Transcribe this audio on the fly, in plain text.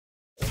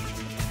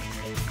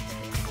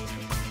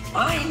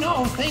I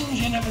know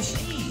things you never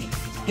see.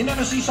 You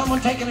never see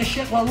someone taking a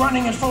shit while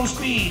running at full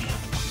speed.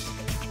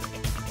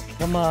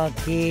 Come on,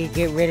 kid,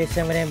 get rid of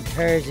some of them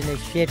turds in the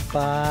shit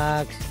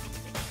box.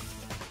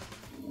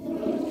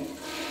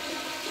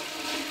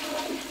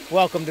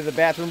 Welcome to the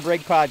Bathroom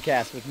Break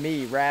Podcast with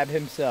me, Rab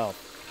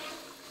himself.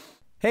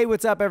 Hey,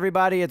 what's up,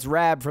 everybody? It's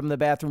Rab from the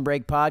Bathroom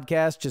Break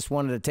Podcast. Just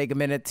wanted to take a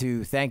minute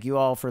to thank you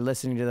all for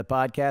listening to the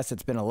podcast.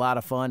 It's been a lot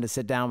of fun to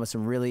sit down with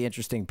some really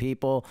interesting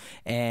people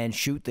and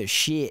shoot the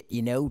shit,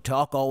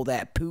 talk all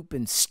that poop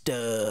and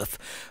stuff.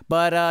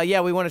 But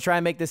yeah, we want to try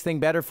and make this thing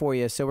better for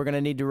you, so we're going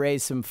to need to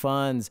raise some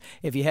funds.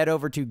 If you head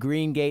over to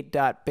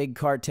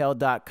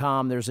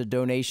greengate.bigcartel.com, there's a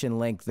donation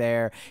link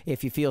there.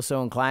 If you feel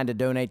so inclined to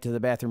donate to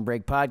the Bathroom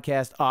Break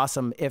Podcast,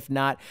 awesome. If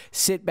not,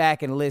 sit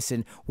back and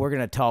listen. We're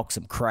going to talk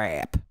some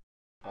crap.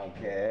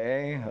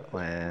 Okay,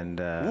 and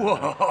Whoa,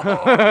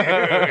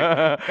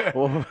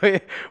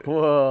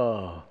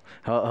 whoa,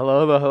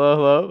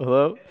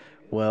 hello.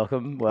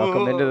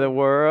 Welcome into the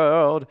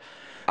world.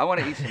 I want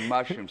to eat some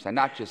mushrooms, and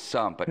not just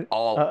some, but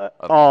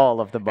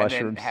all of the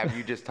mushrooms. And then have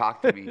you just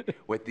talk to me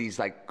with these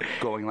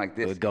going like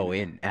this? It would go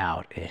in,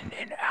 out.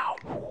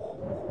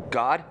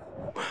 God?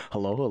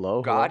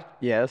 Hello. God?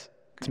 Yes,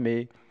 it's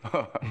me.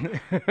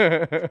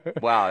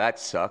 Wow, that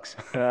sucks.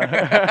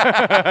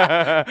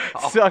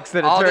 Sucks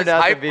that it turned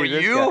out to be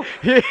this you?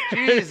 Guy.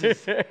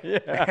 Jesus.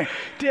 Yeah.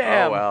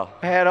 Damn. Oh, well.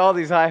 I had all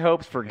these high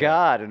hopes for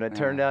God, and it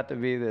turned out to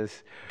be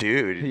this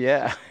dude.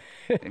 Yeah.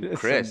 And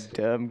Chris. Some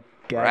dumb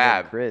guy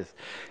Rab. Chris.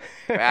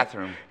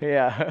 Bathroom.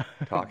 Yeah.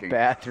 Talking.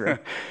 Bathroom.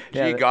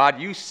 Gee, God,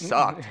 you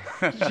sucked.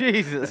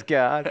 Jesus,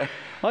 God.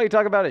 All you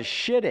talk about is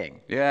shitting.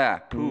 Yeah,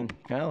 poop.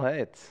 Well,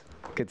 hey, it's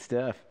good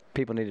stuff.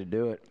 People need to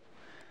do it.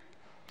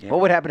 Yeah.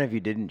 What would happen if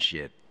you didn't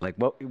shit? Like,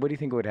 what do you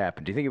think would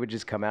happen? Do you think it would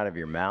just come out of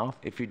your mouth?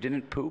 If you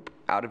didn't poop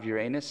out of your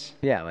anus?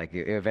 Yeah, like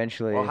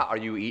eventually. Well, what are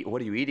you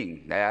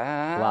eating?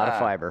 A lot of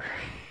fiber.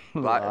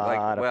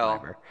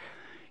 Fiber.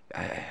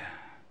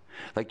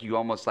 Like you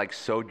almost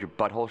sewed your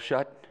butthole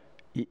shut?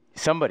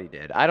 Somebody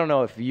did. I don't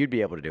know if you'd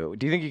be able to do it.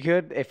 Do you think you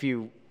could if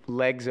you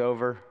legs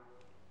over?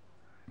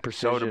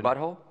 Precision. Sewed a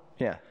butthole?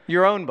 Yeah,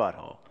 your own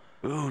butthole.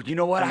 Ooh, you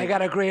know what? I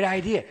got a great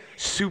idea.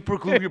 Super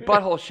glue your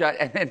butthole shut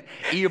and then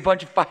eat a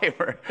bunch of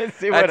fiber.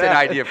 That's an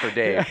idea for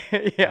Dave.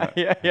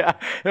 Yeah.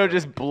 It'll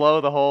just blow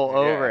the hole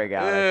over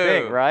again, I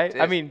think, right?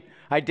 I mean,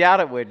 I doubt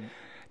it would.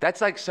 That's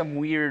like some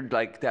weird,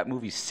 that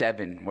movie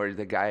Seven, where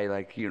the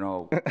guy,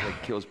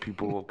 kills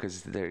people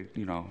because they're,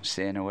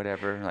 sin or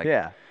whatever.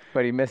 Yeah,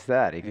 but he missed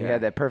that. He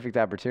had that perfect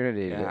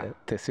opportunity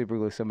to super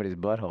glue somebody's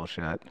butthole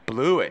shut.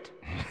 Blew it.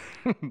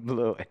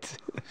 Blew it.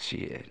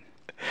 Shit.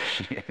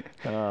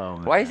 Oh,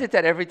 why is it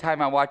that every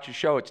time I watch a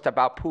show, it's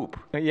about poop?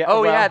 Yeah.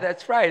 Oh, yeah,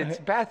 that's right. It's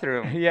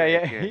bathroom.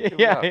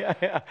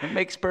 Yeah. It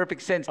makes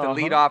perfect sense to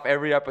lead off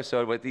every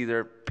episode with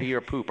either pee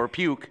or poop or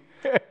puke.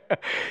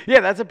 Yeah,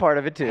 that's a part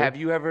of it too. Have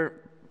you ever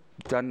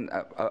done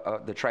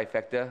the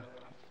trifecta?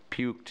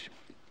 Puked.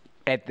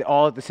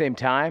 All at the same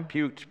time?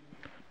 Puked,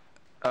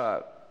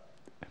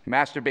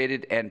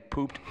 masturbated, and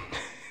pooped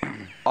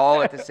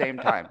all at the same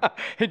time.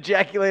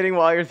 Ejaculating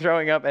while you're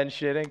throwing up and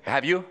shitting?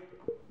 Have you?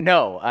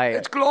 No,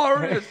 It's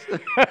glorious.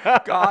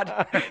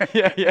 God.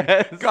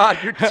 Yes. God,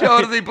 you're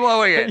totally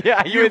blowing it.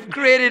 Yeah, You've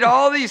created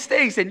all these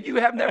things and you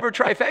have never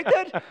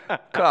trifected?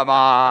 Come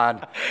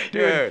on.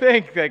 You would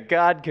think that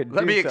God could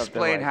Let do me something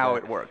explain like how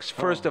that. it works.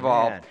 First of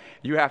all,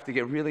 you have to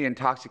get really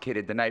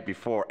intoxicated the night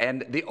before.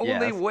 And the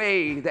only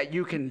way that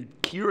you can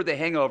cure the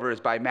hangover is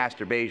by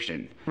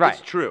masturbation. Right.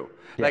 It's true.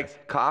 Yes.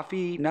 Like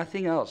coffee,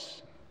 nothing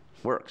else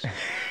works.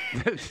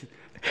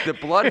 The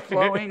blood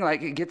flowing,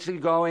 it gets you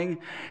going,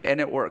 and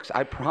it works.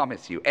 I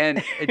promise you.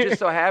 And it just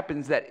so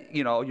happens that,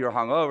 you're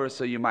hungover,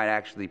 so you might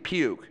actually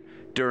puke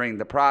during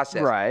the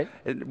process. Right.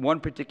 And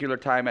one particular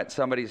time at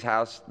somebody's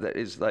house that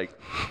is I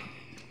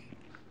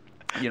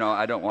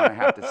don't want to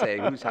have to say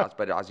whose house,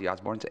 but Ozzy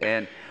Osbourne's.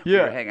 And we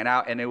were hanging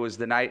out, and it was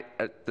the night,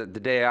 the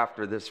day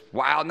after this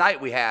wild night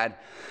we had.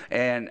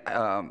 And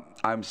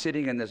I'm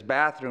sitting in this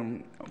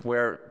bathroom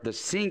where the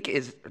sink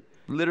is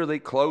literally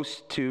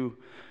close to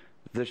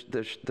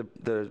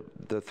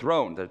the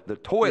throne, the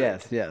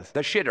toilet, yes,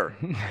 the shitter.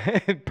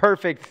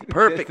 Perfect.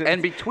 Distance.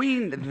 And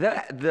between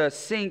the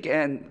sink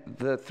and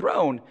the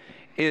throne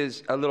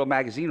is a little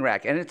magazine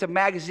rack, and it's a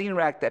magazine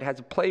rack that has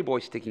a Playboy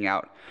sticking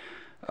out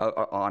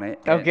on it.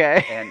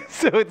 Okay. And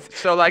so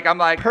I'm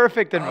like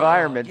perfect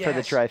environment for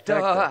the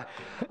trifecta.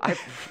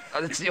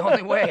 That's the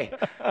only way.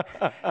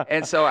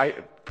 And so I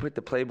put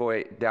the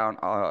Playboy down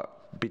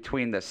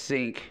between the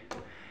sink.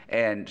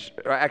 And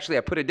actually,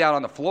 I put it down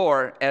on the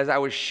floor as I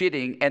was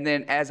shitting, and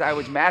then as I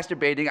was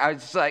masturbating, I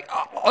was just and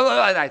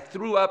I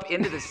threw up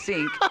into the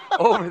sink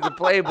over the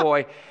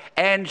Playboy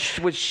and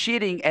was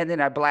shitting, and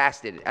then I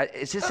blasted.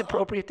 Is this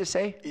appropriate to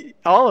say?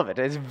 All of it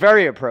is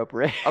very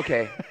appropriate.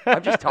 Okay,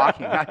 I'm just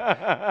talking.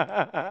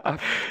 I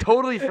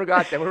totally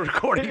forgot that we're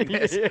recording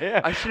this.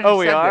 Yeah. I should have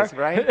said this,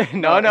 right?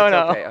 No.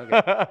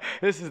 Okay.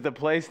 This is the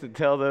place to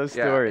tell those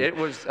Yeah, stories. it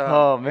was.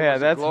 Oh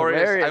man, that's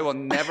glorious. hilarious. I will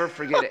never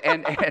forget it.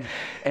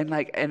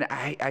 And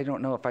I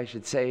don't know if I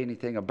should say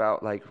anything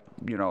about like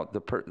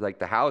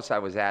the house I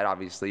was at,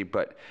 obviously,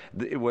 but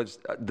it was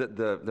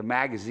the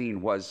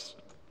magazine was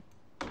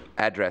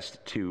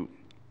addressed to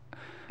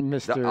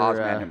Mr. the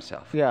Ozman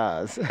himself.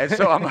 Yes. And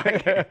so I'm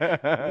like,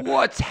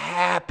 what's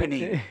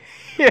happening?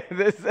 Yeah,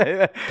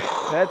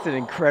 that's an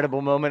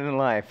incredible moment in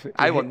life.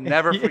 I will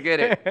never forget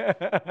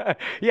it.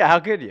 Yeah, how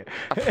could you?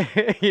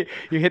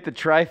 You hit the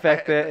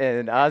trifecta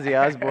in Ozzy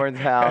Osbourne's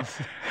house,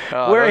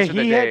 where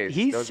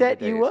he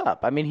set you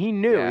up. I mean, he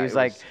knew. Yeah, he's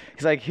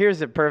like,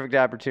 here's a perfect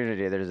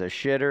opportunity. There's a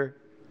shitter,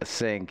 a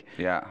sink.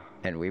 Yeah.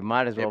 And we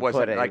might as well It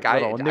wasn't put a like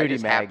little I nudie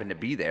just mag. happened to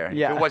be there.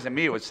 Yeah. If it wasn't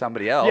me, it was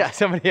somebody else. Yeah,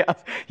 somebody else.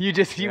 You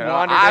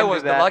wandered I into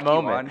was the that lucky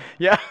moment. one.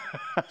 Yeah.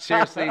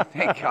 Seriously,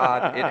 thank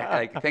God.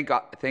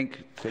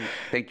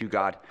 Thank you,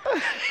 God.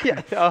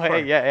 Yeah. Oh,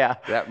 hey, yeah.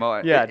 That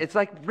moment. Yeah. It's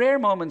like rare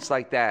moments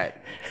like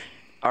that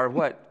are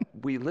what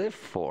we live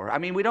for. I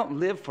mean, we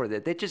don't live for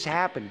that. They just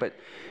happen.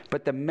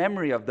 But the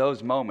memory of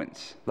those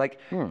moments, like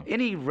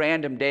any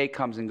random day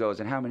comes and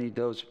goes, and how many of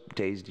those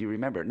days do you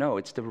remember? No,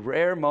 it's the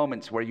rare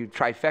moments where you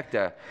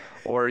trifecta,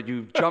 or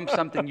you jump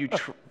something you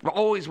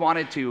always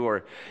wanted to,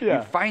 or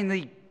you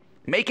finally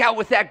make out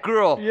with that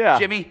girl,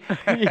 Jimmy.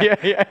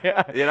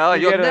 Yeah.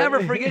 You'll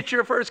never forget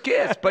your first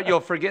kiss, but you'll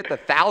forget the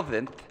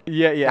thousandth.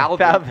 Yeah.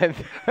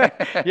 Thousandth.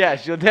 Yeah,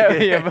 she'll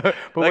definitely. But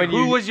like, when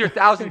who was your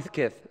thousandth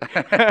kiss?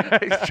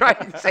 He's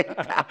trying to say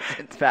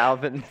thousandth.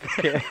 Thousandth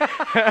kiss.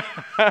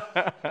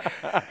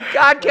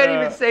 God can't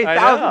even say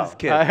thousandth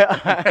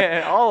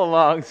kiss. All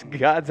along,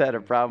 God's had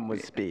a problem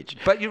with speech.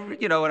 But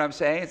you know what I'm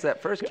saying? It's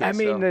that first kiss. I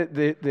mean,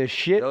 so. the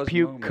shit Those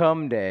puke moments.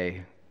 cum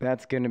day.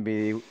 That's gonna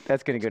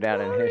go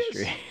down in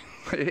history.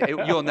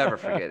 You'll never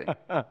forget it.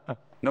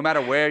 No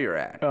matter where you're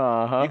at.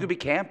 You could be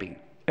camping.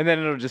 And then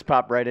it'll just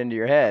pop right into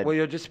your head. Well,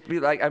 you'll just be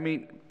like, I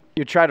mean.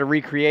 You try to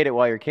recreate it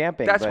while you're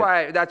camping. That's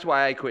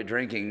why I quit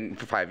drinking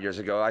 5 years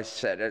ago. I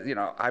said,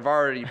 I've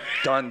already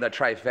done the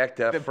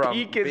trifecta from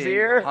peak is being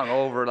here.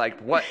 hungover. Like,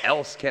 what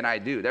else can I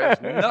do? There's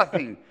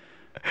nothing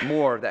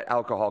more that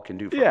alcohol can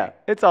do for me. Yeah,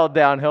 it's all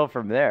downhill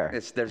from there.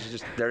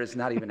 There is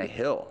not even a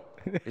hill.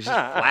 It's just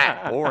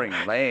flat, boring,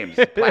 lame,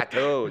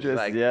 plateaus. Just,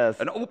 like yes.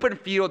 an open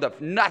field of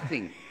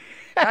nothing.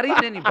 Not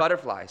even any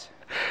butterflies.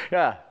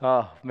 Yeah.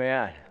 Oh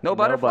man. No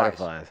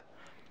butterflies.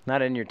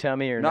 Not in your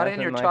tummy or not nothing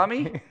in your like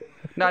tummy.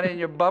 Not in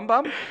your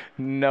bum.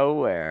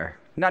 Nowhere.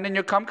 Not in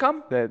your cum.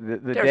 The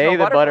There's day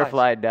no the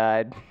butterfly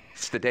died.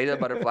 It's the day the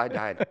butterfly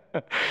died.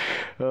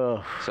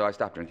 Oh. So I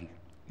stopped drinking.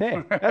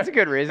 Hey, that's a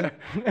good reason.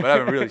 But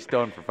I've been really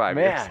stoned for 5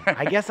 years. Man,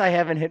 I guess I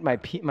haven't hit my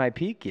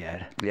peak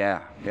yet.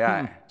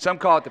 Yeah. Some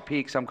call it the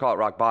peak, some call it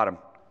rock bottom.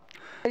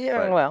 Yeah,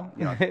 But, well,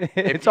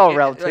 it's all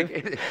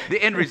relative.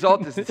 The end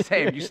result is the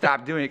same. You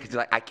stop doing it because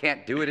you're like, I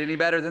can't do it any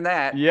better than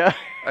that. Yeah.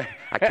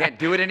 I can't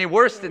do it any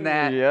worse than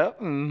that. Yep.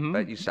 Mm-hmm.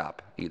 But you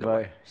stop either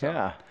way. So,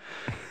 yeah.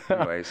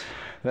 Anyways.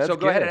 That's so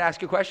go ahead good. and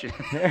ask your question.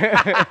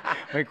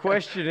 My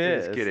question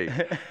is. Just kidding.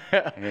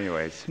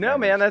 Anyways. No,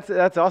 man,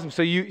 that's awesome.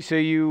 So you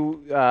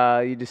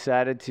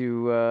decided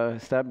to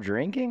stop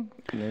drinking,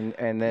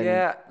 and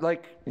then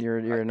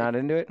you're not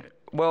into it.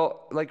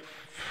 Well, it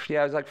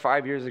was like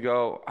 5 years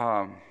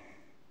ago.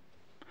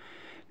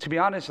 To be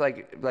honest,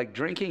 like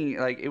drinking,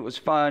 it was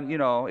fun,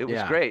 it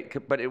was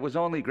great, but it was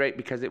only great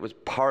because it was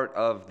part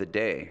of the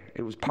day.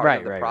 It was part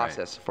of the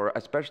process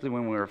especially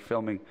when we were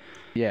filming.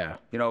 Yeah.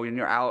 When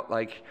you're out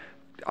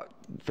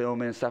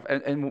filming and stuff,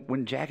 and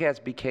when Jackass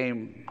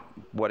became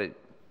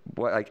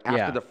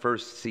after the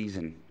first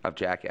season of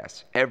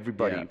Jackass,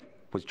 everybody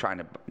was trying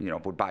to,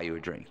 would buy you a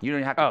drink. You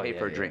didn't have to pay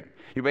for a drink.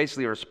 You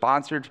basically were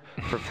sponsored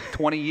for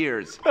 20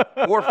 years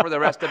or for the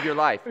rest of your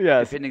life,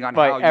 depending on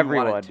how you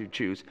wanted to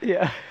choose.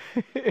 Yeah.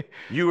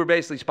 You were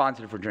basically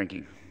sponsored for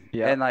drinking.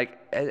 Yeah. And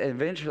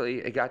eventually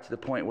it got to the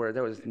point where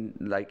there was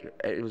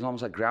it was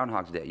almost like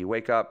Groundhog's Day. You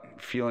wake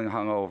up feeling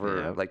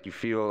hungover, you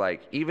feel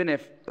even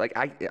if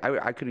I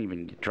couldn't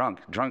even get drunk.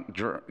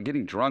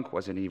 Getting drunk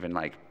wasn't even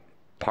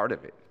part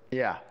of it.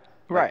 Yeah.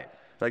 Right.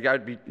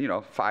 I'd be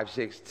 5,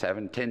 6,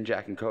 7, 10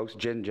 Jack and Cokes,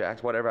 gin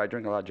Jacks, whatever. I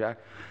drink a lot of Jack.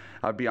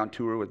 I'd be on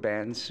tour with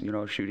bands,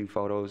 shooting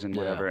photos and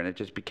whatever, and it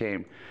just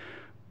became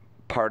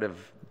part of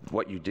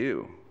what you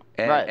do.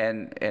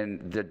 And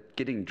and the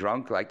getting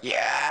drunk,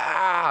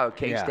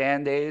 cake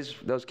stand days.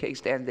 Those cake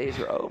stand days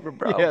are over,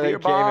 bro. Beer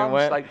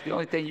bongs, the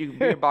only thing you can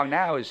beer bong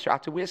now is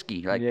shots of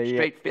whiskey,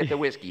 straight fifth of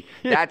whiskey.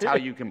 That's how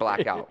you can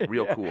black out,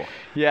 real cool.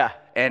 Yeah.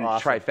 And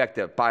awesome.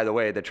 Trifecta, by the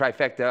way, the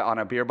trifecta on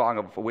a beer bong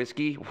of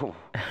whiskey. Whew,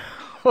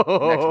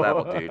 next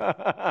level, dude.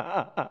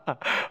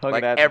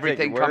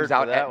 Everything comes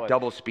out at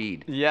double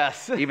speed.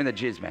 Yes. Even the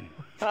jizzman.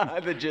 The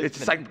jizzman.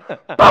 It's just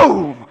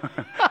boom.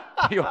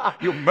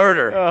 You'll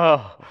murder.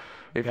 Oh.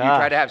 If you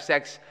try to have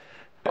sex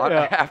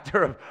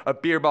after a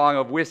beer bong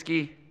of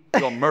whiskey,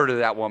 you'll murder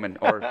that woman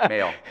or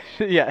male.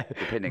 Yeah.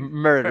 Depending.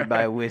 Murdered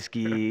by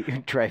whiskey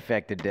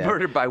trifecta death.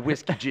 Murdered by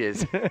whiskey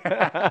jizz.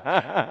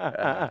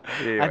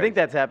 I think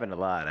that's happened a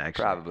lot,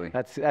 actually. Probably.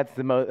 That's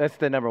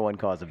the number one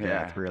cause of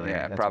death, really.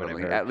 Yeah, That's what I've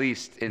probably. heard. At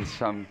least in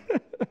some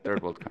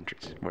third world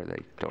countries where they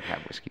don't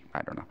have whiskey.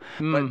 I don't know.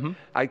 But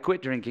I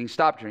quit drinking,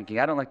 stopped drinking.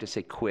 I don't like to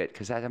say quit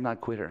because I'm not a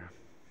quitter.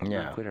 I'm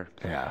not a quitter.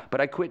 Yeah.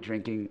 But I quit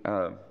drinking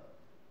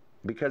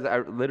because I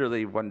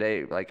literally one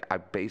day, like, I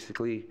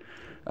basically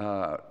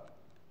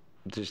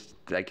just,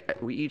 like,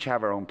 we each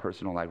have our own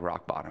personal, like,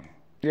 rock bottom.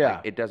 Yeah.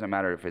 Like, it doesn't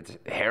matter if it's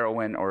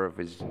heroin or if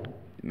it's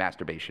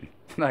masturbation,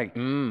 like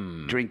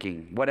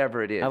drinking,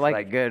 whatever it is. I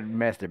like good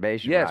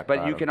masturbation. Yes, rock but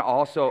bottom. you can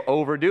also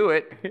overdo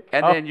it,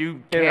 and then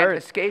you can't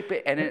escape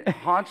it, and it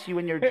haunts you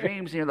in your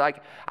dreams, and you're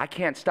like, I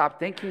can't stop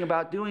thinking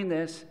about doing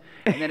this,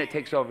 and then it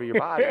takes over your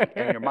body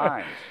and your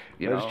mind.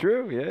 That's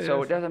true. Yeah.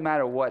 So it doesn't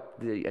matter what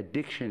the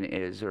addiction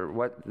is or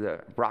what the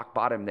rock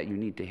bottom that you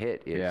need to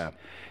hit is. Yeah.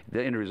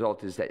 The end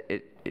result is that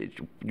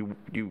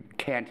you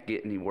can't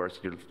get any worse.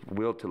 Your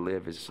will to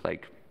live is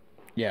like.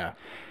 Yeah.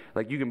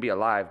 Like, you can be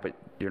alive, but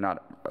you're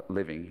not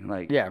living.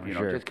 Like, yeah, for you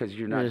know, sure. just because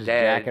you're You're not just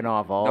dead. jacking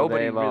off all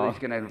nobody day really long. is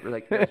gonna,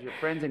 like, there's your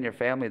friends and your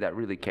family that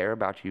really care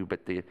about you.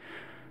 But the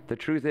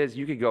truth is,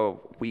 you could go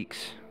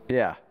weeks.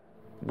 Yeah.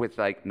 With,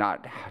 like,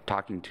 not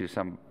talking to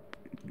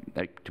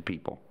to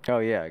people. Oh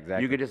yeah,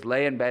 exactly. You could just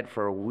lay in bed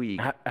for a week.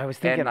 I was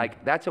thinking, and,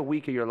 like, that's a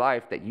week of your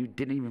life that you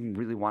didn't even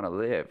really want to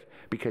live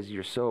because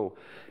you're so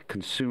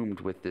consumed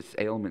with this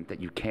ailment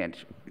that you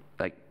can't,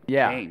 like,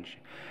 change.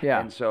 Yeah.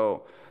 And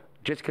so,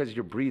 just because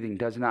you're breathing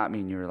does not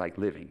mean you're, like,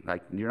 living.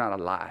 Like, you're not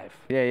alive.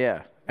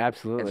 Yeah,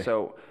 absolutely. And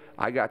so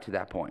I got to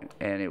that point,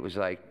 and it was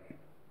like,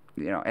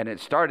 and it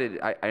started,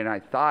 and I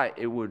thought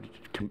it would,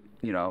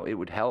 it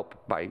would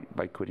help by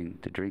quitting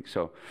to drink.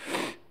 So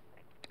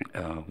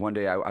one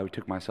day I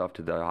took myself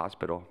to the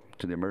hospital,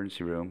 to the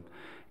emergency room,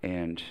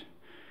 and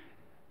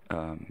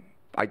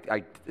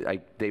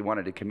they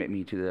wanted to commit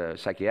me to the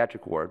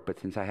psychiatric ward, but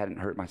since I hadn't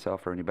hurt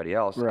myself or anybody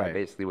else, I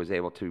basically was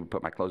able to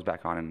put my clothes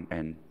back on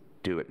and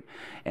do it.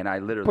 And I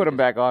literally put them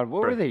back on.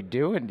 What were they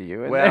doing to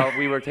you? Well,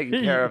 we were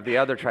taking care of the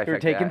other trifecta. We were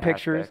taking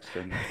pictures.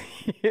 And,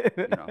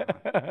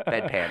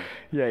 bedpan.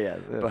 Yeah.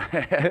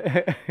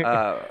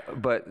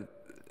 But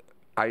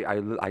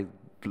I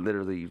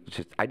literally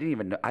just I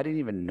didn't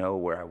even know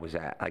where I was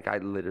at. Like, I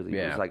literally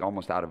was, like,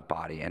 almost out of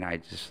body, and I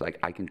just, like,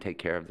 I can take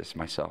care of this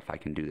myself. I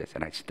can do this.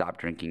 And I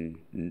stopped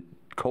drinking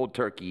cold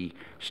turkey,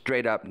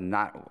 straight up,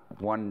 not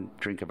one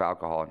drink of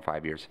alcohol in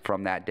 5 years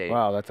from that day.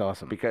 Wow, that's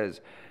awesome. Because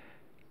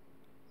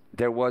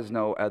there was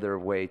no other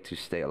way to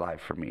stay alive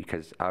for me,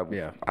 because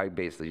I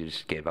basically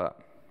just gave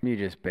up. You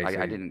just basically...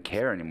 I didn't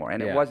care anymore.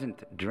 And it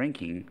wasn't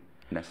drinking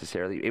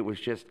necessarily. It was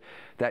just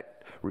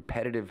that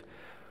repetitive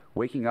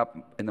waking up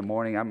in the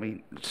morning. I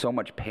mean, so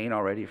much pain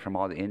already from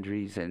all the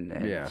injuries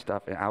and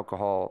stuff, and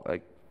alcohol,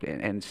 like,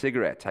 and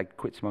cigarettes. I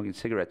quit smoking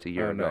cigarettes a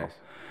year ago. Nice.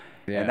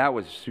 Yeah. And that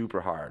was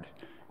super hard.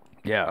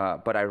 Yeah.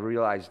 But I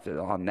realized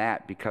on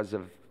that, because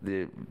of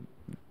the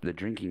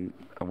drinking,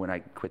 when I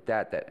quit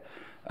that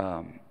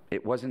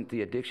it wasn't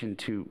the addiction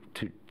to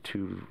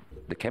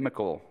the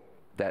chemical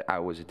that I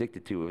was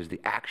addicted to. It was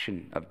the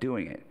action of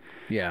doing it.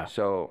 Yeah.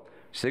 So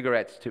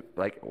cigarettes,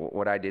 like,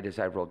 what I did is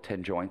I rolled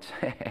 10 joints.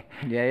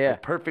 Yeah.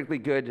 Perfectly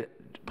good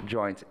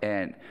joints.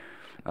 And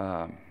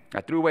I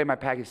threw away my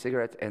pack of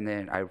cigarettes, and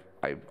then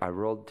I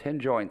rolled 10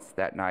 joints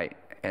that night,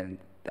 and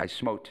I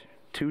smoked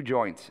 2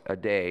 joints a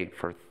day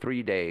for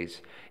 3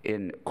 days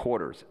in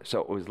quarters.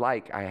 So it was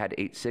like I had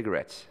 8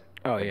 cigarettes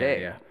a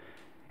day. Yeah.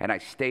 And I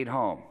stayed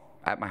home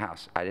at my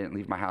house. I didn't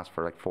leave my house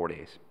for like 4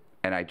 days,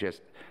 and I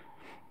just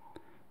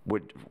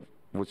would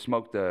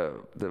smoke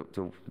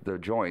the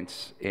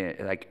joints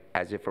like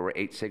as if it were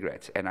 8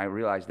 cigarettes. And I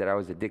realized that I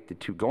was addicted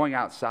to going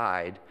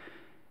outside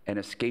and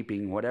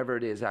escaping whatever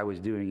it is I was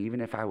doing.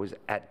 Even if I was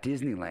at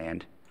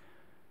Disneyland,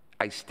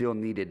 I still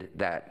needed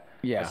that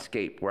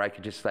escape where I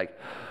could just, like,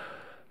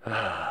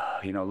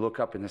 look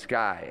up in the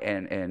sky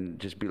and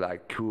just be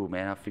like, cool,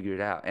 man, I'll figure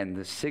it out. And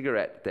the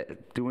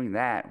cigarette, doing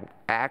that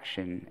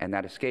action and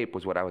that escape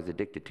was what I was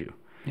addicted to.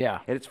 Yeah.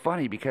 And it's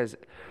funny because,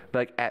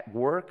 like, at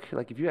work,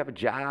 like, if you have a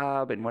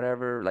job and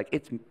whatever, like,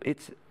 it's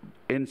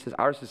in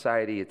our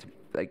society, it's,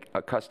 like,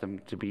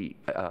 accustomed to be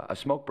a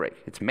smoke break.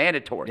 It's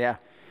mandatory. Yeah.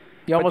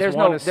 You almost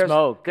want to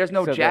smoke. There's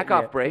no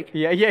jack-off break.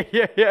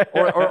 Yeah.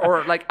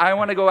 Or like, I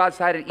want to go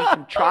outside and eat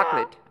some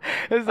chocolate.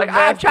 Like,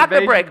 I have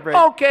chocolate break.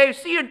 Okay,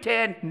 see you in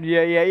 10.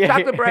 Yeah.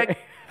 Chocolate break.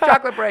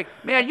 Chocolate break.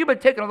 Man, you've been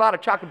taking a lot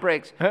of chocolate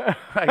breaks.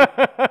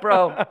 Like,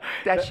 bro,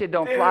 that shit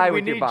don't fly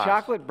with your boss. We need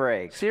chocolate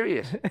breaks.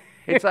 Serious.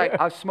 It's like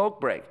a smoke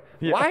break.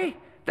 Yeah. Why?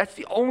 That's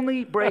the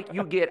only break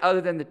you get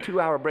other than the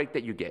 2-hour break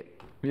that you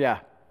get. Yeah.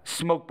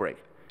 Smoke break.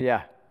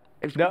 Yeah.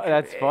 No,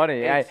 that's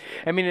funny. I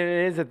mean,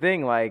 it is a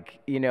thing. Like,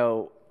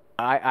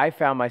 I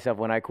found myself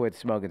when I quit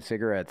smoking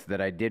cigarettes that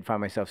I did find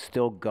myself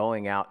still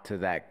going out to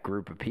that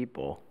group of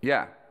people.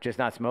 Yeah. Just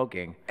not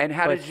smoking. And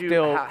how could you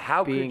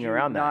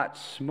not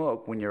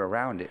smoke when you're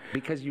around it?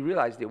 Because you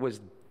realized it was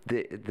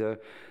the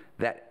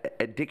that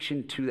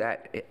addiction to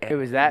that. It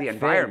was that the thing,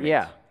 environment.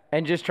 yeah,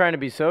 and just trying to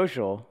be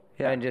social.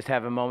 Yeah. And just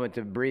have a moment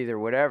to breathe or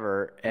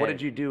whatever. What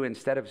did you do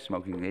instead of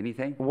smoking?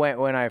 Anything?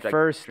 When I Like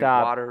first drink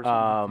stopped, water or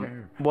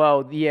something?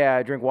 well, yeah,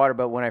 I drink water.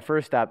 But when I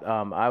first stopped,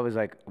 I was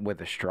like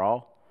with a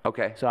straw.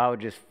 Okay. So I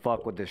would just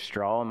fuck with the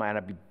straw, and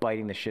I'd be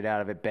biting the shit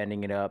out of it,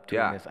 bending it up,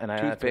 doing this, and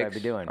that's what I'd be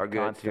doing are good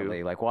constantly.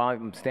 too. Like while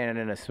I'm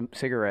standing in a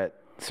cigarette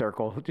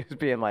circle, just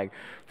being like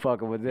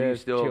fucking with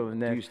this, chilling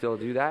this. Do you still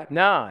do that?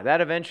 No,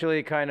 that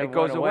eventually kind of It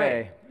goes went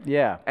away.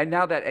 Yeah. And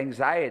now that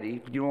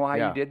anxiety, you know why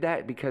Yeah. you did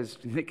that? Because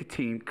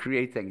nicotine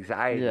creates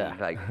anxiety, Yeah.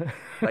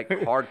 like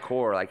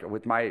hardcore. Like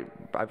with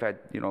I've had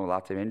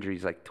lots of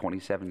injuries, like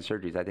 27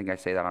 surgeries. I think I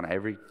say that on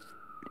every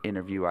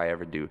interview I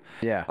ever do.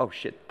 Yeah. Oh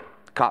shit,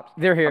 cops!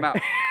 They're here. I'm out.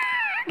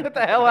 Get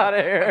the hell out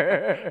of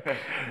here.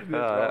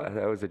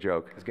 That was a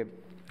joke. That's good.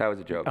 That was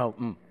a joke.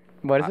 Oh,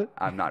 what is it?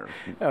 I'm not.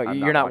 Oh, I'm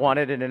you're not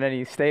wanted in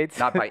any states?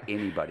 Not by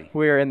anybody.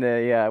 We're in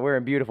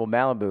beautiful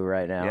Malibu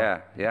right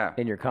now. Yeah.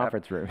 In your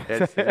conference room.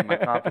 It's in my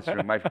conference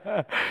room. My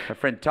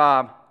friend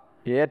Tom.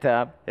 Yeah,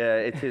 Tom.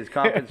 It's his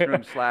conference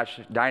room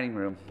 / dining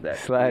room.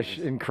 /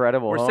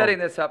 incredible. We're home. setting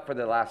this up for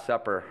the Last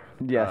Supper.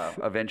 Yes.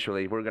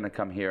 Eventually, we're gonna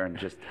come here and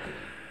just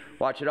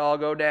watch it all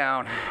go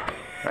down,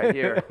 right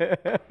here.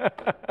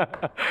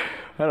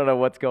 I don't know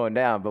what's going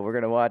down, but we're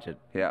gonna watch it.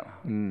 Yeah.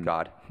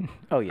 God.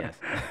 Oh yes.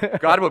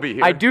 God will be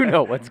here. I do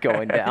know what's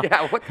going down.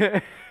 Yeah. What?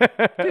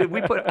 Dude,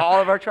 we put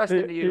all of our trust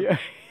into you.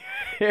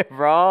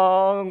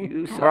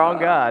 Wrong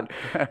God.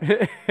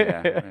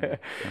 Yeah.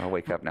 I'll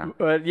wake up now.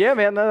 But yeah,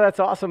 man, no, that's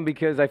awesome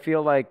because I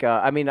feel like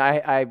I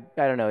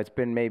don't know. It's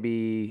been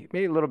maybe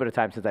a little bit of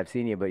time since I've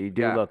seen you, but you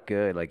do look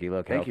good. Like you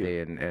look healthy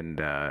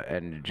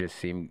and just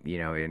seem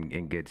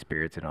in good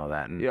spirits and all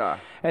that. And, Yeah.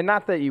 And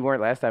not that you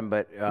weren't last time,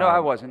 but No, I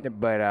wasn't.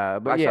 But I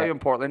yeah. saw you in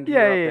Portland.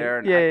 Yeah, You were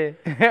up there,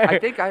 and I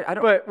think I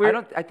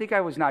don't. I think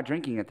I was not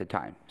drinking at the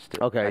time.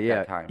 Still. Okay, At yeah,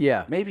 that time.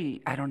 yeah.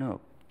 Maybe I don't know.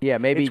 Yeah,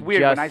 maybe It's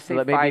weird just when I say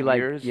maybe 5 like,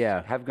 years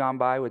have gone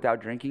by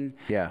without drinking.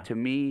 Yeah. To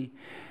me,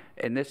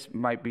 and this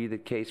might be the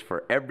case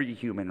for every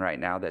human right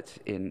now that's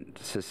in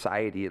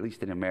society, at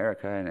least in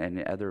America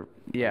and other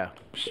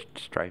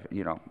strife,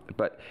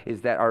 but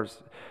is that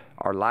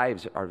our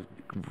lives are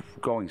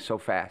going so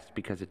fast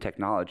because of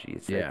technology.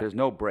 It's like there's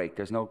no break.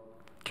 There's no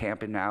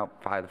camping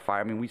out by the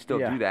fire. I mean, we still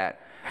do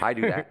that. I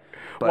do that.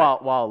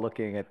 But while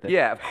looking at the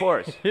yeah, of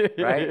course,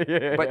 right?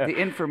 But the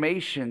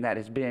information that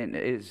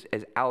is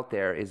out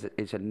there is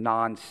a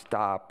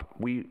nonstop.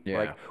 We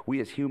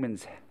as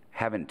humans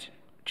haven't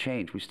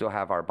changed. We still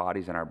have our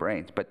bodies and our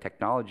brains, but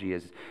technology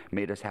has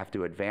made us have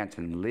to advance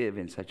and live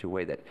in such a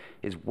way that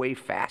is way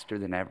faster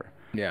than ever.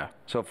 Yeah.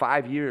 So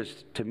 5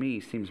 years to me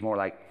seems more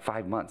like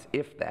 5 months,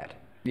 if that.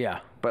 Yeah.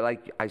 But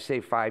like I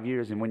say 5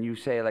 years, and when you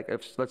say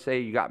let's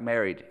say you got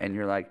married and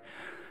you're like,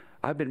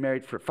 I've been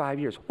married for 5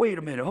 years. Wait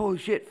a minute, holy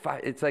shit!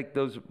 It's like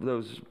those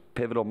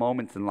pivotal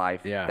moments in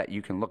life that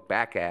you can look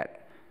back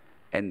at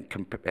and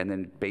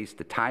then base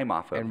the time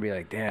off of, and be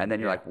like, damn. And then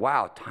you're like,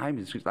 wow, time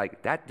is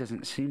like that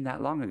doesn't seem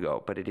that long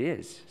ago, but it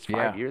is.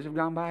 5 years have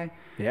gone by.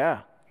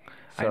 Yeah.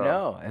 So, I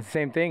know. And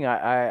same thing.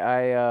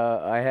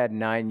 I had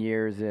 9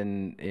 years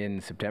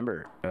in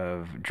September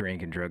of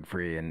drink and drug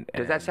free. And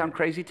does that sound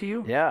crazy to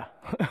you? Yeah.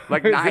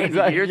 Like 9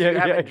 years you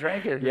haven't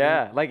drank it.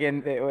 Yeah. Like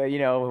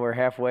we're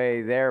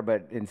halfway there,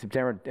 but in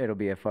September it'll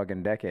be a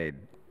fucking decade.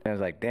 And I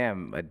was like,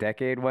 damn, a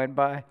decade went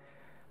by.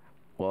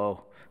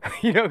 Whoa.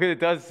 'Cause it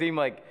does seem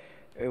like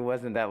it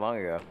wasn't that long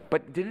ago.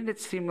 But didn't it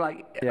seem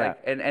like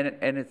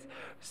and it's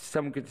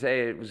some could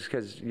say it was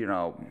because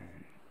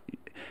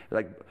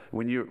like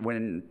when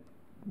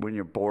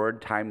you're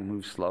bored, time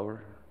moves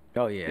slower.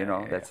 Oh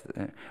yeah. That's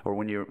or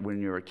when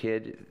you're a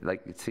kid,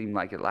 like it seemed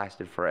like it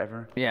lasted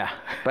forever. Yeah.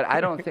 But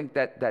I don't think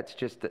that's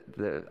just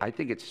the I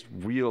think it's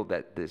real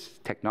that this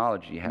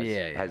technology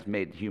has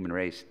made the human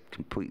race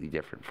completely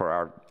different for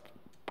our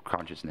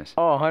consciousness.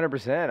 Oh,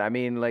 100%. I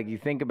mean, like you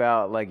think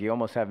about like you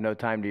almost have no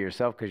time to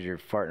yourself because you're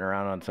farting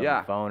around on some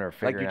phone or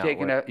figuring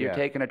out you're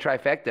taking a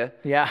trifecta.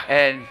 Yeah.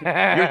 And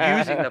you're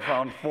using the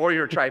phone for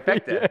your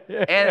trifecta,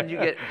 and you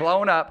get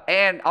blown up,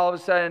 and all of a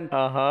sudden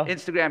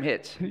Instagram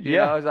hits. You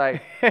know, it's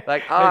like I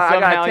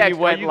got a text.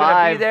 Are you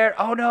gonna be there?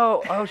 Oh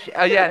no. Oh shit.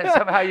 Oh yeah. And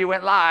somehow you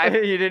went live.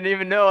 You didn't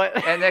even know it.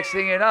 And next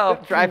thing you know,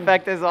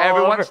 trifecta's all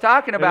everyone's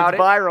talking about it.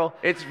 Viral.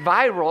 It's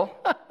viral.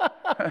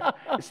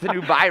 It's the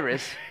new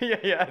virus.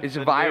 Yeah. It's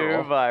viral.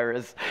 New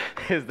virus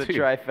is the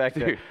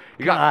trifecta. Dude,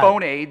 you got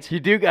phone AIDS. You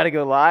do got to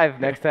go live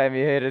next time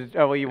you hit it.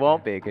 Oh, well, you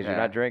won't be because you're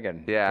not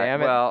drinking. Yeah.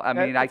 Damn it. Well, I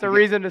mean, it's a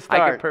reason to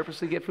start. I could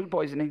purposely get food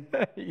poisoning.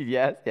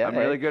 Yes. Yeah. I'm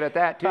really good at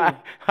that too.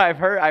 I've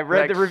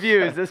read the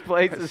reviews. This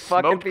place is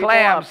fucking smoked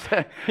clams.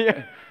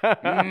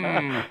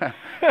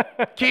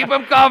 Keep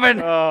them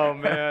coming. Oh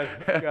man.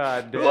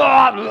 God damn.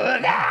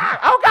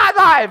 Oh God,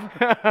 live.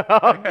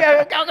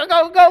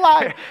 Go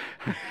live.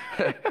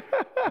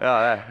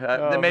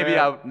 Then maybe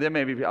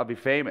I'll be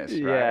famous.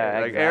 Yeah,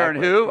 right? Like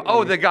exactly. Ehren who?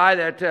 Oh, the guy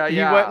that He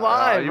went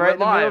live right in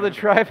the middle of the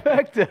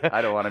trifecta.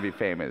 I don't want to be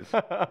famous.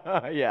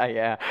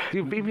 Yeah.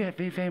 Dude,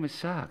 being famous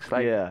sucks.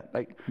 Like,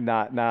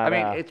 not. I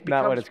mean, it's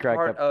not what becomes it's cracked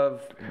part up.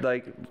 of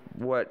like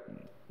what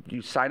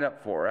you sign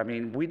up for. I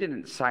mean, we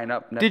didn't sign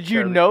up. Did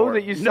you know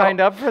that you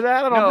signed up for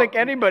that? I don't think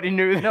anybody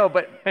knew that. No,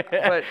 but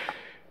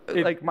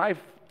like my.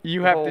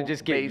 You have to whole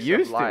just get base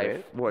used of to life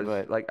it.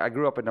 Was like I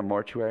grew up in a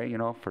mortuary,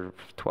 for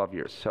 12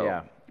 years.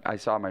 So I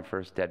saw my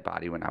first dead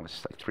body when I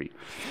was like 3.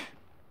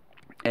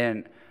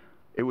 And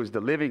it was the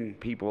living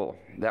people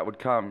that would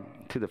come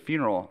to the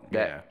funeral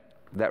that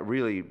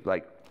really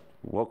like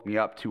woke me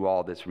up to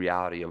all this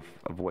reality of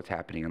what's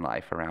happening in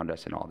life around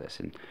us and all this.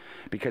 And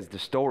because the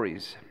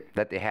stories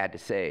that they had to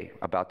say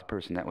about the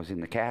person that was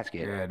in the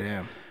casket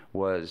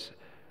was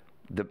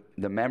the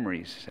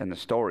memories and the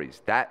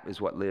stories. That is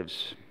what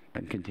lives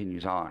and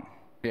continues on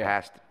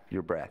past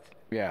your breath.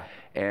 Yeah.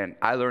 And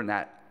I learned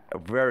that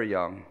very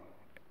young,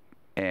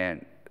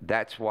 and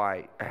that's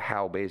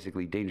how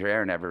basically Danger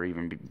Ehren ever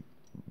even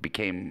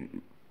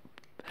became.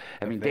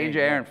 I mean,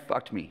 Danger Ehren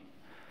fucked me.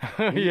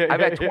 I've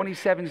had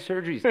 27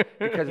 surgeries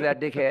because of that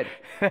dickhead.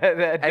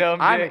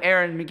 I'm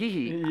Ehren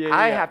McGehee.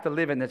 I have to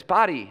live in this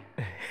body.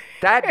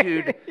 That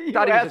dude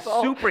thought he was a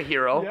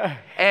superhero,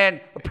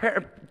 and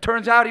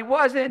turns out he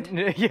wasn't.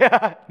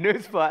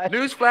 Newsflash.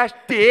 Newsflash,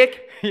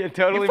 dick.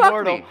 Totally you fucked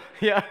mortal. Me.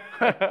 Yeah.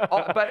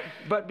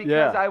 But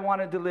because I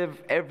wanted to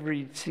live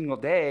every single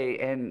day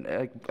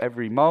and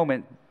every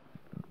moment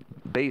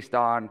based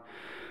on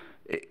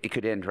it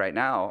could end right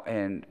now,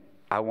 and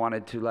I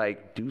wanted to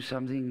like do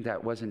something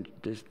that wasn't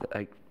just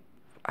like,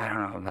 I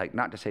don't know, like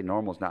not to say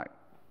normal's not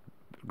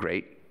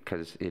great,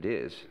 because it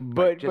is.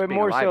 But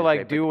more so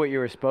like do what you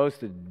were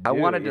supposed to do. I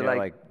wanted to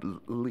like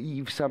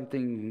leave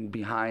something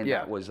behind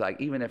that was like,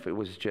 even if it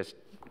was just,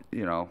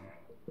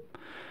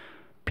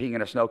 peeing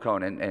in a snow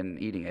cone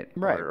and eating it.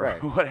 Or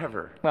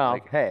whatever. Well,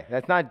 hey,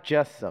 that's not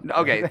just something.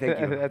 Okay, thank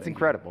you. That's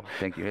incredible.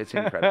 Thank you. It's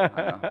incredible.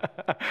 I know.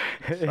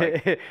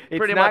 It's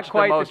pretty not much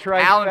quite the most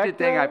talented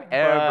thing I've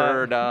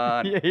ever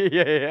done.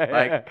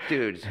 Like,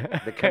 dudes,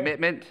 the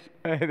commitment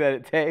that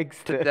it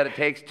takes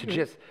to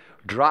just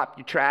drop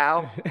your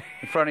trowel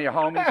in front of your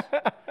homies,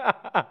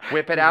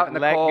 whip it out in the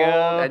cold,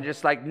 and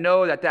just like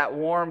know that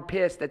warm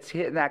piss that's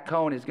hitting that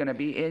cone is going to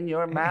be in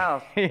your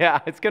mouth.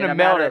 It's going to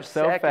melt it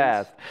so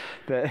fast.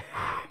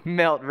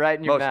 Melt right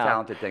in your mouth. Most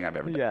talented thing I've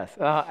ever done.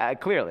 Yes,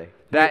 clearly.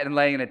 That and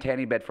laying in a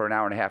tanning bed for an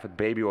hour and a half with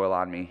baby oil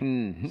on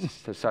me,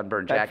 the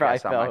sunburned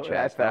jackass on my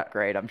chest. That felt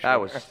great, I'm sure.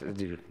 That was,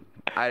 dude,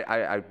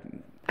 I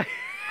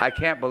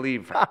can't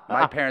believe,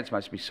 my parents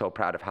must be so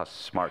proud of how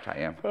smart I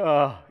am.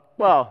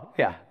 Well,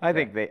 yeah, I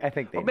think they.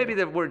 Well, maybe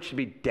the word should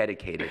be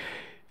dedicated,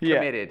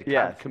 committed,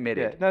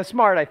 committed. No,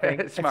 smart, I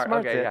think. Smart.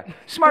 Okay,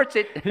 Smart's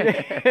it.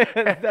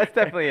 That's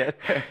definitely it.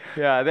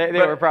 Yeah, they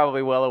were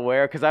probably well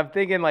aware, because I'm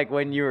thinking like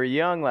when you were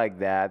young like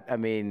that. I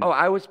mean. Oh,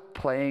 I was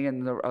playing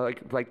in the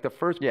like the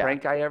first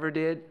prank I ever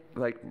did.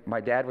 Like my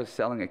dad was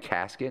selling a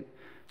casket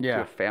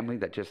to a family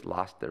that just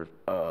lost their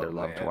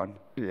loved one,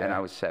 and I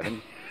was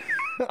 7,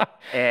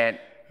 and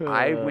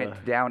I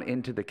went down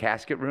into the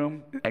casket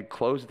room and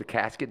closed the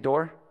casket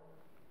door.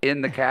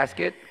 In the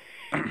casket,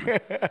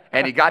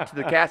 and he got to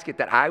the casket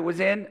that I was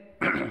in,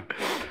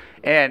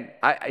 and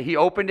he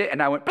opened it,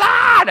 and I went,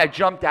 blah, and I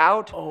jumped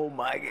out. Oh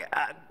my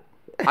God.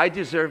 I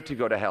deserve to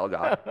go to hell,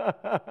 God.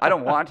 I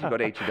don't want to go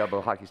to HE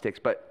hockey sticks,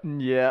 but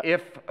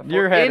if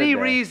for any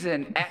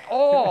reason at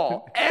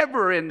all,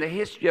 ever in the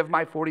history of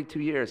my 42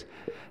 years,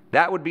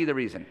 that would be the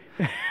reason.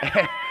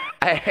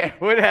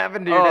 What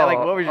happened to your dad? Like,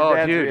 what was your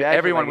dad's dude, reaction?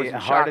 everyone like was in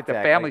shock. The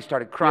family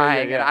started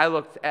crying, and I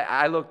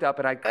looked up,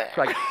 and I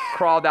like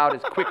crawled out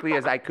as quickly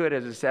as I could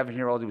as a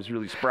 7-year-old who was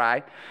really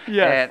spry.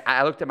 And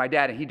I looked at my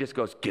dad, and he just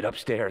goes, "Get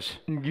upstairs.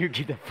 You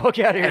get the fuck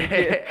out of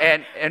here."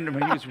 and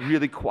he was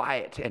really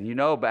quiet. And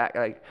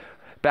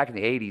back in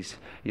the 80s,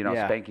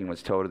 spanking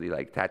was totally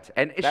like that.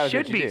 And it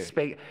should be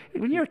spanking.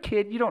 When you're a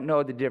kid, you don't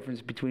know the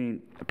difference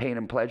between pain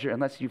and pleasure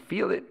unless you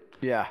feel it.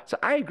 Yeah. So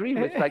I agree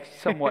with like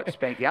somewhat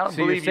spanking. I don't So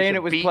believe you're saying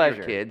you should it was beat pleasure.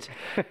 your kids.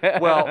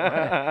 Well,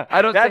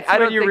 I don't think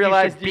you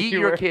should beat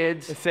your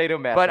kids.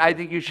 But I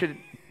think you should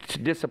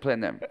discipline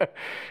them.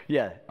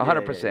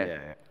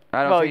 100%.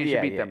 I don't think you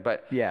should beat them,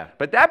 but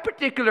that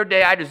particular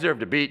day I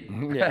deserved a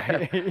beating.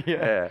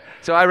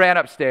 So I ran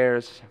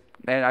upstairs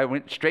and I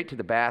went straight to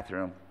the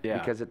bathroom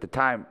because at the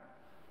time,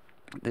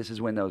 this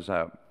is when those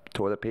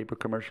toilet paper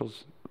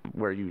commercials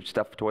where you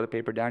stuff toilet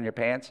paper down your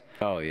pants.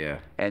 Oh yeah.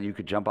 And you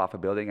could jump off a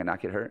building and not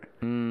get hurt.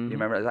 You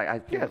remember? Like, I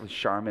think it was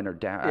Charmin or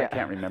down. I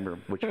can't remember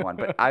which one.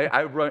 But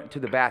I ran to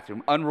the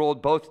bathroom,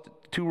 unrolled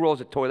 2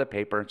 rolls of toilet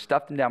paper,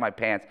 stuffed them down my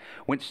pants,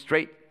 went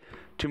straight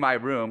to my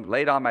room,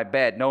 laid on my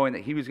bed, knowing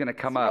that he was going to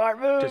come up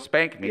to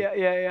spank me.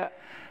 Yeah.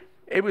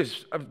 It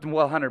was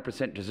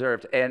 100%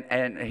 deserved.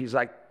 And he's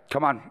like,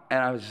 come on. And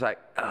I was like,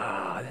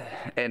 oh.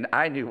 And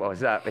I knew what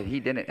was up, and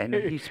he didn't. And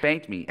he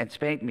spanked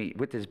me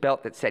with his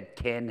belt that said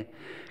Ken,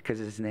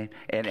 because of his name.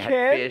 And it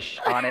had fish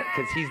on it,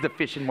 because he's the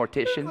fishing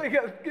mortician.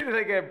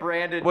 like a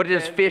branded. What,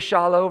 there's fish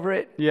all over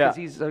it? Yeah. Because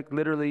he's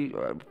literally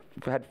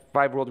had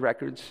 5 world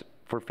records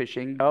for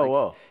fishing. Oh,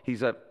 whoa.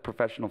 He's a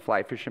professional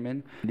fly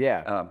fisherman.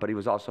 Yeah. But he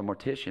was also a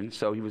mortician,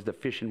 so he was the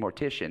fishing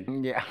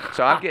mortician. Yeah.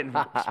 So I'm getting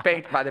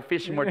spanked by the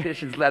fishing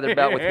mortician's leather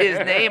belt with his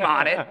name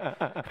on it.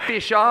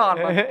 Fish on.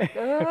 I'm like,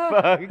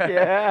 Fuck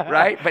yeah.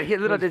 Right? But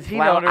little does he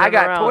know, I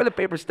got around. toilet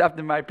paper stuffed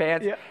in my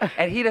pants, Yeah.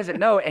 and he doesn't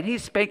know, and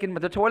he's spanking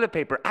with the toilet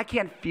paper. I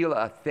can't feel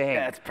a thing.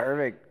 That's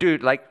perfect.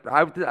 Dude, like,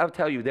 I'll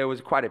tell you, there was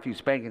quite a few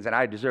spankings, and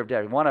I deserved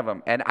every one of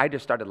them. And I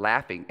just started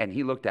laughing, and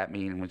he looked at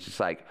me and was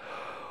just like,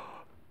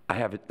 I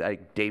have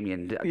like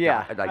Damien.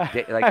 Yeah.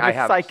 Like I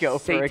have psycho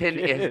Satan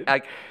is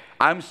like,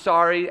 I'm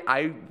sorry.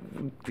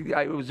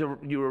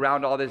 You were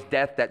around all this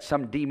death that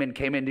some demon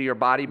came into your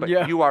body, but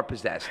you are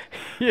possessed.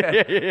 Yeah.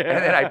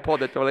 And then I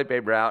pulled the toilet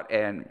paper out,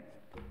 and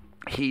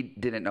he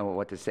didn't know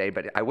what to say,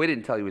 but I waited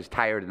until he was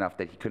tired enough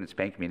that he couldn't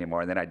spank me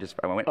anymore, and then I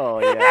went, oh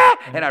yeah,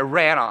 and I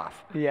ran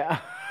off. Yeah.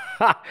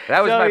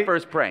 That was my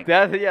first prank.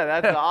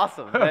 That's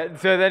awesome.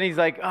 So then he's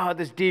like, oh,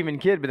 this demon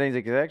kid. But then he's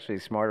like, he's actually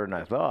smarter than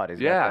I thought. He's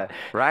got that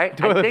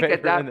right? I think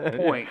at that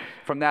point,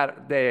 from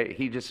that day,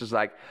 he just was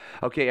like,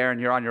 okay,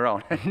 Ehren, you're on your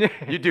own.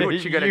 You do what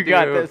you're going to do. You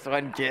got this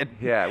one, kid.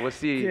 Yeah, we'll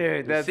see.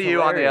 Dude, we'll see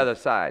you on the other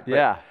side.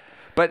 Yeah.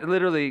 But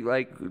literally,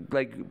 like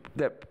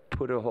that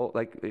put a whole,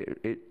 like,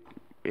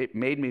 it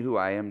made me who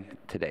I am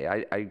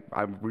today.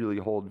 I really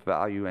hold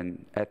value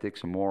and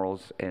ethics and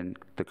morals and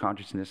the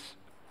consciousness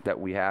that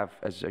we have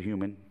as a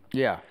human.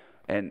 Yeah.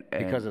 And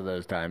because of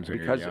those times when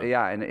because you're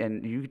young. yeah,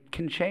 and you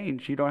can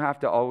change. You don't have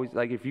to always,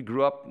 like, if you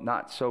grew up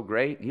not so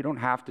great, you don't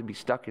have to be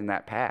stuck in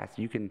that path.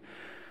 You can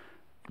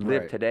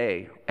live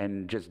today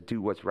and just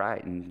do what's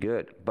right and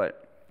good.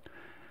 But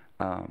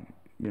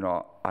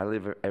I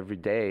live every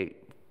day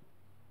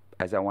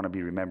as I want to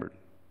be remembered.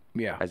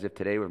 Yeah. As if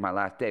today was my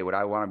last day. Would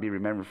I want to be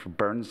remembered for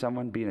burning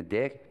someone, being a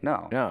dick?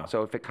 No. No.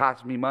 So if it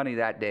costs me money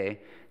that day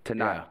to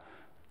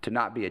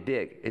not be a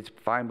dick, it's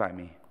fine by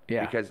me.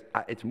 Yeah. Because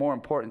it's more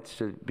important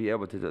to be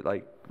able to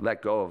like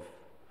let go of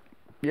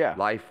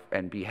life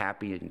and be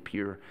happy and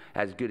pure,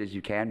 as good as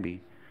you can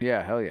be.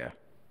 Yeah, hell yeah.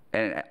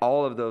 And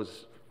all of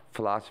those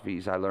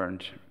philosophies I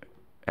learned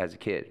as a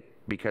kid,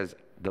 because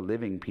the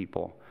living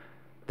people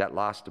that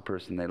lost the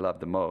person they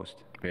loved the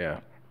most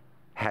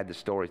had the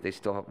stories. They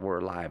still were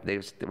alive. They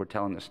were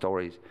telling the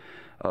stories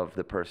of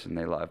the person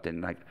they loved.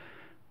 And like,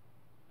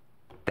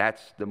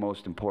 that's the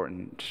most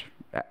important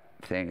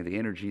thing, the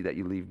energy that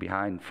you leave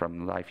behind from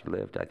the life you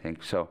lived, I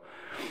think. So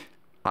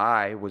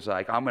I was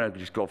like, I'm going to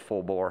just go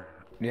full bore.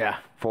 Yeah.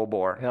 Full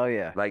bore. Hell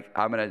yeah. Like,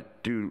 I'm going to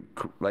do,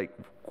 like,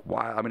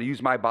 I'm going to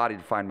use my body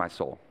to find my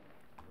soul.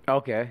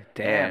 Okay.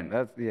 Damn.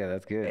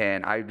 That's good.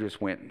 And I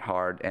just went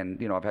hard.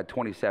 And, I've had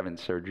 27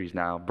 surgeries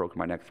now, broken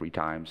my neck 3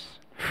 times.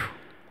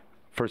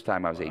 First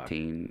time I was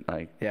 18,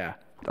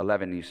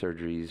 11 knee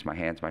surgeries, my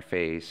hands, my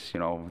face,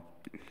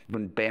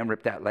 when Bam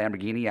ripped that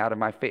Lamborghini out of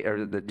my face,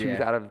 or the tooth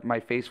out of my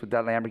face with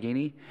that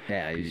Lamborghini.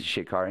 Yeah. He's a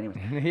shit car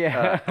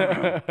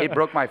anyway. It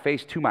broke my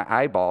face to my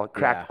eyeball,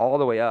 cracked all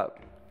the way up.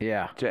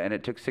 Yeah. And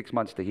it took 6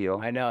 months to heal.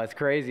 I know, it's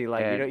crazy.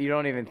 Like, you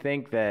don't even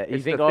think that. You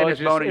think,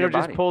 it'll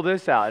just pull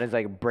this out. And it's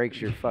like, it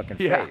breaks your fucking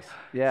face.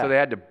 Yeah. So they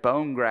had to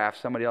bone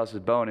graft somebody else's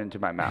bone into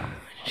my mouth.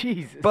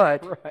 Jesus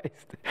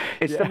Christ.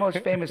 It's the Yeah. most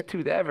famous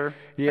tooth ever.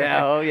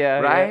 Yeah, oh yeah.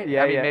 Right?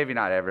 Yeah, I mean, maybe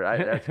not ever.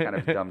 That's kind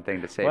of a dumb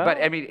thing to say. Well.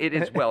 But, I mean, it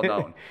is well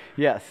known.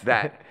 Yes.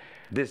 That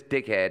this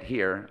dickhead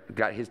here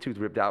got his tooth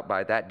ripped out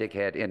by that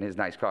dickhead in his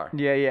nice car.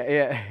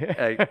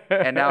 Yeah.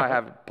 And now I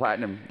have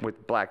platinum with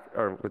the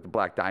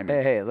black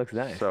diamond. Hey, it looks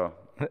nice. So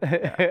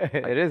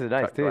it is a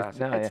nice tooth.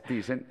 No, it's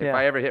decent. If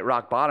I ever hit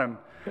rock bottom,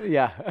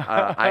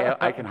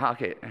 I can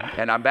hawk it,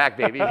 and I'm back,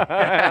 baby.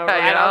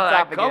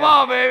 Come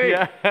on, baby.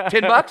 Yeah.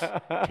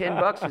 $10.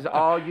 $10 is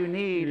all you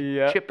need.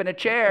 Yep. Chip in a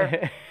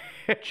chair.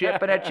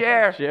 Chip in a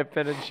chair. Chip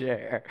in a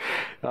chair.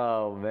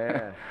 Oh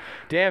man.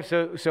 Damn.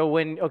 So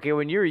when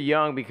you were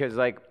young, because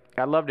like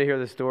I'd love to hear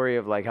the story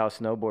of like how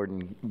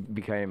snowboarding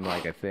became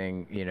like a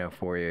thing,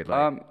 for you.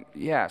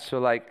 Like, So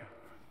like.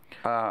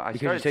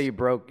 Because you say you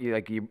broke,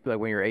 like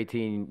when you were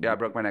 18. Yeah, I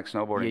broke my neck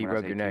snowboarding. Yeah, you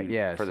broke your neck.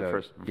 Yeah, for the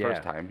first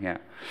time. Yeah.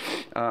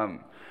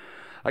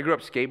 I grew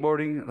up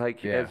skateboarding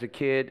as a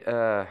kid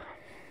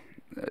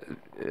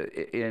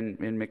in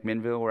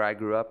McMinnville, where I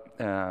grew up,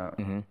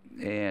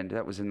 and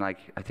that was in I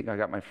think I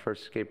got my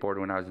first skateboard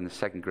when I was in the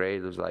 2nd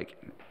grade. It was like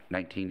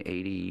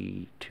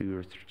 1982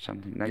 or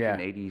something.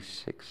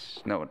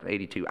 1986. No,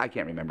 82. I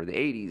can't remember the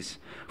 80s.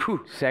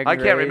 Whew. I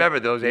can't remember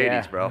those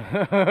 80s, bro.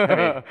 I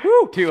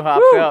mean, too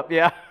hopped up.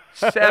 Yeah.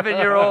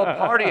 7-year-old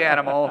party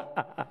animal.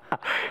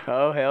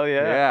 Oh, hell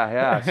yeah.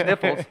 Yeah.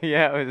 Sniffles.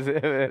 Yeah,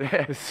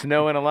 it was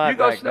snowing a lot. You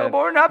go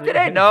snowboarding up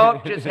today? No,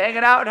 just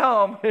hanging out at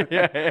home.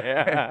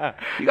 Yeah.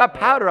 You got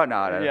powder or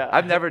not? Yeah.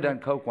 I've never done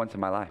coke once in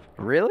my life.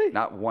 Really?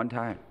 Not one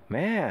time.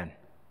 Man.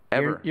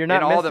 ever. You're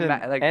not in all missing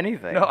like,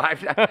 anything. No, I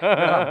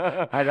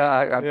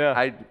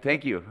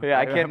thank you. Yeah,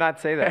 I cannot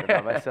say that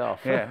about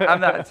myself. Yeah,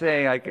 I'm not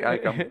saying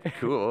I'm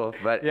cool,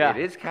 but Yeah. it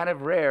is kind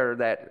of rare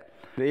that.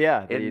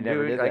 Yeah, that you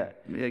never did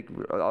that. Like,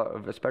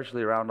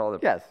 especially around all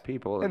the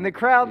people. And the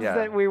crowds yeah.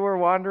 that we were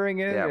wandering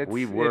in, Yeah,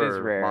 we were it is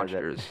rare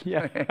monsters.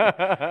 Yeah.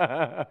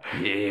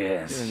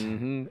 Yes.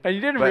 Mm-hmm. And you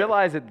didn't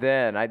realize it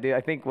then.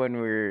 I think when we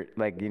were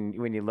like,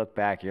 when you look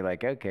back, you're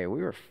like, okay,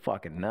 we were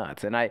fucking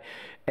nuts. And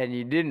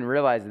you didn't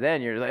realize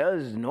then. You're like, oh,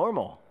 this is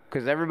normal.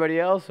 Because everybody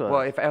else was.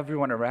 Well, if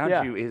everyone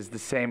around you is the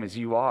same as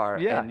you are,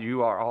 and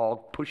you are all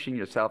pushing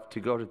yourself to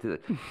go to the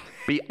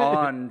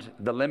beyond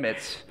the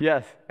limits.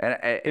 Yes. And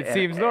it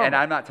seems normal. And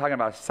I'm not talking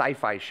about a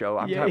sci-fi show.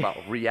 I'm talking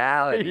about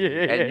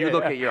reality. And you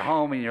look at your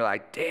home and you're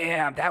like,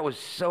 damn, that was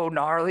so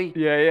gnarly.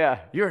 Yeah.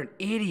 You're an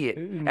idiot.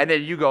 And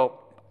then you go,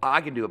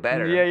 I can do it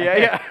better.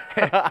 Yeah.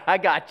 I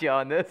got you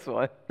on this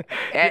one.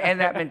 And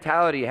that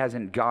mentality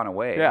hasn't gone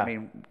away. Yeah. I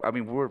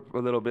mean, we're a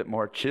little bit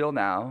more chill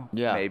now,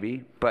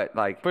 maybe. But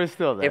like, but it's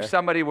still there. If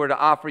somebody were to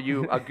offer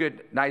you a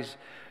good, nice,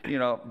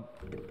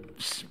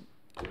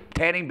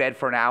 tanning bed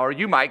for an hour,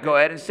 you might go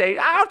ahead and say,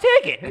 I'll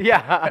take it.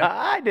 Yeah,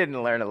 I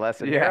didn't learn a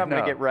lesson here. I'm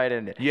going to get right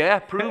into it. Yeah,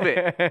 prove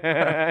it.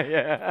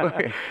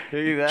 Yeah.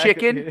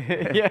 Chicken?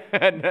 Yeah,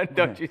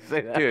 don't you say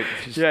that.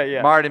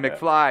 Dude, Marty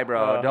McFly,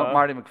 bro. Don't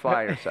Marty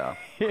McFly yourself.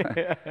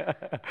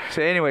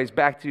 So anyways,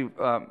 back to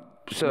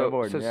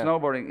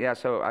snowboarding. Yeah,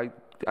 so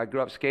I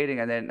grew up skating,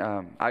 and then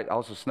I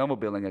also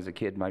snowmobiling as a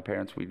kid. My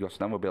parents, we'd go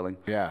snowmobiling.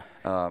 Yeah.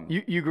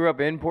 You grew up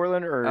in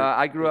Portland, or?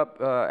 I grew up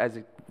as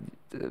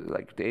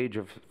like the age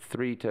of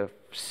 3 to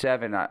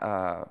 7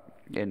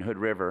 in Hood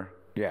River.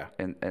 Yeah.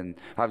 And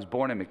I was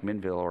born in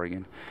McMinnville,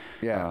 Oregon.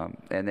 Yeah.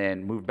 And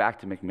then moved back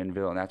to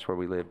McMinnville, and that's where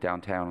we lived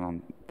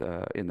downtown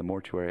in the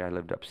mortuary. I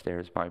lived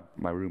upstairs.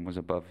 My room was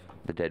above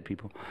the dead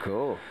people.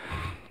 Cool.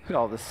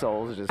 All the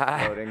souls just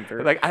floating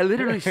through. Like, I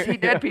literally see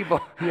dead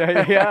people.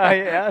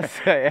 Yes.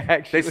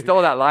 Actually. They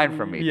stole that line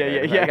from me.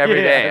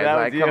 Every day. It's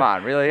like, come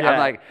on, really? Yeah. I'm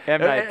like,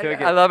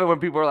 I love it when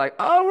people are like,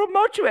 oh, we're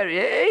mortuary.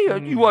 Hey,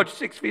 you watch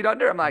 6 Feet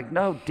Under? I'm like,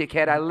 no,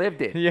 dickhead, I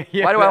lived it.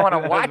 Why do I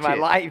want to watch it? My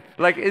life.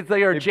 Like, it's like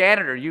you're a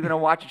janitor. You gonna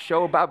watch a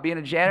show about being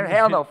a janitor?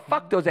 Hell no,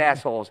 fuck those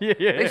assholes.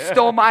 They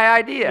stole my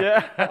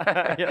idea.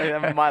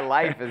 My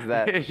life is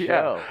that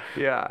show.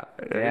 Yeah.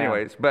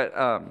 Anyways, but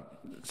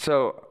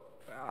so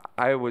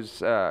I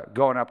was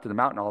going up to the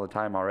mountain all the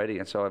time already,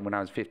 and so when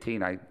I was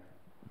 15, I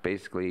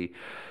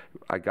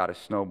got a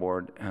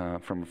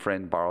snowboard from a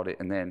friend, borrowed it,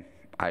 and then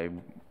I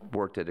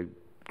worked at a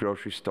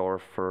grocery store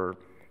for.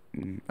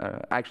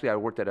 Actually, I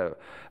worked at a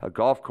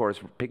golf course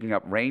picking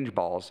up range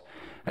balls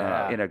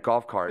in a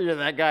golf cart. You're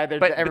that guy that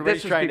but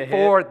everybody's this trying was to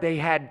before hit. they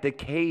had the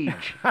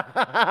cage.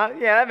 Yeah,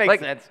 that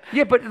makes sense.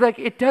 Yeah, but like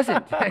it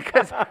doesn't,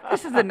 because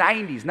this is the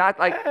 90s, not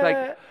like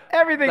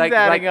everything's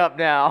adding up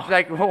now.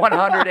 Like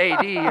 100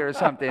 AD or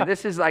something.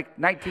 This is like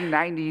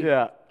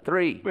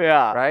 1993.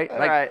 Yeah. Right?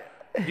 Like, right.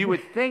 You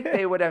would think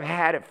they would have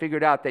had it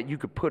figured out that you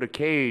could put a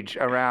cage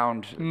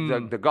around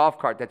the golf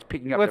cart that's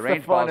picking up the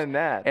range balls. What's the fun in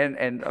that?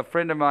 And a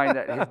friend of mine,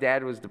 that his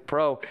dad was the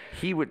pro,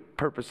 he would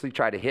purposely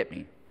try to hit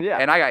me. Yeah.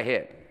 And I got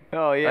hit.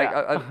 Oh,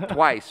 yeah. Like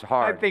twice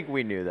hard. I think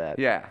we knew that.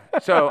 Yeah.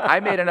 So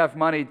I made enough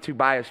money to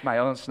buy my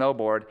own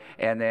snowboard,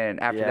 and then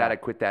after that I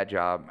quit that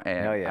job,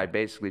 and I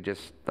basically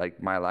just,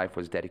 like, my life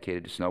was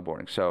dedicated to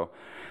snowboarding. So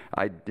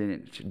I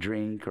didn't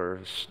drink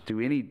or do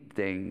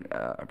anything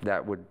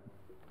that would,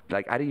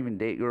 like, I didn't even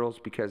date girls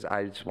because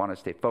I just want to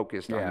stay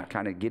focused on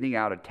kind of getting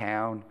out of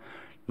town,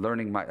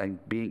 learning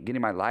getting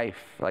my life.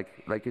 Like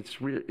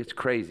it's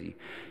crazy.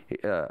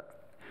 I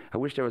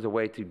wish there was a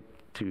way to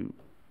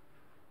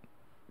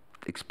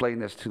explain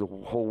this to the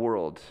whole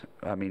world.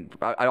 I mean,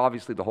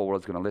 obviously the whole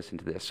world's going to listen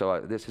to this,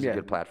 so this is a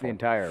good platform. The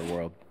entire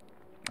world.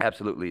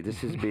 Absolutely.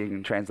 This is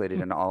being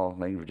translated in all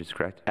languages,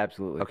 correct?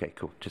 Absolutely. Okay,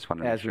 cool. Just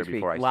wanted to make sure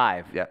before I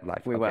live. Yeah,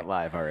 live. We went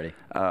live already.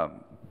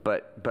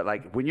 But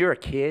like when you're a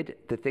kid,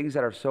 the things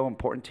that are so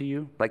important to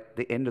you, like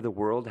the end of the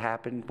world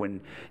happened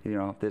when,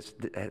 this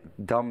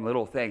dumb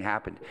little thing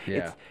happened.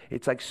 Yeah.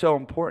 It's like so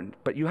important,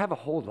 but you have a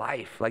whole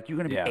life. Like you're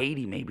going to be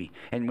 80 maybe.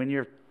 And when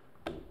you're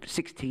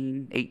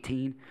 16,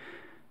 18,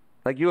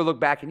 like you'll look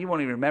back and you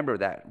won't even remember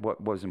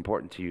what was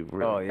important to you.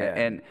 Really. Oh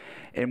yeah.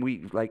 And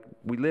we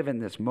live in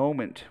this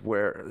moment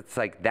where it's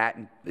like that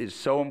is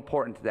so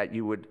important that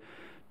you would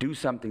do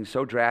something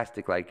so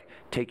drastic, like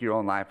take your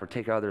own life or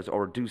take others,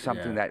 or do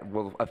something that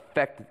will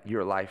affect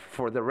your life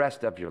for the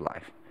rest of your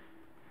life.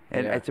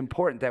 And it's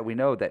important that we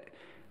know that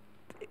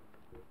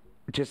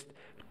just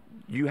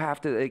you have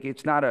to, like,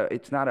 it's not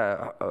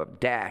a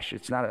dash.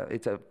 It's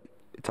a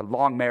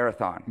long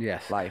marathon.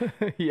 Yes. Life.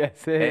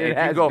 Yes.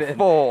 If you go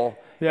full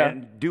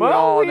and do it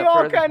all. We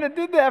all kind of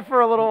did that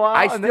for a little while.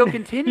 I still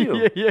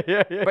continue.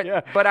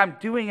 Yeah. But I'm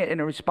doing it in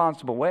a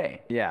responsible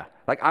way. Yeah.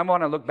 Like I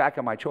want to look back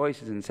at my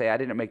choices and say I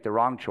didn't make the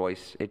wrong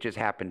choice. It just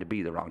happened to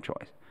be the wrong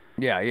choice.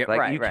 Yeah.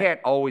 Like you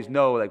can't always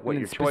know like what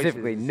your choice is.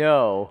 Specifically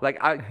know.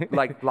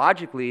 Like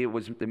logically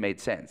it made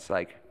sense.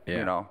 Like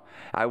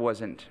I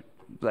wasn't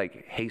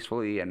like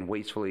hastily and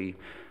wastefully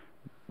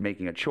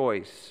making a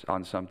choice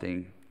on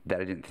something that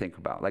I didn't think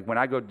about. Like when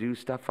I go do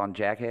stuff on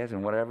Jackass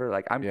and whatever,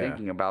 like I'm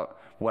thinking about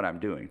what I'm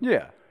doing.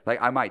 Yeah. Like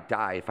I might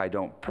die if I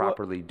don't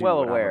properly do well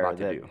what I'm aware about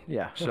that, to do.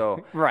 Yeah.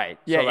 So right.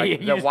 So Yeah. like you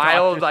the just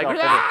wild, talked like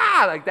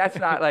yourself like that's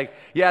not like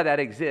that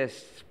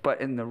exists.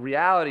 But in the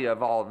reality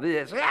of all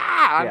this,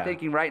 I'm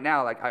thinking right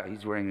now like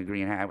he's wearing a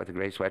green hat with a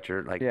gray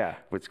sweatshirt, like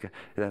what's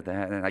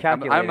and like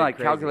I'm like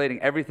calculating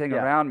everything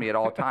around me at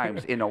all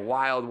times in a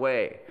wild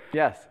way.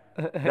 Yes.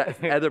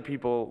 That other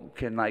people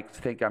can like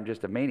think I'm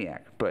just a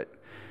maniac, but.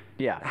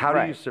 Yeah. How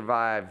do you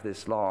survive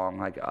this long?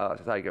 Like us,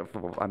 like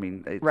I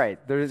mean, it's,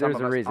 There's some a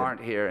of us reason.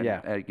 aren't here,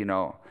 and you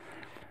know,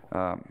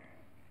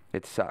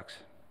 it sucks.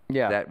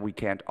 Yeah. That we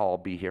can't all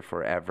be here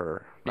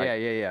forever.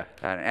 Like, yeah.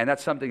 And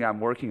that's something I'm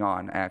working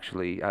on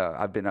actually.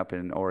 I've been up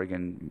in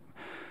Oregon.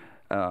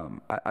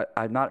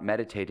 I'm not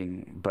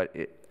meditating, but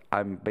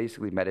I'm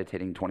basically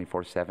meditating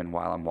 24/7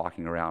 while I'm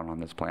walking around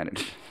on this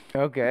planet.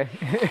 Okay.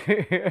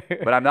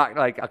 But I'm not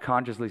like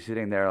consciously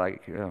sitting there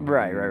like.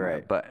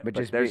 Right. But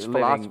just there's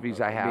philosophies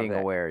I have being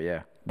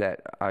aware,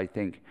 that I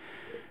think,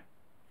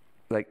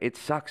 like it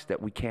sucks that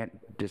we can't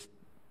just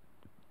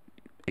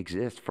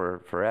exist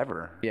for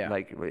forever. Yeah.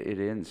 Like it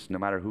ends no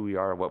matter who we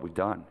are or what we've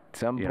done. At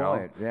some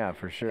point, yeah,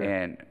 for sure.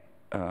 And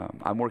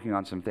I'm working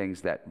on some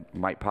things that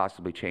might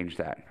possibly change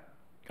that.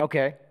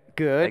 Okay.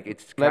 Good. Like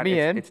Let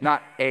me in. It's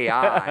not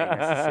AI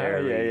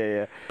necessarily.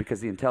 Yeah. Because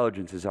the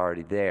intelligence is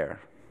already there.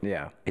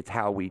 Yeah. It's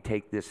how we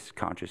take this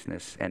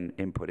consciousness and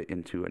input it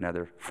into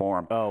another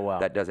form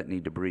that doesn't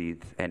need to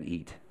breathe and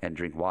eat and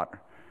drink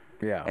water.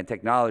 Yeah. And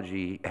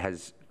technology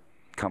has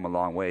come a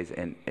long ways,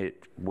 and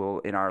it will,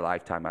 in our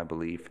lifetime, I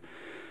believe,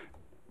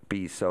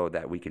 be so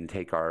that we can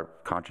take our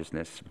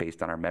consciousness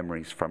based on our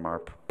memories from our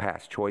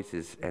past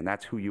choices, and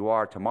that's who you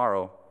are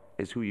tomorrow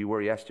is who you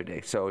were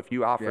yesterday. So if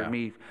you offered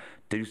me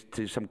do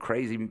some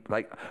crazy,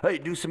 like, hey,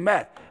 do some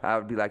meth, I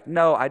would be like,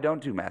 no, I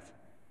don't do meth,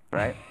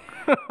 right?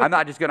 I'm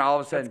not just going to all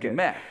of a sudden do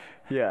meth.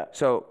 Yeah.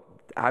 So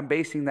I'm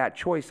basing that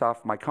choice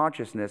off my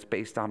consciousness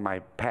based on my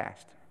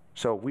past.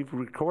 So we've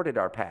recorded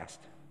our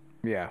past.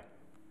 Yeah.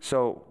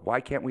 So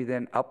why can't we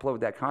then upload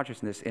that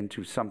consciousness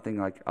into something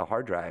like a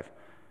hard drive?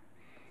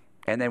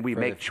 And then we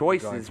make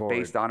choices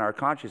based on our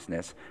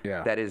consciousness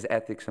that is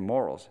ethics and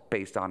morals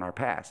based on our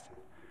past.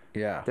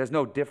 Yeah. There's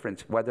no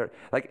difference whether,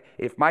 like,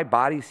 if my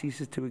body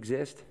ceases to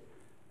exist,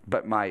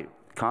 but my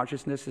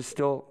consciousness is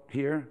still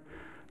here,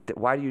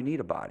 why do you need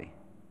a body?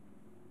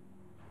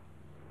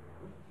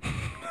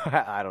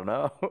 I don't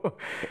know.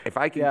 If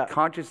I can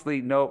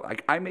consciously know,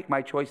 like, I make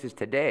my choices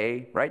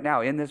today, right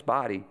now, in this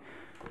body,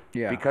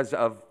 because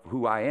of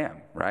who I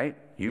am, right?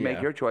 You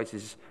make your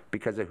choices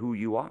because of who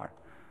you are.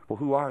 Well,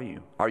 who are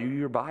you? Are you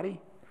your body?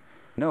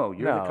 No,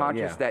 you're the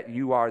conscious that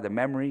you are the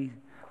memory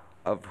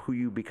of who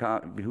you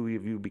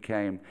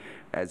became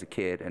as a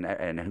kid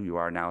and who you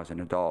are now as an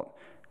adult.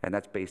 And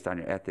that's based on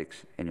your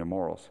ethics and your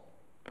morals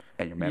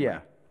and your memory. Yeah.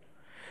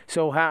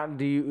 So how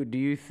do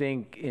you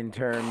think in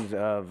terms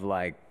of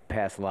like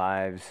past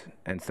lives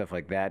and stuff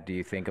like that? Do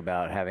you think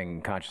about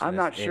having consciousness? I'm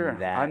not sure. In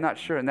that? I'm not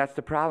sure, and that's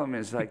the problem.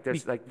 Is like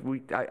there's like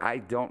I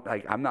don't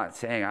like. I'm not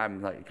saying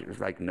I'm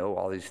like know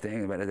all these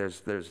things, but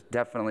there's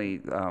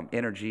definitely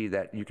energy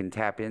that you can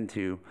tap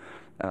into.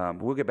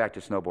 We'll get back to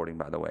snowboarding,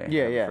 by the way.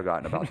 I've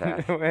forgotten about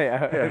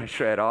that.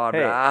 Shred on,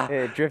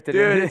 hey, drifted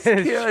dude. in. It's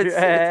cute.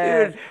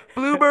 Dude,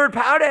 Bluebird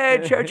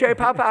powder, cherry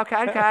pow pow,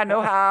 can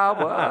know how.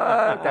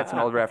 What? That's an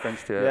old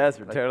reference to. Yes,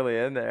 we're totally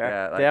in there.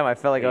 Yeah, like damn, I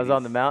felt like 80s. I was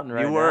on the mountain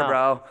right now. You were,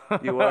 bro.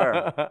 You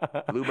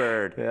were.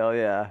 Bluebird. Hell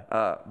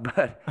yeah.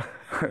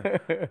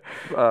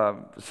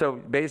 So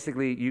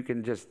basically, you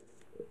can just.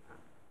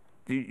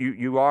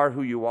 You are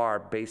who you are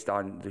based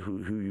on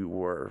who you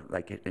were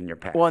like in your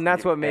past. Well, and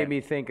that's what made me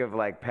think of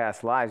like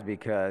past lives,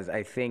 because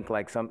I think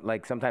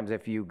sometimes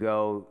if you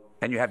go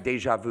and you have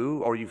deja vu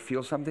or you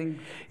feel something,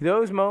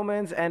 those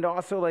moments, and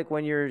also like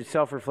when you're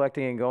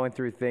self-reflecting and going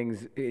through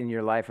things in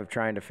your life of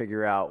trying to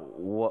figure out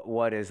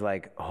what is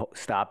like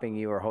stopping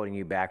you or holding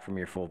you back from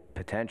your full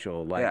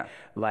potential,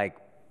 like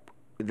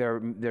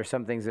there's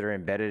some things that are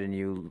embedded in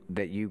you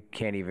that you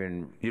can't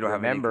even remember.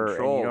 Have any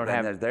control, and you don't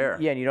have they're there.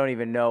 Yeah, and you don't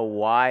even know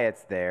why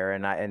it's there.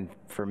 And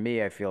for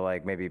me, I feel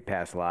like maybe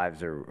past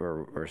lives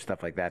or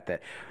stuff like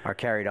that are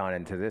carried on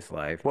into this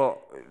life.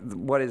 Well,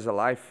 what is a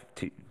life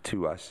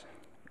to us?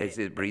 Is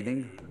it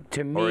breathing?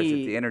 To me, or is it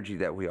the energy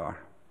that we are?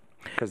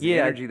 Because the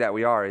energy that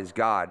we are is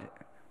God.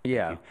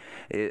 Yeah.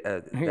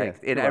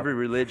 In every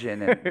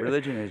religion, and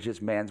religion is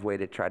just man's way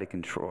to try to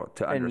control,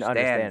 to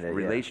understand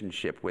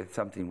relationship with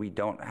something we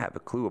don't have a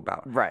clue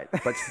about. Right.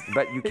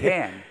 But you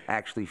can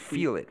actually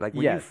feel it. Like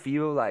when you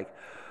feel like,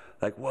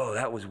 whoa,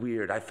 that was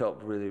weird. I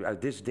felt really,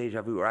 this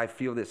deja vu, or I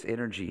feel this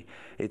energy.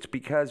 It's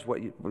because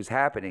what was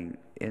happening,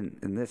 and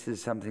this is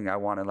something I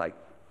want to like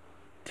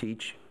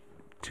teach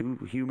to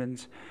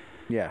humans.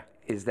 Yeah.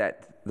 Is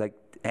that like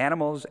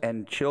animals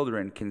and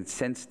children can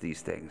sense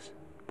these things.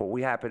 But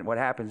what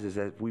happens is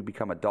that we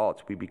become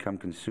adults, we become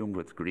consumed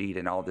with greed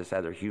and all this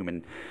other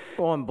human.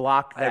 Well, and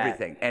block that.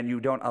 Everything. And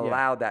you don't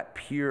allow that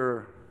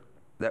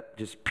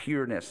just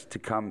pureness to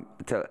come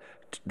to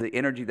the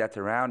energy that's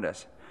around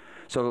us.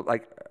 So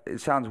like, it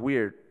sounds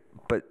weird,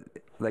 but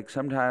like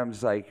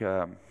sometimes like,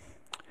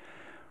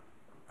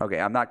 okay,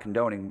 I'm not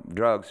condoning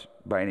drugs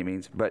by any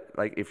means, but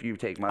like if you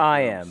take mushrooms.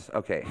 I am.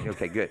 Okay,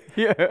 good.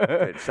 Yeah.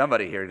 Good.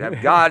 Somebody here.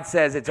 If God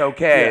says it's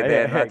okay, Yeah,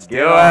 then yeah, let's get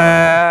do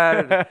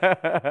on.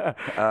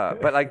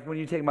 it. But like when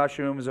you take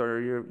mushrooms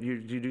or you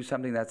do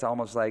something that's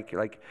almost like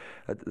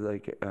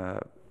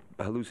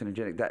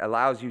hallucinogenic, that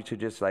allows you to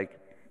just like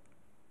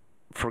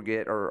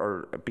forget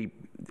or be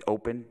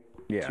open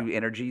to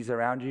energies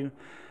around you,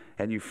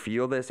 and you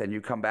feel this and you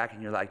come back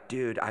and you're like,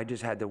 dude, I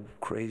just had the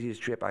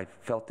craziest trip. I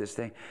felt this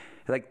thing.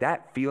 Like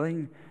that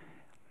feeling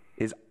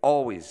is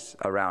always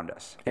around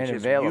us. And it's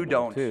just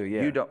available too,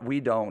 yeah. we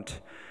don't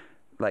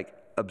like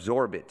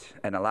absorb it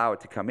and allow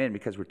it to come in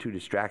because we're too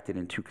distracted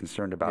and too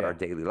concerned about our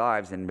daily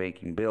lives and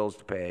making bills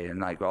to pay and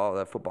like, oh,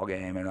 that football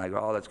game and like,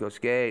 oh, let's go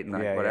skate and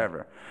like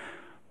whatever.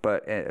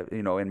 But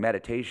you know, in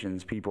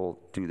meditations, people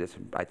do this.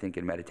 I think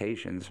in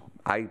meditations,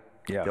 I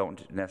don't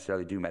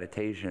necessarily do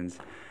meditations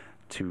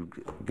to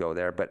go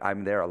there, but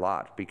I'm there a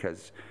lot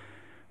because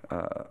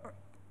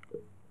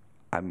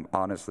I'm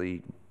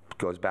honestly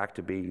goes back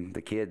to being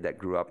the kid that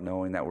grew up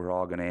knowing that we're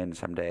all going to end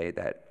someday,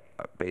 that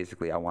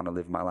basically I want to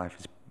live my life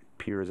as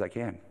pure as I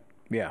can.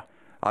 Yeah.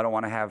 I don't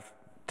want to have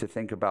to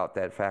think about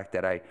that fact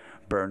that I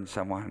burned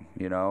someone,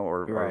 you know,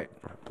 or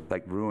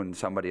like ruined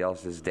somebody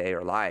else's day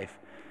or life.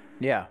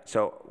 Yeah.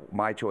 So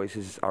my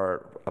choices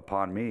are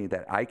upon me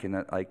that I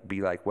can like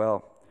be like,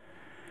 well,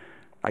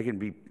 I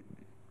can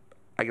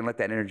let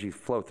that energy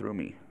flow through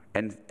me.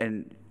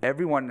 And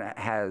everyone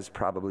has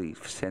probably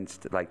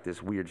sensed like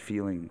this weird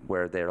feeling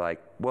where they're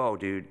like, whoa,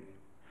 dude,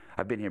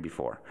 I've been here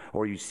before.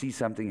 Or you see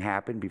something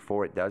happen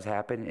before it does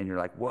happen, and you're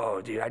like, whoa,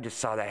 dude, I just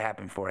saw that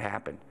happen before it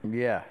happened.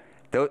 Yeah.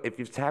 Though, if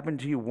it's happened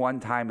to you one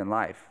time in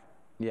life,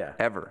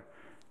 ever,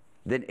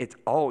 then it's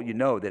all you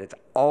know that it's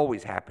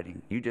always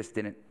happening. You just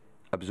didn't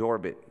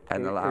absorb it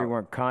and allow. You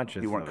weren't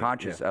conscious. You weren't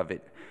conscious of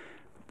it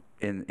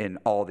in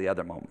all the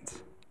other moments.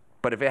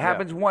 But if it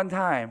happens one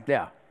time.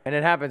 Yeah. And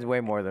it happens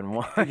way more than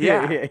one. And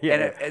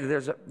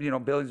there's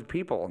billions of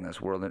people in this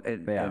world,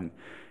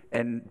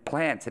 and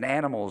plants and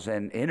animals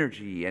and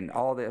energy and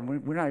all that.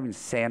 And we're not even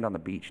sand on the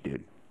beach,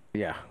 dude.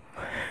 Yeah.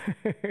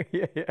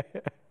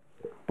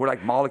 We're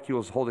like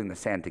molecules holding the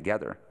sand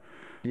together.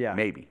 Yeah.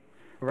 Maybe.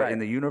 Right. But in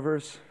the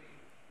universe.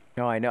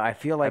 No, I know. I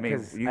feel like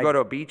you go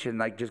to a beach and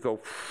like just go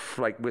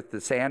like with the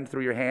sand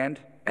through your hand,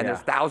 and there's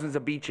thousands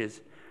of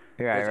beaches.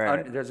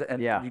 Right.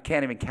 You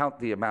can't even count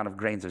the amount of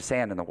grains of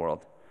sand in the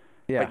world.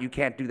 Yeah. But you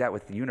can't do that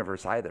with the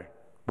universe either,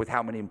 with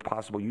how many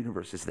possible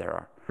universes there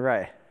are.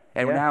 Right.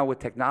 And now with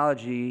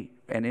technology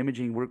and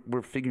imaging,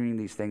 we're figuring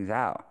these things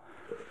out.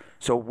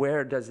 So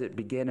where does it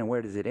begin and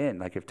where does it end?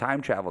 Like if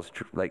time travel is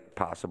like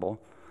possible,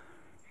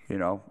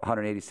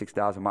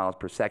 186,000 miles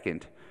per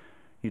second,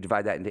 you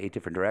divide that into 8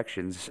 different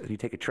directions. You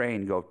take a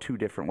train, go 2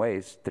 different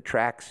ways. The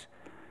tracks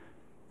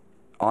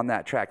on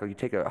that track, like you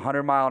take a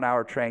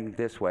 100-mile-an-hour train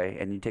this way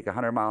and you take a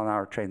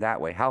 100-mile-an-hour train that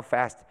way. How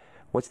fast?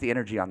 What's the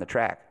energy on the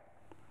track?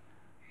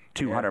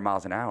 200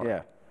 miles an hour.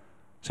 Yeah.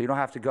 So you don't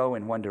have to go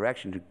in one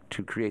direction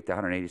to create the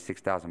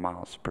 186,000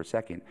 miles per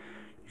second.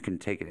 You can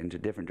take it into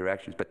different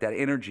directions. But that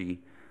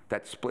energy,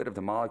 that split of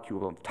the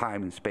molecule of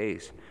time and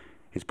space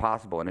is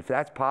possible. And if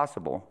that's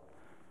possible,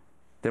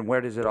 then where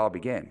does it all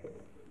begin?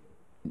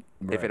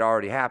 Right. If it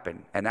already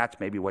happened. And that's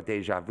maybe what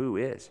deja vu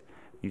is.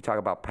 You talk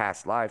about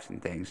past lives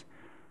and things.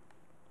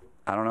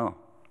 I don't know.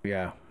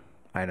 Yeah,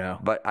 I know.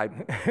 But I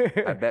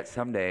bet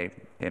someday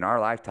in our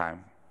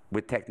lifetime,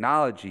 with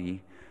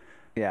technology,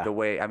 the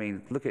way,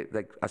 look at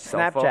like a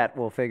cell phone. Snapchat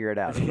will figure it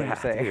out. Dude,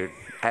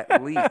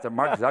 at least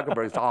Mark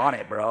Zuckerberg's on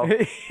it, bro.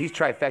 He's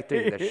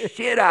trifecting the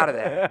shit out of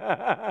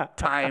that.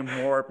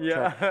 Time warp.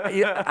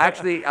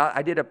 Actually,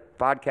 I did a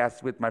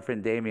podcast with my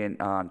friend Damien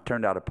on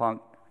Turned Out a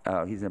Punk.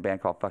 He's in a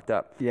band called Fucked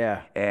Up.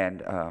 Yeah.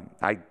 And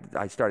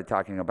I started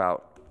talking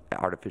about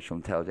artificial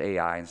intelligence,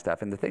 AI and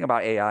stuff. And the thing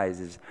about AI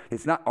is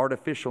it's not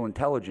artificial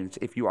intelligence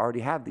if you already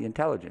have the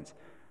intelligence.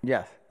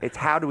 Yes. It's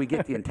how do we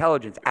get the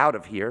intelligence out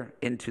of here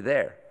into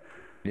there.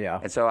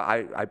 Yeah. And so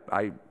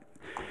I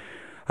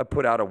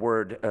put out a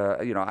word,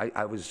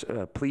 I was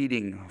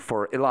pleading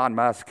for Elon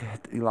Musk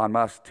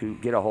to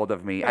get a hold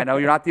of me. I know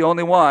you're not the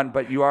only one,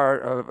 but you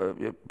are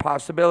a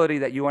possibility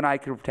that you and I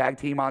could tag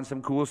team on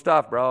some cool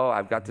stuff, bro.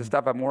 I've got this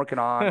stuff I'm working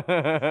on.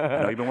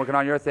 I know you've been working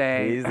on your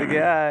thing. He's the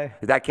guy.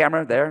 Is that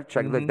camera there?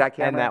 Check that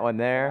camera. And that one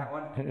there.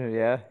 That one?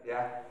 Yeah.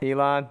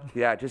 Elon.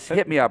 Yeah, just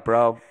hit me up,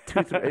 bro.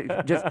 My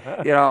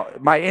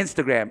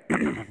Instagram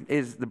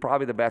is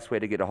probably the best way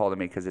to get a hold of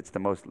me because it's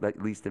the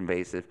least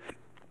invasive.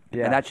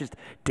 Yeah. And that's just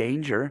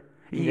Danger,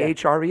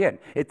 Ehren.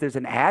 If there's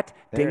an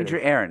Danger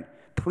Ehren,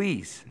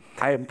 please,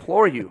 I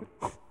implore you,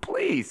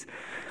 please,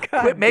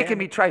 quit making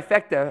me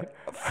trifecta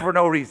for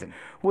no reason.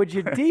 Would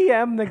you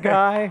DM the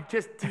guy?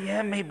 Just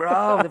DM me,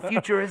 bro. The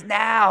future is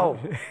now.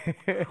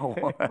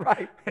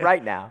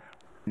 Right now.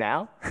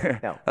 Now?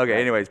 No.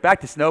 Okay, anyways,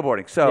 back to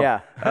snowboarding.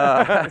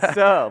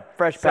 So,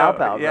 fresh pow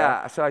pow.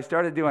 Yeah, so I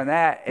started doing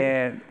that,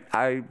 and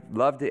I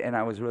loved it, and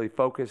I was really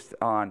focused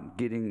on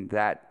getting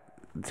that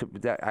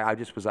I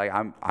just was like,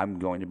 I'm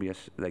going to be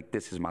like,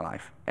 this is my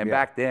life. And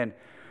back then,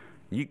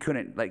 you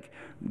couldn't like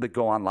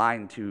go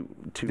online to.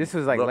 This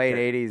was like late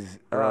 '80s,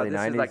 early '90s.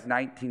 This is like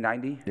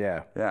 1990.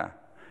 Yeah. Yeah.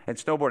 And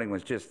snowboarding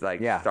was just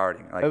like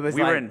starting. Like it was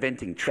we were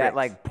inventing tricks. That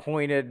like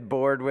pointed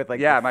board with like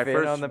my fin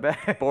first on the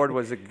back. board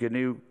was a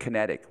GNU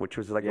Kinetic, which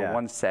was like a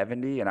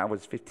 170, and I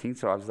was 15,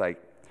 so I was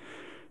like,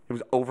 it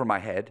was over my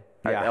head.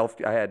 Yeah.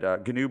 I had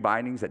GNU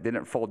bindings that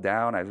didn't fold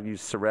down. I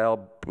used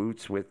Sorel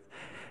boots with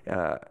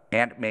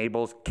Aunt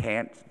Mabel's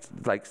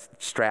like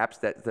straps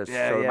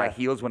so my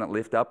heels wouldn't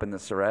lift up in the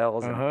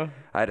Sorels. And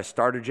I had a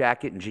starter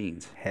jacket and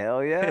jeans.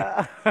 Hell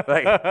yeah!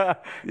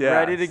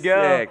 Ready to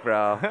go. Sick,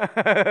 bro.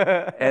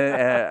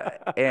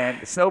 and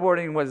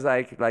snowboarding was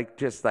like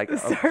just like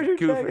starter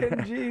goofy. jacket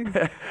and jeans.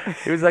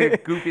 It was like a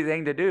goofy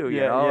thing to do,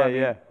 you know.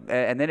 Yeah.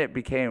 And then it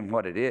became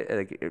what it is.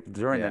 Like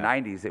during the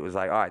 '90s, it was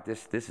like, all right,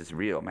 this is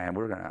real, man.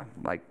 We're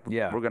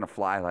gonna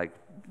fly like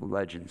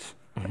legends.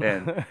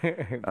 And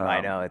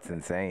I know, it's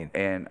insane.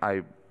 And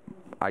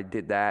I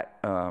did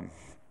that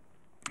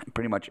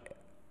pretty much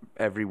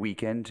every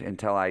weekend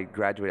until I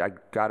graduated.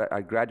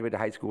 I graduated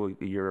high school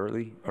a year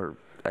early, or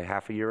a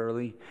half a year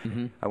early.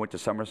 I went to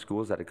summer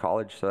schools at a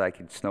college so that I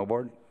could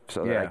snowboard,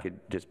 so that I could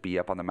just be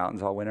up on the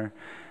mountains all winter.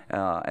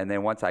 And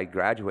then once I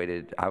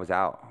graduated, I was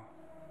out.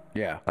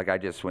 Yeah. Like I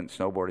just went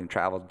snowboarding,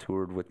 traveled,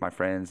 toured with my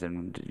friends,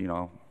 and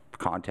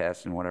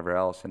contests and whatever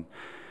else. And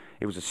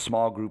it was a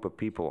small group of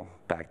people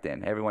back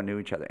then. Everyone knew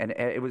each other, and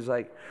it was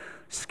like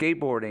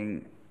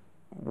skateboarding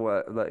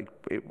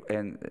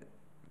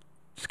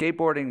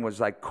skateboarding was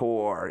like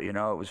core. It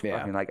was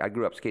fucking like I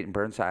grew up skating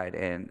Burnside,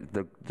 and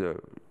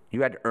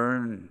you had to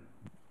earn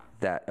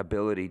that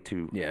ability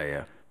to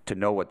to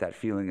know what that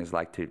feeling is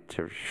like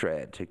to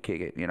shred, to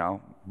kick it.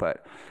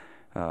 But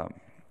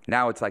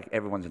now it's like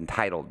everyone's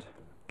entitled,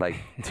 like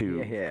to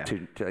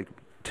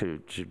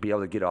be able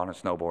to get on a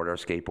snowboard or a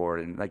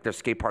skateboard, and like there's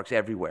skate parks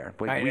everywhere.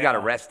 We got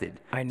arrested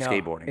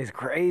skateboarding. It's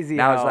crazy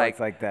now how it's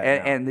like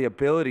that. And the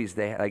abilities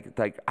they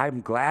like I'm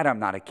glad I'm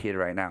not a kid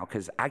right now,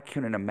 because I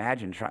couldn't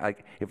imagine trying.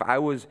 Like if I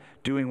was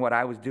doing what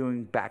I was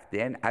doing back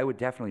then, I would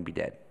definitely be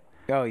dead.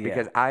 Oh yeah.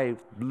 Because I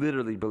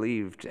literally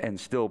believed, and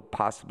still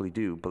possibly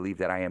do believe,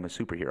 that I am a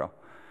superhero.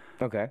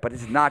 Okay. But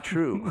it's not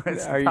true.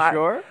 Are you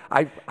sure?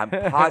 I'm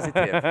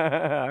positive.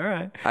 All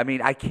right. I mean,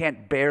 I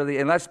can't barely,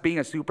 unless being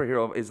a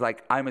superhero is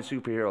like, I'm a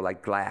superhero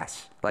like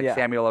Glass, like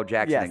Samuel L.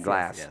 Jackson in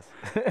Glass. Yes.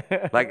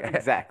 Like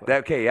exactly.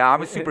 Okay,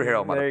 I'm a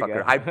superhero,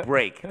 motherfucker. I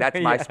break. That's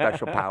my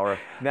special power.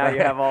 Now you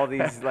have all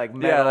these like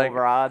metal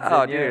rods.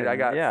 Oh, in you, dude, I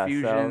got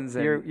fusions. So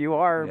you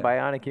are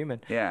bionic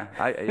human. Yeah,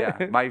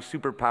 my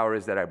superpower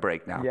is that I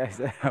break now. Yes.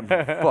 I'm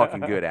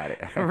fucking good at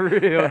it.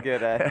 Real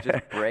good at it.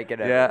 Just breaking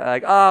it. Yeah,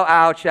 like, oh,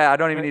 ouch. I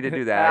don't even need to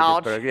do that.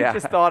 Ouch.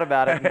 Just thought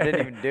about it and didn't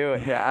even do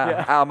it.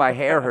 Ow, my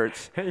hair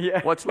hurts.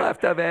 What's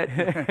left of it?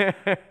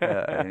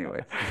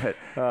 Anyway.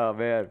 Oh,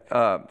 man.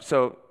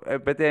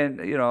 But then,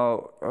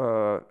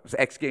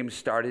 X Games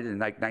started in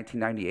like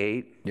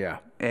 1998. Yeah.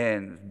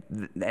 And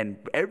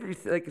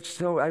everything, like,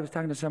 so I was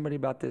talking to somebody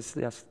about this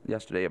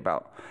yesterday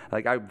about,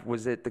 like, I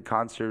was at the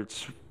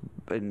concerts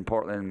in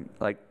Portland,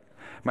 like,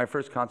 my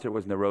first concert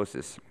was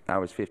Neurosis. I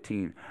was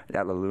 15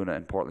 at La Luna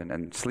in Portland,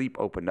 and Sleep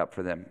opened up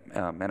for them.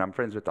 And I'm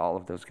friends with all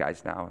of those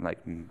guys now, and like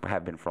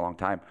have been for a long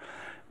time.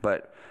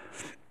 But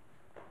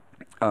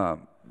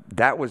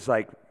that was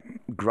like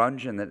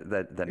grunge in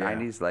the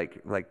 90s,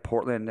 like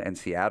Portland and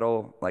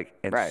Seattle,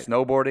 and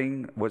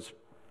snowboarding was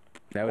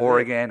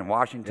Oregon and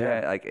Washington.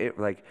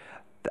 Yeah.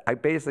 I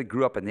basically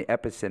grew up in the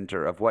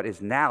epicenter of what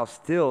is now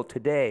still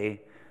today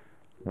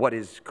what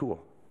is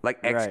cool. Like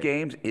X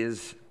Games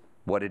is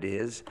what it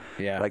is.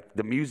 Yeah. Like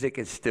the music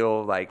is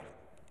still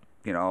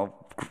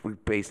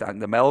based on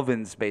the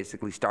Melvins.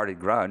 Basically started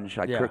grunge.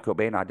 Like Kurt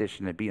Cobain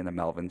auditioned to be in the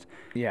Melvins.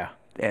 Yeah.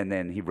 And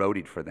then he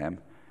roadied for them.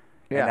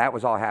 Yeah. And that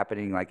was all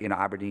happening like in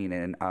Aberdeen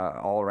and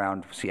all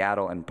around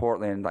Seattle and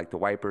Portland, like the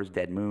Wipers,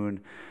 Dead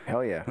Moon.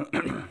 Hell yeah.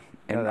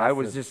 And I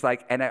was just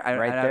like,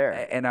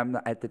 there. I'm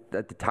at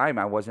the time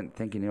I wasn't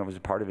thinking I was a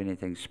part of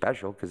anything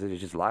special, because it was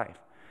just life.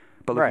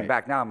 But looking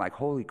back now, I'm like,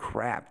 holy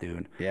crap,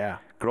 dude. Yeah.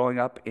 Growing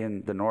up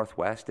in the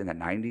Northwest in the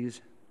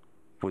 90s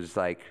was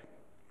like,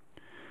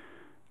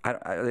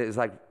 it was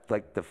like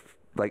the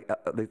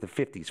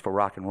 50s for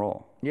rock and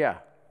roll. Yeah.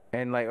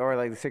 And or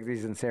the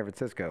 60s in San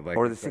Francisco.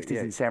 Or the 60s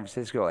in San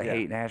Francisco, like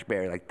Haight and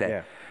Ashbury, like that.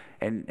 Yeah.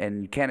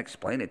 And you can't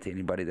explain it to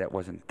anybody that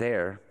wasn't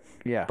there.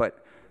 Yeah.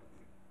 But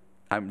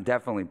I'm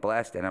definitely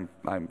blessed, and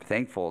I'm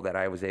thankful that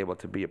I was able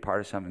to be a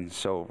part of something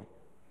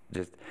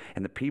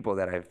and the people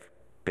that I've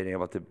been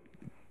able to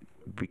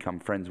become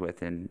friends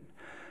with and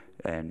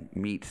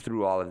meet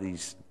through all of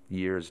these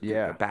years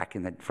from back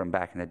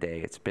in the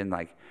day. It's been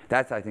like,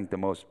 that's I think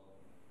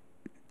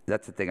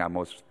that's the thing I'm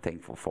most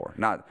thankful for.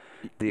 Not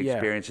the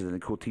experiences and the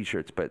cool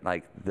T-shirts, but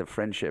like the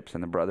friendships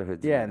and the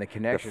brotherhoods. And the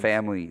connections. The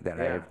family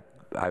that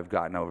I've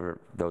gotten over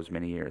those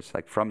many years,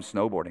 like from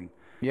snowboarding.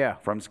 Yeah.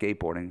 From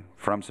skateboarding,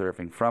 from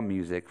surfing, from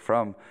music,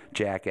 from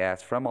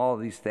Jackass, from all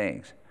of these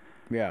things.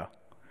 Yeah.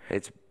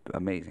 It's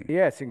amazing.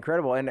 Yeah, it's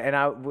incredible, and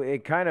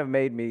it kind of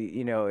made me,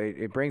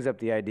 it brings up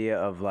the idea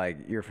of like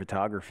your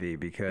photography,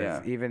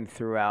 because even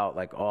throughout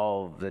like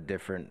all the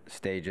different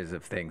stages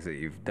of things that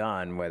you've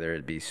done, whether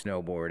it be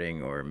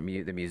snowboarding or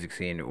the music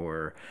scene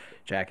or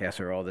Jackass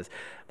or all this,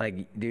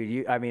 like,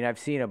 dude, I've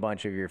seen a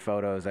bunch of your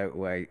photos.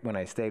 When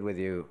I stayed with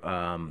you,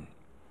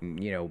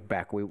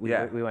 back we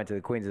went to the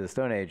Queens of the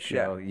Stone Age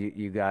show.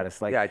 You got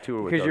us like, I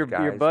tour with those because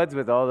you're buds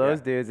with all those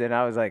dudes, and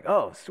I was like,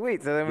 oh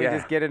sweet. So then we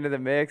just get into the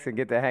mix and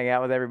get to hang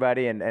out with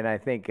everybody, and I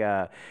think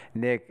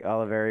Nick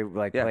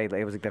Oliveri played.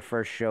 It was like the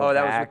first show. Oh,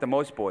 that was with the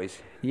Moist Boys.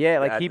 Yeah,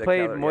 like he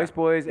played Moist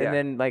Boys, and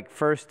then like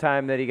first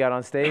time that he got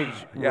on stage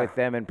with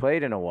them and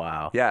played in a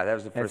while. Yeah, that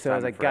was the first time. And so I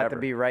was like, got to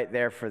be right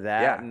there for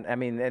that. Yeah. And I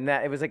mean, and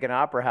that it was like an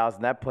opera house,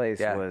 and that place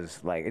was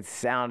like, it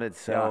sounded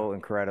so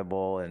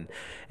incredible, and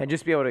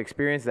just be able to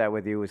experience that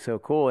with you was so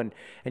cool, and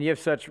you have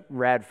such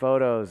rad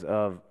photos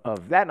of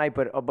that night,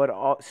 but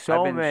so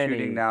I've been many.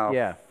 shooting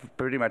now,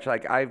 pretty much.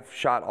 Like I've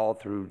shot all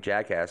through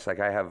Jackass. Like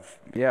I've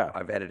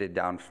edited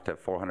down to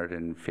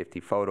 450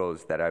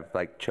 photos that I've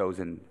like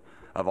chosen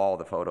of all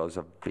the photos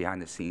of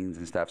behind the scenes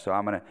and stuff. So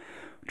I'm gonna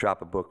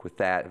drop a book with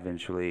that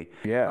eventually.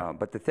 Yeah.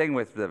 But the thing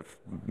with the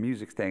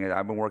music thing is,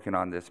 I've been working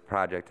on this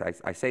project.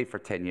 I say for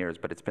 10 years,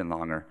 but it's been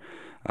longer.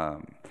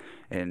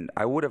 And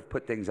I would have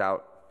put things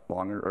out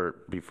longer or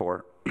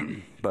before,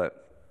 but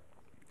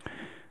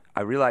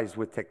I realized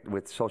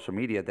with social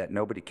media that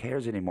nobody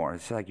cares anymore.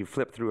 It's like you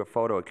flip through a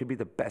photo. It could be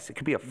the best. It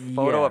could be a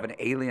photo of an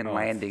alien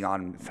landing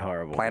on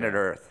planet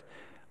Earth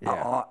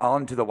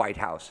onto the White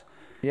House.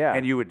 Yeah.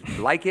 And you would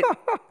like it,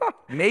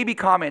 maybe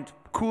comment,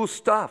 cool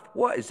stuff.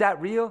 What, is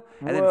that real?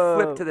 And then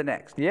flip to the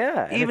next.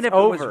 Yeah. Even if it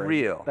was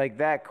real. Like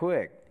that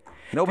quick.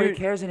 Nobody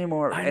cares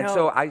anymore. And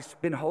so I've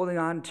been holding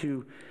on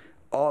to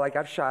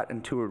I've shot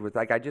and toured with,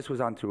 like I just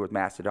was on tour with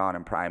Mastodon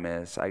and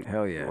Primus.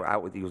 We're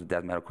out with Eagles of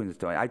Death Metal, Queens of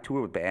Stone. I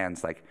tour with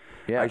bands,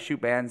 I shoot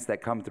bands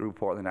that come through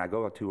Portland. I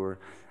go on tour,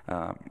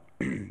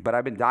 but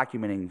I've been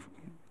documenting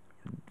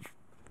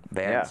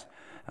bands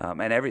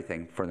and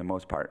everything for the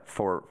most part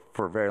for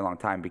a very long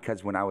time,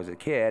 because when I was a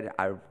kid,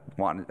 I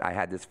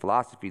had this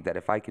philosophy that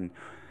if I can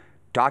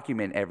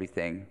document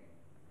everything,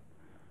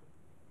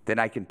 then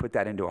I can put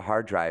that into a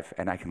hard drive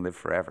and I can live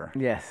forever.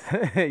 Yes.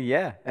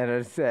 Yeah.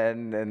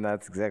 And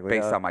that's exactly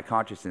based on my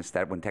consciousness,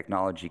 that when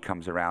technology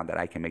comes around, that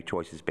I can make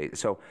choices based.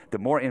 So the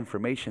more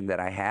information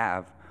that I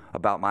have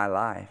about my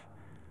life,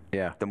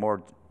 the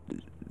more,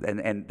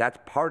 and that's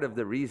part of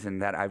the reason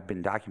that I've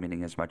been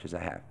documenting as much as I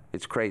have.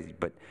 It's crazy,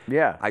 but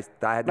I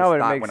had this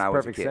thought when I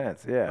was a kid.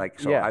 Sense.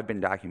 Yeah. I've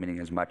been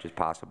documenting as much as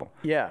possible.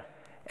 Yeah.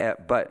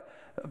 But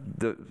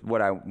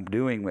what I'm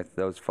doing with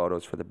those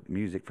photos for the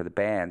music for the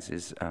bands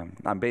is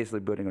I'm basically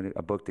putting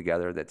a book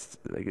together that's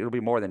like, it'll be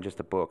more than just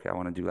a book. I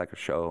want to do like a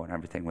show and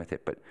everything with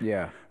it, but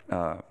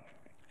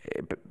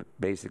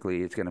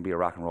basically it's going to be a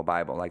rock and roll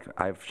Bible. Like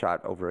I've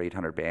shot over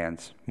 800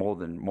 bands, more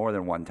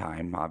than one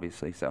time,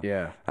 obviously. So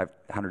I've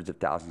hundreds of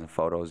thousands of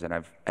photos, and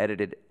I've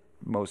edited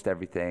most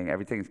everything.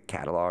 Everything's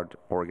cataloged,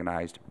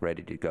 organized,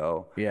 ready to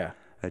go. Yeah.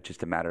 It's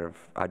just a matter of,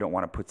 I don't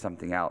want to put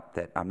something out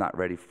that I'm not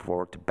ready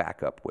for to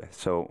back up with.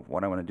 So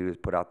what I want to do is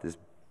put out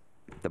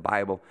the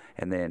Bible,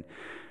 and then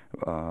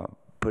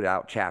put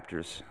out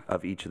chapters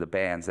of each of the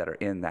bands that are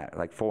in that,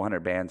 like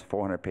 400 bands,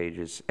 400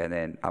 pages, and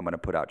then I'm going to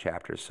put out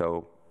chapters.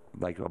 So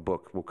like a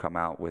book will come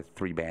out with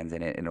 3 bands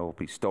in it, and it will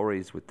be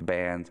stories with the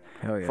bands,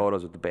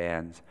 photos with the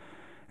bands,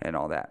 and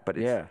all that. But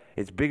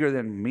it's bigger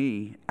than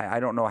me.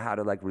 I don't know how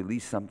to like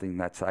release something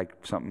that's like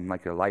something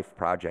like a life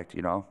project,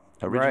 you know?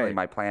 Originally,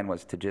 my plan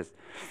was to just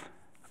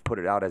put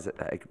it out as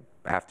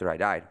after I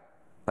died,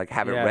 like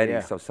have it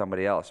ready so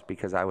somebody else,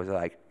 because I was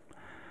like,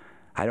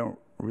 I don't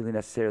really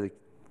necessarily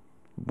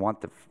want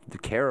to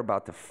care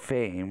about the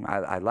fame.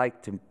 I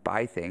like to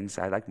buy things.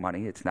 I like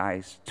money. It's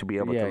nice to be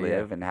able to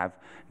live and have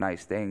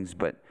nice things,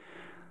 but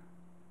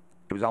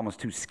it was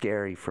almost too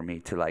scary for me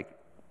to like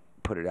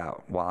put it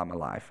out while I'm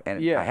alive.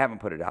 And I haven't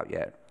put it out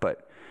yet,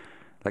 but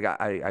like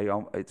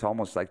it's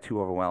almost like too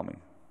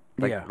overwhelming.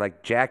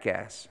 Like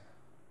Jackass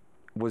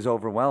was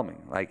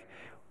overwhelming. Like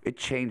it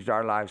changed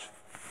our lives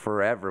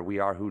forever. We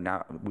are who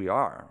now we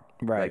are.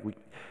 Right. Like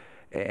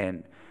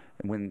and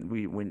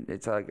when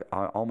it's like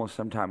I almost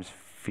sometimes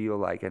feel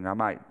like, and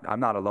I'm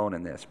not alone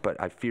in this, but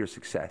I fear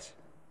success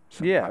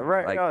sometimes. Yeah,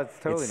 right. Like, no, it's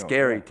totally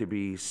scary to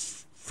be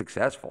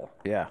successful.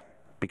 Yeah.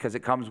 Because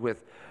it comes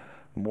with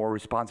more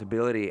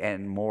responsibility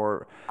and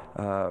more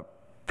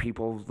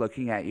people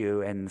looking at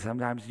you, and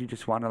sometimes you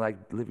just want to like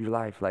live your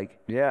life like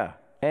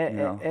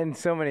and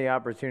so many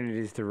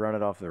opportunities to run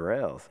it off the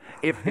rails.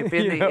 If in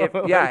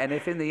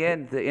the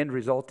end the end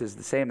result is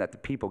the same, that the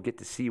people get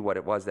to see what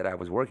it was that I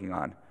was working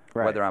on,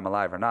 whether I'm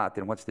alive or not,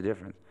 then what's the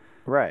difference?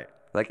 Right.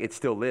 Like it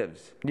still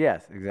lives.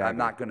 Yes, exactly. I'm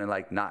not gonna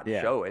like not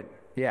show it.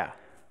 Yeah.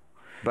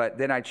 But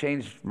then I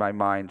changed my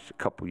mind a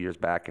couple years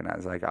back, and I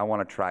was like, I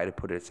want to try to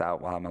put this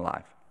out while I'm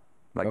alive.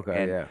 Like,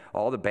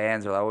 all the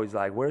bands are always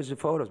like, "Where's the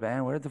photos,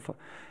 man? Where's the?"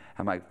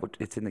 I'm like,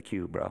 it's in the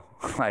queue, bro.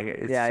 Like,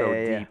 it's Yeah, so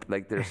yeah, yeah. deep.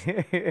 Like, there's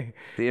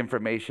the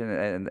information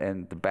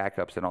and the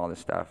backups and all this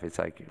stuff. It's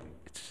like,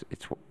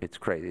 it's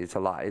crazy. It's a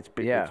lot. It's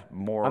big. Yeah. It's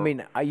more. I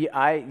mean,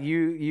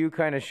 you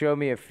kind of showed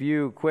me a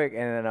few quick,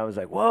 and then I was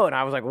like, whoa, and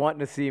I was like wanting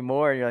to see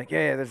more, and you're like,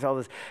 yeah, there's all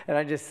this, and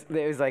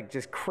it was like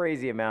just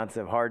crazy amounts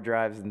of hard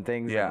drives and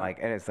things, Yeah.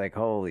 and it's like,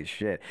 holy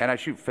shit. And I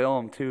shoot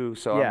film too,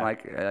 so Yeah. I'm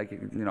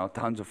like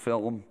tons of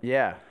film.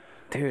 Yeah.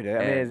 Dude, I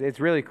mean, it's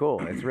really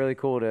cool. It's really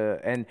cool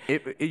to,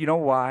 You know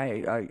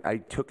why I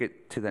took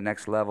it to the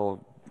next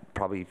level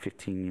probably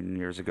 15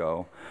 years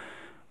ago.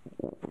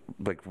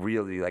 Like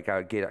really, like I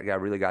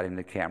really got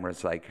into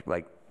cameras. I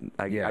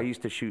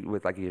used to shoot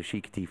with like a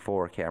Yashica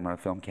T4 camera, a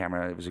film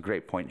camera. It was a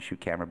great point to shoot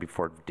camera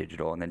before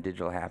digital, and then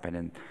digital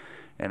happened,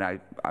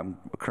 and I'm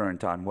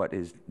current on what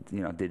is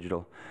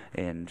digital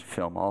and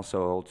film,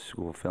 also old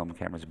school film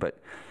cameras. But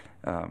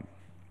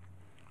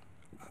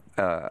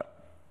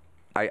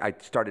I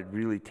started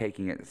really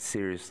taking it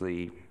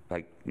seriously,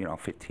 like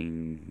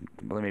 15,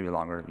 maybe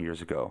longer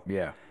years ago.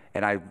 Yeah.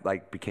 And I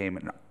became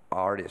an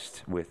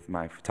artist with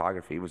my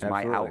photography. It was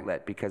my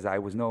outlet because I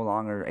was no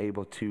longer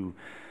able to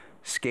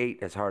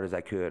skate as hard as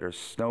I could, or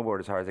snowboard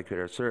as hard as I could,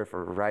 or surf,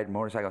 or ride a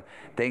motorcycle.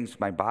 Things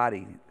my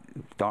body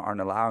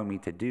aren't allowing me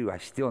to do. I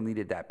still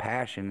needed that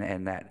passion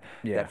and that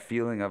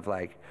feeling of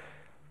like,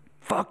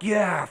 fuck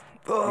yeah,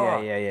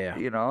 yeah.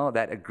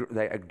 That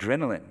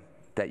adrenaline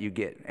that you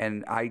get.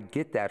 And I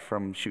get that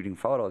from shooting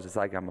photos. It's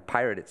like I'm a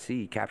pirate at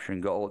sea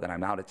capturing gold, and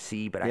I'm out at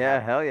sea, but I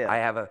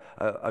have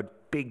a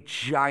big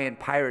giant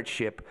pirate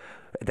ship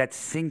that's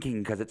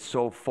sinking because it's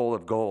so full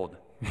of gold.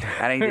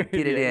 And I need to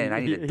get it in. I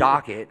need to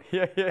dock it,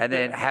 and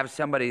then have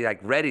somebody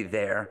ready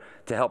there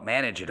to help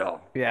manage it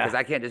all. Yeah. Because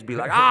I can't just be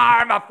like,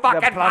 I'm a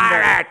fucking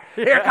pirate.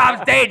 Here comes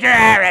Danger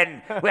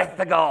Ehren with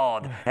the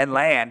gold, and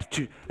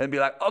land and be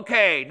like,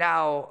 okay,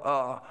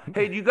 now,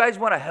 hey, do you guys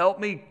want to help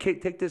me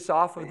take this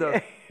off of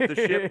the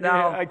ship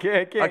now? I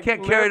can't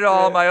carry it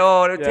all on my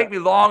own. It'd take me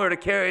longer to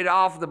carry it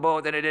off the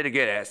boat than it did to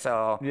get it.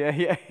 So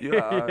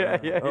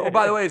oh,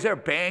 by the way, is there a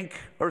bank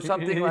or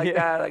something like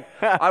that? Like,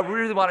 I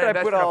really want to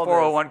invest in a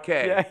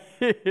 401k.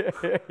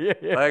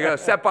 Like a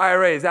SEP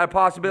IRA, is that a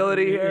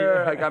possibility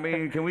here? Like, I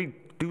mean, can we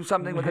do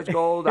something with this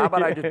gold? How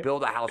about I just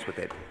build a house with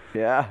it?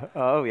 Yeah.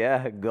 Oh,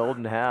 yeah.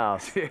 Golden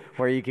house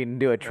where you can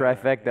do a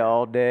trifecta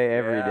all day,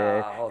 every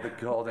day. Oh, the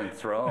golden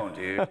throne,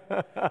 dude.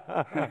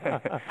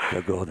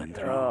 The golden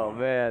throne. Oh,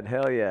 man.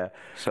 Hell yeah.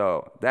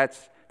 So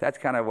that's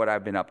kind of what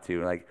I've been up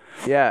to. Like,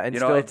 and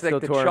it's like still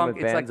the touring chunk.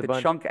 with It's bands like a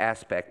the chunk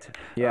aspect.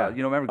 Yeah.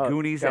 Remember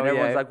Goonies, and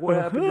everyone's like, "What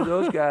happened to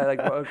those guys?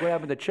 Like, what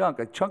happened to Chunk?"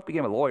 Like, Chunk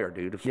became a lawyer,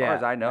 dude. As far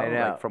as I know,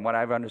 like, from what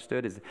I've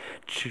understood, is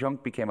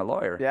Chunk became a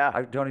lawyer. Yeah.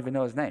 I don't even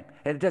know his name,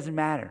 and it doesn't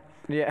matter.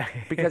 Yeah.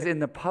 Because in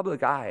the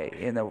public eye,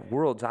 in the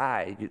world's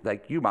eye,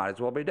 you might as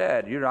well be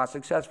dead. You're not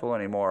successful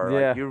anymore.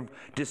 Yeah. Like, you've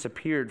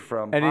disappeared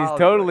from And Hollywood. he's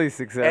totally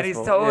successful. And he's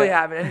totally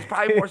having, and he's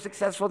probably more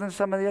successful than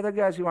some of the other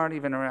guys who aren't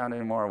even around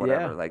anymore or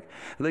whatever. Yeah.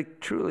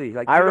 Like truly,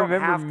 like, I you don't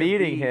remember have to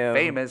meeting be him.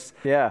 famous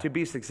Yeah. to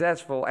be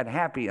successful and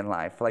happy in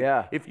life. Like,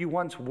 if you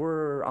once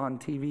were on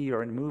TV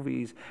or in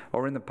movies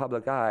or in the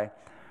public eye,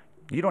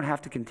 you don't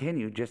have to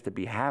continue just to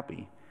be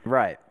happy.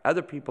 Right.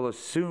 Other people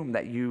assume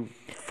that you've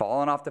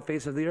fallen off the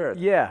face of the earth.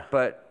 Yeah.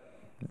 But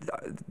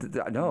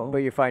no.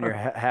 But you find your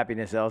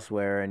happiness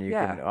elsewhere, and you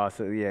can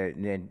also,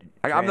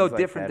 I'm no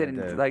different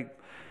than like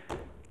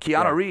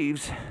Keanu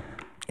Reeves.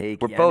 Hey,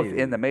 We're Keanu. both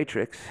in the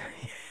Matrix,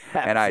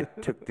 and I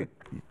took the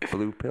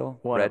blue pill,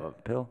 red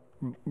pill.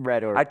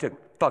 Red or I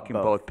took fucking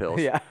both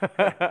pills. Yeah.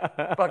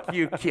 Fuck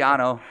you,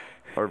 Keanu,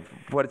 or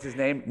what is his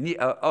name?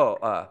 Neo.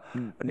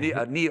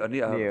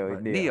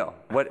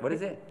 What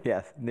is it?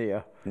 Yes,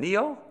 Neo.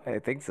 Neo? I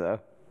think so.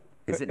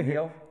 Is it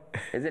Neo?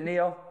 Is it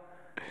Neo?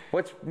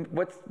 What's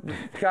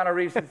Keanu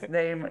Reeves'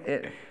 name?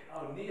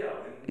 Neo.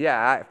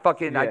 Yeah,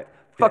 fuck you,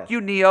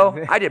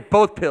 Neo. I did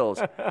both pills.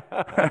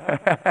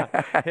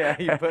 Yeah,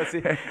 you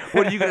pussy.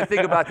 What are you gonna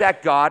think about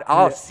that, God?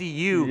 I'll see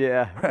you.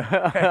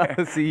 Yeah.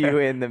 I'll see you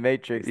in the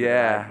Matrix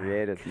that I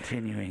created.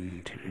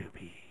 Continuing to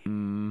be.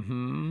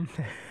 Mm-hmm.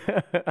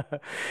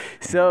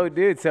 So,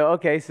 dude, so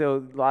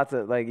lots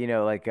of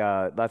lots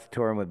of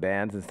touring with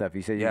bands and stuff.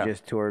 You said you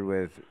just toured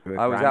with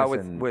I was Primus out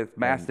with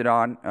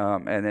Mastodon,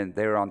 and then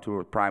they were on tour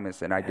with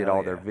Primus, and I did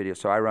all their videos.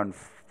 So I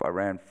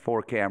ran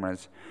 4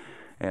 cameras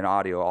and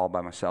audio all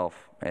by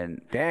myself,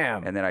 and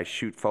and then I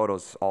shoot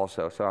photos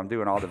also. So I'm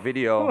doing all the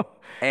video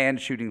and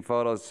shooting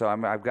photos. So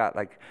I've got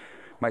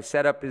my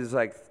setup is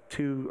like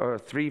 2 or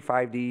 3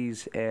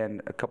 5Ds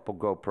and a couple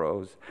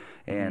GoPros,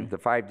 and the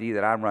 5D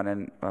that I'm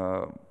running,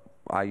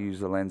 I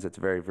use a lens that's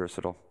very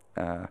versatile,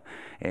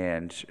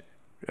 and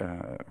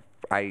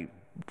I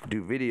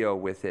do video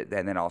with it,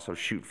 and then also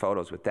shoot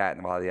photos with that.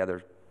 And while the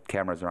other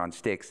cameras are on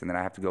sticks, and then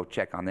I have to go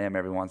check on them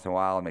every once in a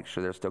while and make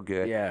sure they're still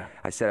good. Yeah.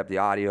 I set up the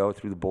audio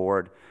through the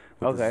board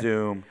with the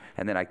Zoom,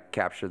 and then I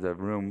capture the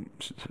room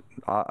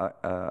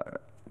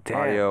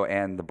audio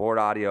and the board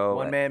audio.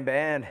 One-man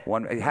band.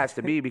 It has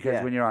to be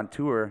because when you're on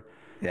tour,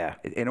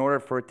 in order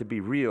for it to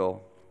be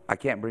real, I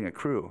can't bring a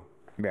crew.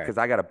 because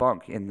I got a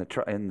bunk in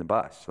the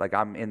bus. Like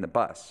I'm in the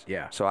bus.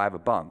 Yeah. So I have a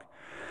bunk,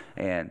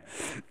 and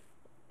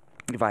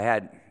if I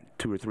had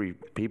 2 or 3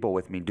 people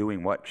with me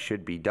doing what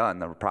should be done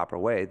the proper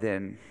way,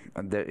 then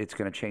it's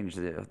going to change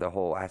the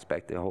whole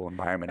aspect, the whole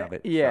environment of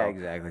it. Yeah, So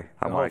exactly.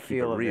 I The want whole to keep it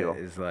feel of real. it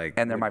is like,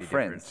 and they're would my be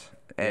different. friends.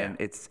 And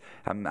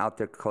I'm out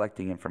there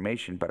collecting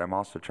information, but I'm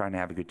also trying to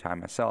have a good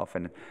time myself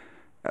and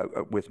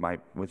with my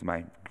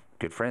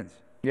good friends.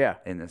 Yeah.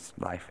 In this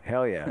life.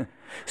 Hell yeah.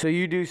 So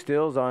you do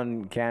stills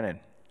on Canon?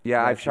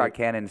 Yeah, I've shot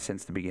Canon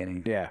since the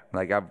beginning. Yeah.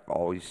 Like I've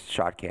always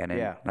shot Canon.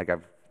 Yeah. Like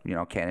I've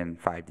Canon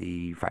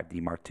 5D,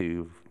 5D Mark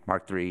II,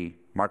 Mark III,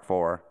 Mark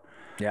IV.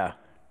 Yeah.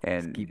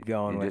 And keep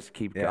going. Just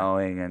keep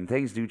going, and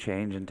things do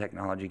change, and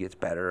technology gets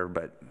better.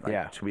 But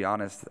to be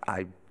honest,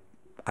 I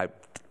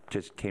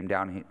just came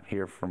down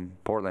here from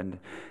Portland,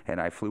 and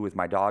I flew with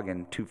my dog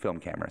and 2 film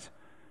cameras.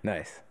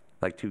 Nice.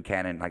 Like 2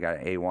 Canon. I got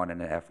an A1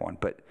 and an F1,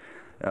 but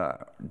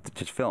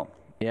just film.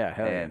 Yeah,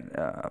 hell yeah. And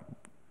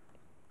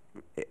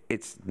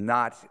it's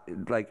not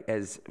like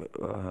as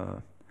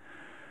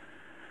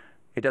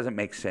it doesn't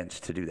make sense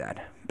to do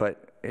that,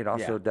 but it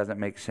also doesn't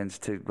make sense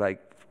to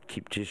like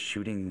keep just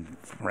shooting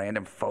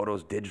random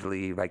photos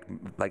digitally,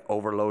 like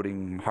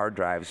overloading hard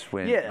drives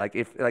when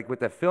like with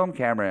the film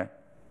camera,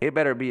 it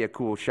better be a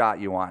cool shot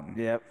you want.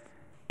 Yep.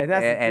 And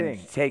that's the thing.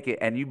 And take it,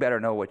 and you better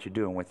know what you're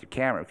doing with your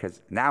camera,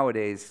 because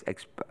nowadays,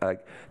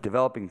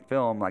 developing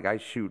film, like I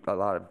shoot a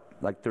lot of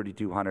like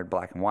 3200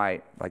 black and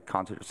white, like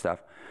concert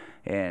stuff,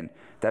 and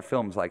that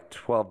film's like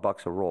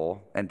 $12 a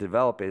roll, and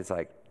develop it is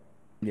like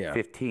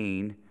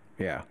 15.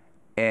 Yeah.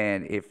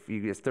 And if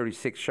you get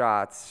 36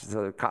 shots,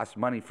 so it costs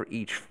money for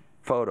each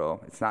photo.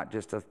 It's not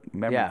just a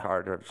memory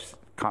card or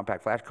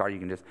compact flash card. You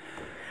can just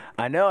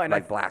I know, and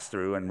like blast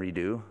through and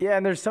redo. Yeah,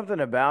 and there's something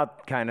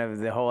about kind of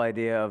the whole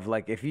idea of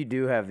like if you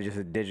do have just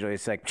a digital,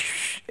 it's like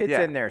it's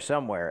in there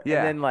somewhere. Yeah.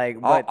 And then like,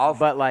 I'll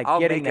like I'll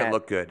getting make it that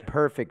look good.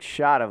 perfect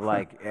shot of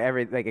like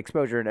like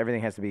exposure and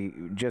everything has to be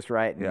just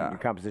right, and your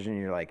composition.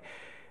 And you're like,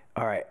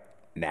 all right,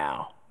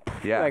 now.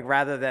 Yeah. Like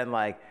rather than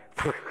like.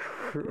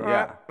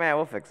 Man,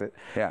 we'll fix it.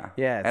 Yeah.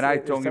 Yeah. And I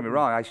don't get me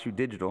wrong, I shoot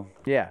digital.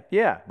 Yeah.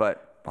 Yeah.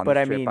 But on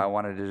this trip, I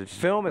wanted to just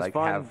film is like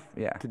fun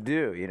to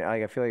do. You know,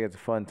 like I feel like it's a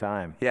fun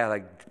time. Yeah,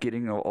 like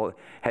getting old.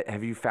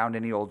 Have you found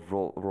any old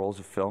rolls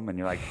of film and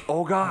you're like,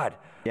 oh God,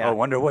 I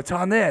wonder what's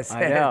on this.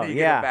 I know. And you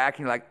get it back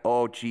and you're like,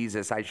 oh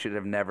Jesus, I should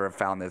have never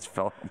found this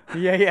film.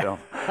 Yeah,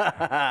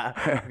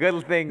 yeah.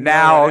 Good thing.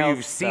 Now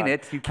you've seen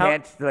it. You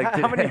can't like.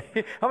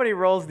 How many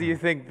rolls do you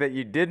think that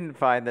you didn't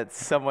find that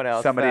somebody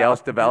else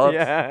developed?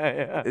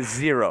 Yeah.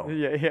 0.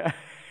 Yeah, yeah.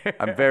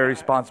 I'm very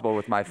responsible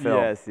with my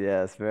film.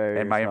 Yes,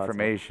 very. And my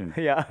information.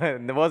 Yeah,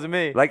 and it wasn't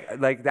me.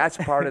 Like that's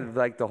part of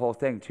like the whole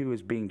thing too,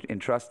 is being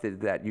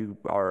entrusted that you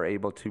are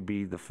able to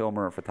be the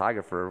filmer or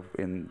photographer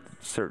in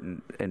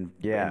certain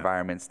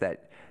environments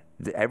that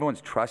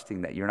everyone's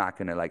trusting that you're not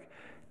gonna like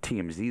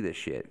TMZ this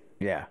shit.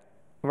 Yeah.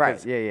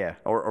 Right. Yeah.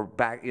 Or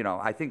back,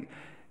 I think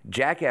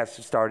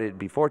Jackass started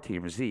before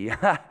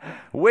TMZ,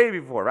 way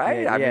before,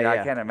 right? I mean,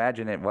 I can't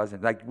imagine it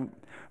wasn't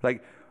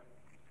like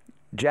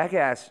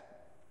Jackass.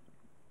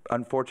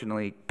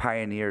 Unfortunately,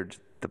 pioneered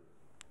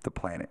the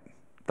planet,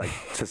 like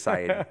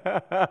society.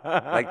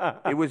 Like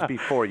it was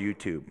before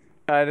YouTube.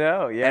 I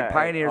know, yeah. And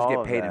pioneers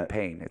get paid in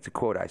pain. It's a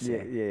quote I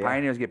say. Yeah.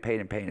 Pioneers get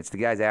paid in pain. It's the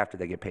guys after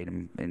they get paid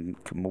in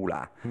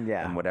moolah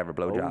and whatever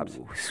blowjobs.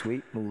 Oh,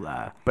 sweet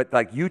moolah. But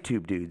like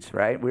YouTube dudes,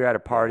 right? We were at a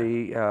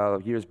party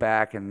years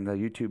back, and the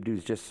YouTube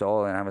dudes just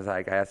sold, and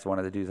I asked one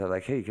of the dudes, I was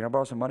like, hey, can I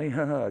borrow some money?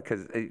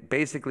 Because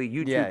basically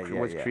YouTube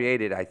was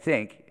created, I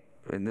think,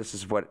 and this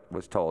is what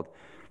was told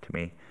to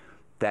me,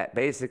 that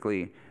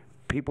basically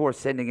people were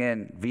sending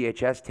in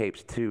VHS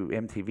tapes to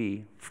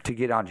MTV to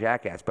get on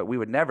Jackass, but we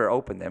would never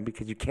open them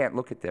because you can't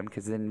look at them,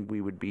 because then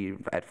we would be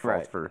at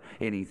fault for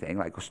anything,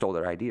 like stole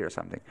their ID or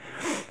something.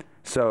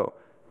 So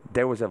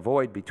there was a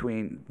void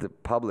between the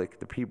public,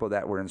 the people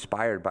that were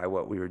inspired by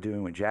what we were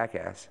doing with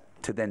Jackass,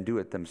 to then do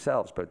it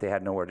themselves, but they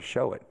had nowhere to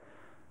show it.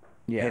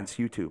 Yeah. Hence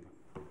YouTube.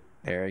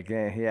 There you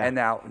go. Yeah. And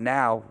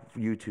now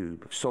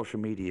YouTube, social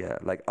media,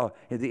 like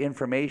the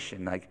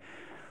information, like.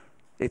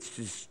 It's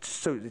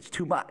just it's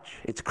too much.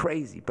 It's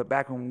crazy. But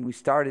back when we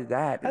started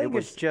that, I think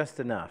it's just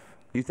enough.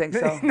 You think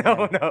so?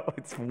 No,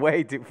 it's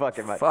way too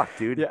fucking much. Fuck,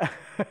 dude. Yeah.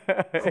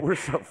 We're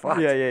so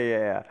fucked.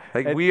 Yeah.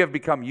 Like we have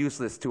become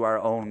useless to our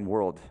own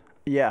world.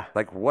 Yeah.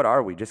 Like what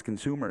are we? Just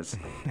consumers.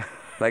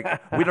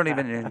 Like we don't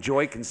even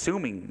enjoy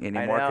consuming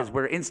anymore because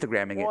we're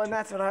Instagramming it. Well, and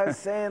that's what I was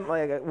saying.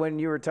 Like when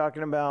you were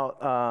talking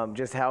about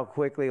just how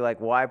quickly, like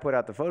why put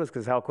out the photos,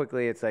 because how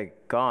quickly it's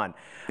like gone.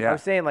 Yeah. I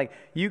was saying like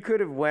you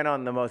could have went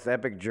on the most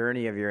epic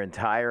journey of your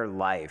entire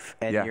life,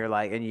 and you're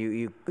like, and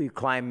you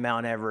climb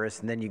Mount Everest,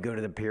 and then you go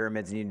to the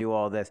pyramids, and you do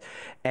all this,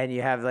 and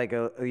you have like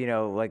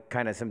like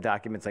kind of some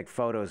documents, like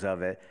photos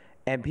of it,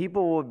 and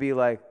people would be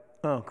like,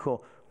 oh,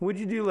 cool. What'd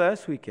you do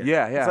last weekend?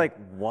 Yeah. It's like,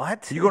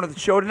 what? You going to the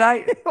show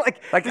tonight?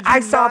 like I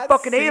saw a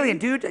fucking alien,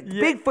 dude.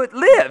 Bigfoot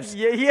lives.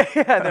 Yeah.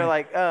 They're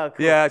like, oh,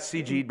 cool. Yeah, it's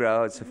CG'd,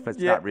 bro. It's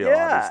not real,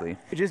 obviously.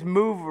 It just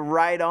move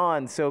right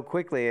on so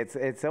quickly.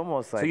 It's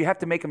almost like. So you have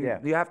to make them.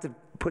 You have to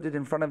put it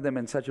in front of them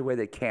in such a way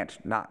they can't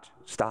not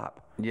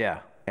stop.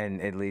 Yeah.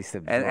 And at least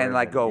and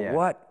like go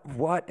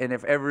what and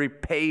if every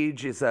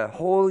page is a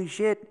holy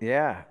shit.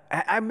 Yeah,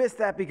 I missed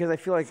that because I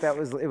feel like it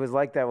was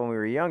like that when we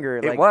were younger.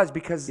 It was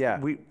because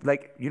we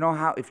like, you know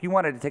how if you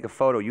wanted to take a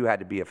photo you had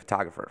to be a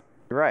photographer.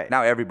 Right.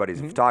 Now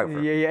everybody's a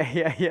photographer.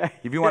 Yeah.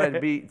 If you wanted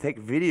to take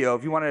video,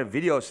 if you wanted to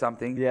video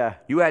something,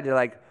 you had to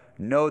like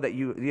know that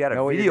you had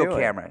a video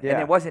camera and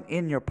it wasn't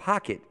in your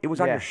pocket. It was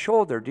on your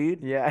shoulder,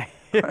 dude. Yeah.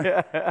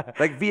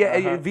 Like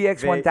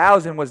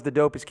VX1000 was the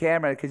dopest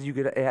camera because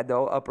it had the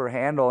upper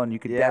handle and you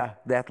could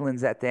depth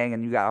lens that thing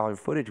and you got all your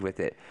footage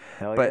with it.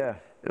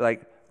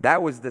 Like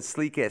that was the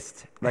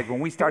sleekest. Like when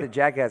we started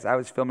Jackass, I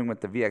was filming with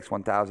the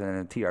VX1000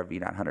 and the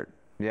TRV 900.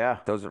 Yeah.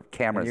 Those are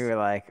cameras. And you were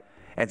like,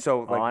 and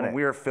so like when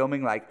we were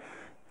filming like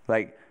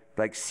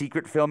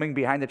secret filming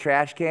behind the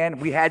trash can,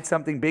 we had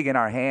something big in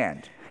our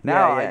hand.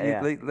 Now,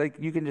 like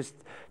you can just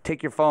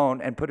take your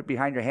phone and put it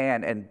behind your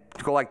hand and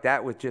go like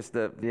that with just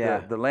the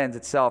lens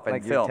itself and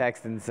like film. You're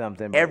texting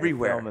something, but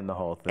everywhere, you're filming the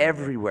whole thing.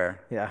 Everywhere.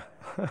 Yeah.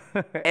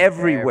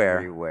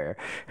 Everywhere.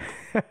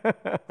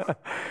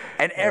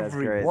 And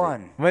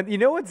everyone. But you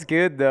know what's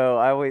good though?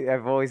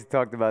 I've always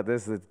talked about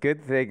this. It's a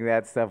good thing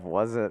that stuff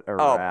wasn't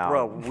around. Oh,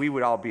 bro, we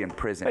would all be in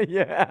prison.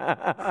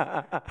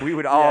 Yeah. We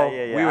would all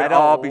we would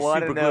all be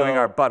super gluing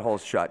our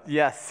buttholes shut.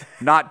 Yes.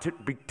 Not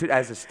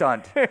as a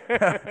stunt.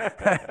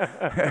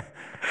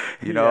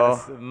 You know.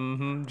 Yes.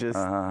 Just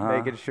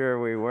making sure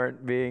we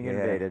weren't being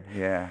invaded.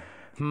 Yeah.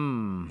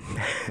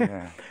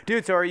 Yeah.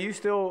 Dude, so are you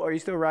still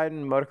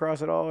riding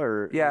motocross at all,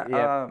 or?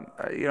 Yeah.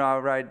 You know, I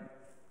ride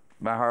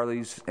my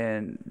Harleys,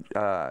 and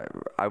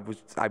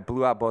I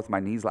blew out both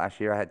my knees last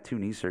year. I had 2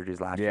 knee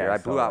surgeries last year. I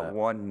blew out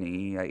one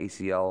knee,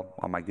 ACL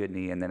on my good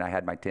knee, and then I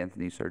had my 10th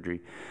knee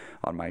surgery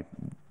on my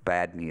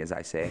bad knee, as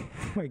I say.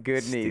 My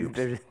good knee.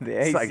 The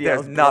it's like ACL's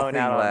there's nothing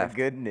out left. On the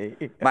good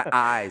knee. My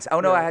eyes. Oh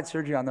no, I had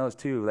surgery on those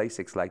too,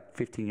 LASIK, like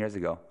 15 years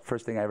ago.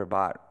 First thing I ever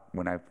bought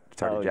when I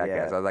started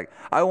Jackass. I was like,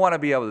 I want to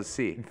be able to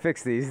see.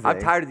 Fix these things. I'm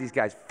tired of these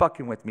guys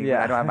fucking with me when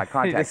I don't have my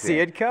contacts to see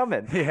it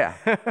coming. Yeah.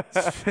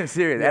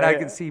 Serious. And I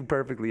can see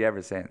perfectly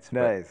ever since.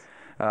 Nice.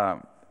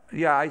 But,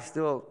 yeah,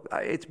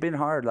 it's been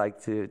hard,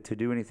 like, to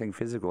do anything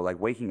physical. Like,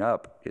 waking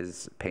up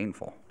is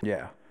painful.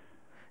 Yeah.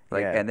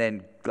 Like, and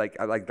then,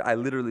 I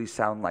literally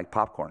sound like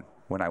popcorn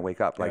when I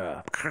wake up. Like,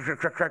 crack,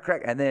 crack, crack,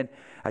 crack. And then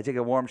I take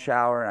a warm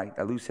shower and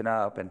I loosen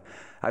up. And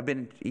I've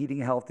been eating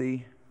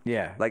healthy.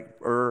 Yeah.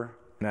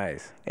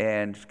 Nice.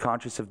 And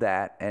conscious of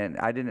that. And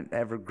I didn't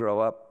ever grow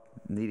up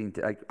needing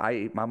to,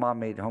 my mom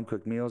made home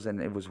cooked meals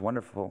and it was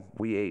wonderful.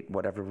 We ate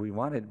whatever we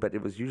wanted, but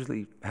it was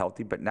usually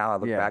healthy. But now I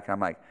look back and I'm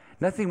like,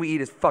 nothing we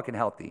eat is fucking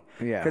healthy.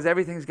 Yeah. Because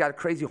everything's got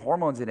crazy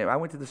hormones in it. I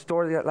went to the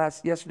store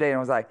yesterday and I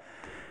was like,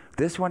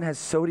 this one has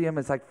sodium.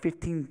 It's like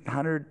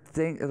 1,500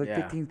 things. Like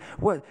 15.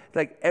 What?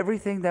 Like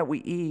everything that we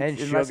eat, and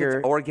unless sugar.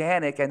 It's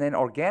organic, and then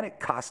organic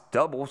costs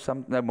double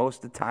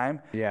most of the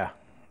time. Yeah.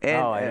 And,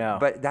 I know.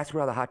 But that's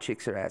where all the hot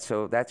chicks are at,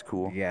 so that's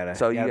cool. You gotta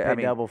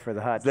pay double for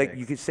the hot chicks.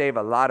 You could save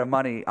a lot of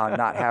money on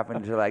not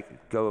having to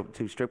go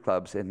to strip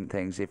clubs and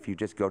things if you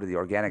just go to the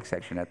organic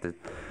section at the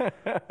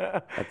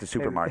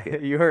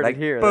supermarket. You heard it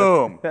here.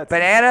 Boom. That's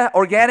banana,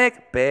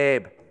 organic,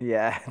 babe.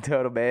 Yeah,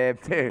 total babe.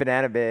 Dude,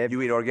 banana babe.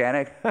 You eat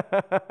organic?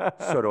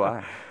 So do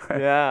I.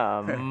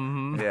 Yeah.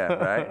 Yeah,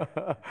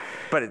 right?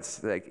 But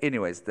it's like,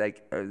 anyways,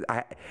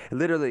 I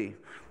literally...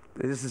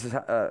 This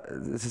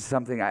is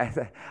something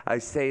I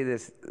say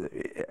this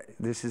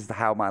is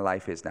how my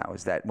life is now,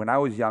 is that when I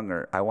was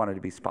younger I wanted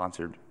to be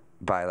sponsored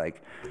by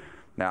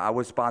now I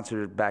was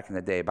sponsored back in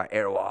the day by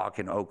Airwalk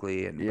and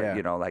Oakley and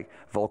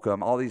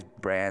Volcom, all these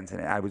brands,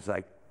 and I was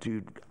like,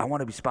 dude, I want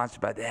to be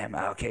sponsored by them.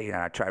 Okay, and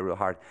I try real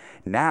hard.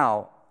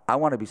 Now I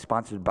want to be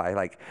sponsored by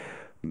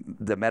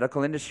the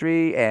medical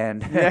industry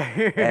and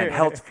and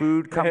health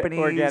food companies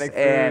organic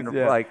foods,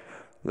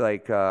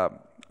 and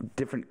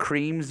different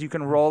creams you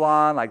can roll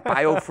on, like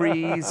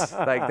BioFreeze.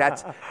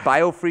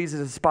 BioFreeze is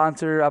a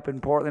sponsor up in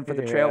Portland for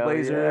the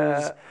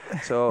Trailblazers. Yeah.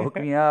 So hook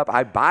me up.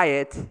 I buy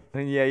it.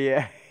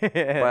 Yeah. But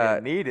I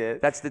need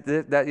it. That's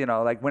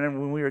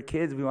when we were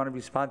kids, we want to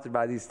be sponsored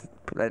by these.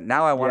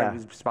 Now I want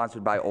to be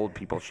sponsored by old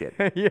people shit.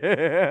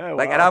 Yeah.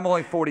 And I'm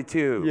only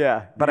 42.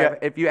 Yeah. But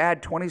if you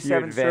add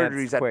 27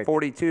 surgeries at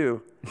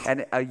 42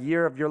 and a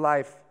year of your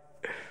life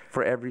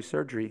for every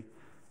surgery,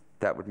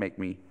 that would make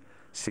me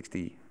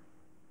 60.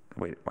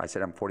 Wait, I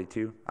said I'm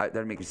 42.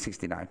 That'd make me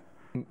 69.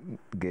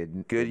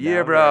 Good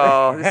year,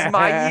 bro. This is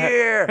my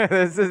year.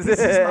 This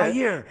is my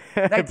year.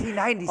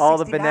 1990. All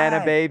 69. The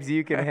banana babes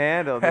you can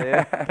handle,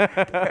 dude.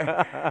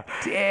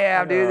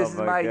 Damn, dude, this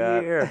is my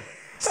year.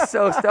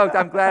 So stoked.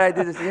 I'm glad I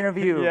did this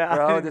interview,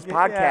 bro. This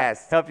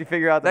podcast. Help you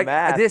figure out the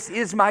math. This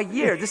is my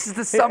year. This is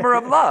the summer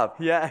of love.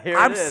 Yeah, here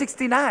I'm it is.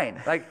 69.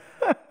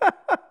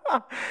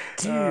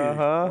 Dude,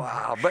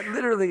 wow. But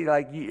literally,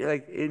 like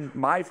in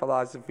my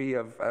philosophy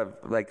of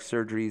like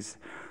surgeries,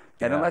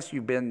 and unless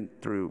you've been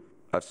through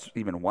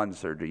even one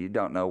surgery, you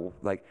don't know,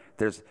 like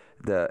there's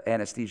the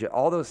anesthesia,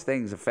 all those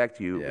things affect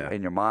you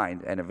in your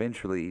mind and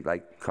eventually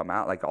like come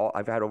out. Like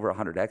I've had over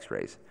 100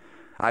 x-rays.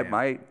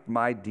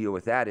 My deal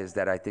with that is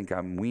that I think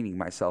I'm weaning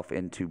myself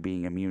into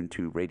being immune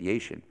to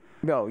radiation.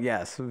 Oh,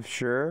 yes,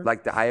 sure.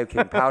 Like the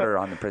iocane powder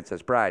on The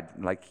Princess Bride,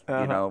 like,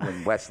 you know,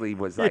 when Wesley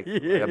was like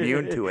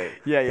immune to it.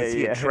 Because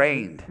he had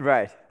trained.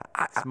 Right.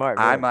 Smart.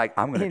 I'm like,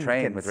 I'm going to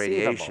train with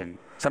radiation.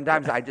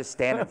 Sometimes I just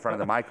stand in front of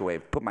the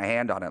microwave, put my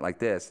hand on it like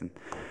this, and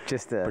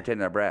just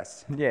pretend they're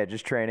breasts. Yeah,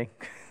 just training.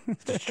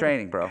 Just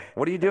training, bro.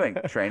 What are you doing?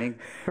 Training.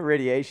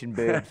 Radiation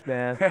boobs,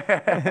 man.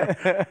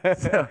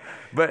 So,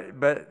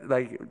 but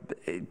like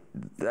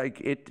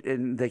it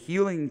in the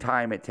healing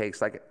time it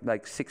takes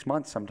like 6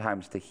 months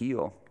sometimes to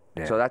heal.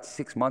 Yeah. So that's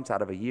 6 months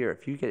out of a year.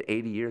 If you get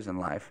 80 years in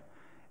life,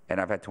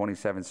 and I've had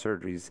 27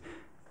 surgeries,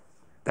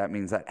 that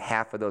means that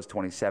half of those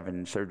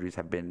 27 surgeries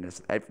have been,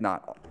 if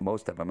not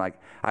most of them, like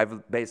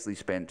I've basically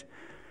spent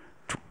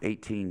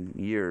 18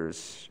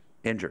 years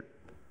injured.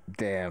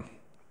 Damn.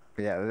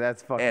 Yeah,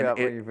 that's fucked up.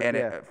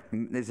 It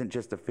isn't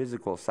just the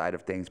physical side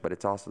of things, but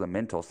it's also the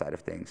mental side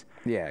of things.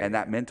 Yeah. And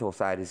that mental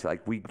side is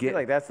like I feel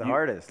like that's the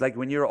hardest. Like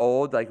when you're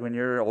old, like when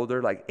you're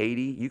older, like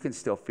 80, you can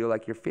still feel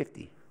like you're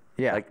 50.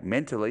 Yeah. Like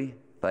mentally,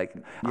 like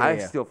I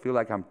still feel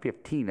like I'm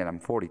 15 and I'm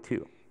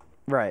 42.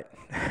 Right.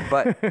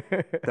 But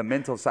the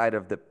mental side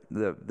of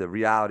the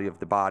reality of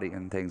the body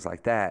and things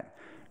like that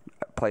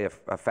play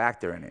a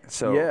factor in it.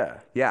 So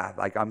yeah,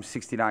 like I'm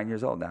 69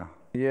 years old now.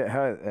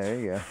 Yeah, there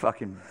you go.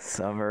 Fucking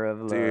summer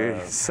of love.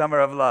 Dude, summer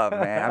of love,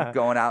 man. I'm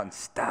going out and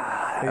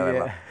stuff.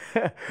 No,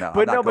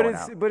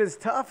 but it's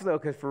tough though,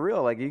 because for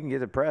real, like you can get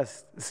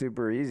depressed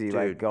super easy, dude,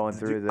 like going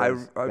through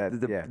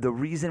this. The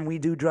reason we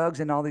do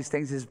drugs and all these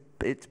things is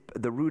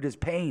the root is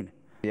pain.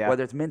 Yeah.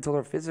 Whether it's mental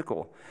or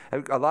physical.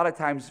 A lot of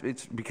times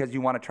it's because you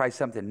want to try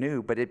something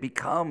new, but it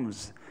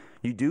becomes,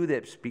 you do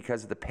this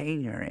because of the pain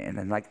you're in.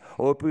 And like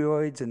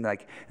opioids, and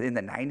like in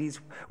the 90s,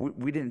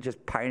 we didn't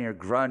just pioneer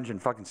grunge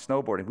and fucking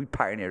snowboarding. We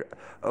pioneered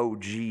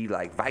OG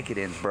like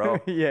Vicodins, bro.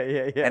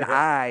 Yeah. And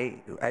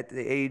I, at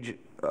the age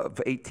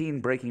of 18,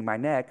 breaking my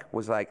neck,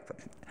 was like,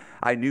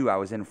 I knew I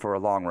was in for a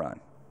long run.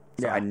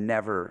 So I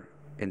never,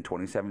 in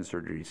 27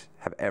 surgeries,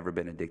 have ever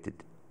been addicted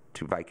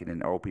to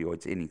Vicodin or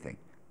opioids, anything.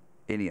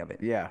 Any of it.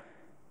 Yeah.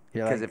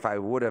 Because if I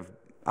would have,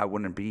 I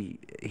wouldn't be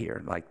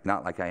here, like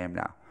not like I am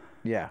now.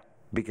 Yeah.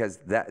 Because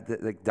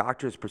the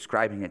doctors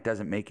prescribing it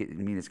doesn't make it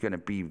mean it's going to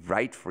be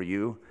right for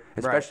you,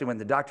 especially when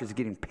the doctors are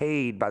getting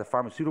paid by the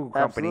pharmaceutical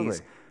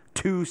companies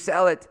to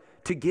sell it,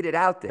 to get it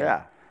out there.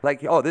 Yeah.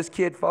 Like, oh, this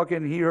kid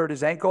he hurt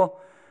his ankle.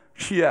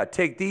 Yeah,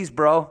 take these,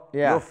 bro.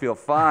 Yeah. You'll feel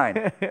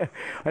fine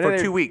for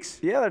 2 weeks.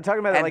 Yeah, they're talking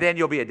about and then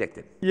you'll be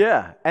addicted.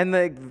 Yeah, and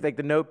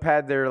the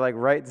notepad they're like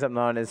writing something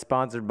on is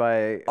sponsored by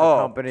a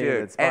company.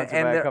 Dude. That's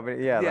sponsored by a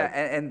company. Yeah,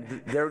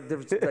 and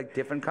there's like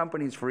different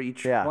companies for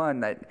each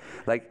one. That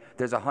like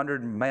there's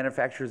 100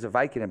 manufacturers of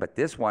Vicodin, but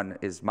this one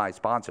is my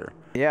sponsor.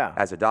 Yeah.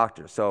 As a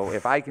doctor, so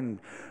if I can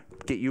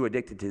get you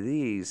addicted to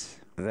these,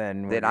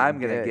 then I'm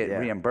gonna get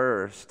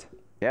reimbursed.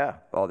 Yeah.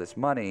 All this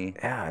money.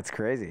 Yeah, it's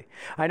crazy.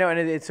 I know, and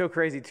it's so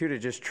crazy too to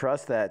just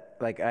trust that.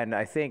 Like, and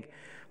I think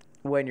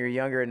when you're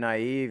younger and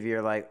naive,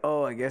 you're like,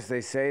 oh, I guess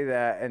they say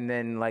that, and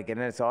then like, and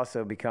then it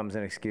also becomes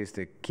an excuse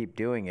to keep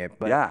doing it.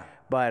 But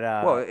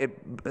well,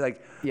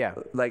 you're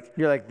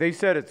like, they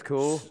said it's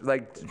cool.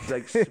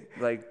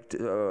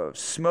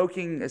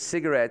 Smoking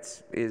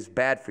cigarettes is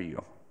bad for you.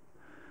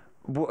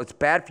 Well, it's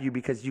bad for you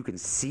because you can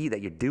see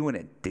that you're doing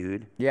it,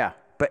 dude. Yeah.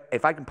 But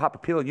if I can pop a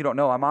pill and you don't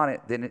know I'm on it,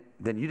 then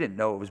you didn't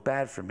know it was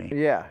bad for me.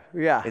 Yeah.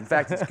 In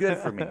fact, it's good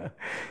for me.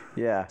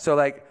 Yeah. So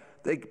like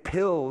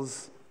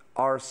pills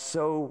are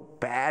so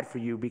bad for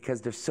you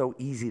because they're so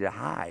easy to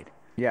hide.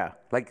 Yeah.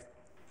 Like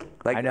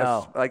I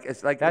know.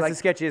 It's like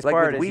that's the sketchiest like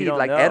part. With weed, you don't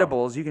like know.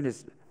 edibles, you can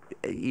just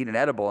eat an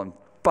edible and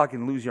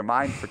fucking lose your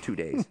mind for 2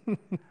 days.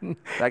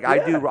 I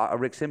do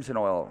Rick Simpson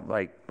oil.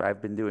 Like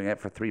I've been doing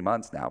it for 3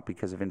 months now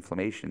because of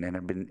inflammation,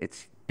 and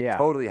it's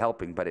totally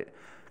helping, but it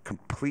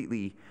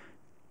completely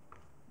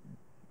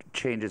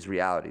changes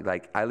reality.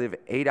 Like I live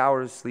 8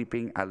 hours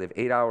sleeping, I live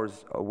 8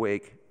 hours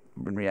awake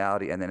in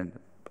reality, and then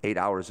 8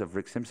 hours of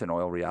Rick Simpson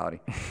oil reality.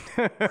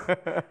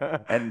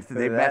 And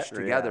they mesh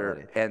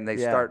together, and they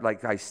start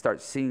I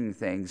start seeing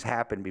things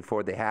happen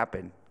before they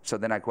happen. So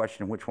then I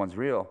question which one's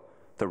real,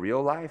 the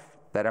real life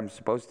that I'm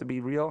supposed to be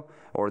real,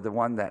 or the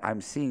one that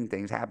I'm seeing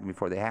things happen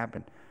before they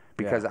happen,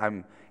 because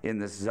I'm in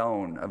this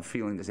zone of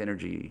feeling this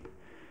energy.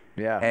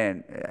 Yeah.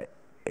 And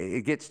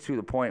it gets to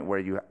the point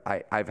where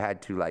I've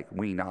had to like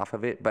wean off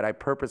of it, but I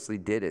purposely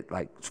did it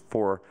like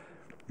for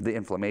the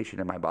inflammation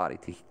in my body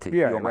to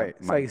heal my.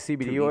 It's like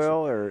CBD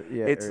oil, or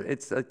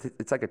it's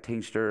like a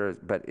tincture,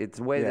 but it's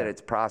the way that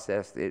it's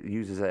processed. It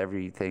uses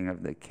everything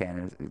of the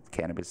cannabis,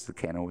 the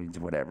cannabinoids,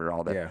 whatever,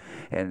 all that,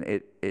 and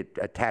it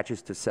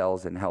attaches to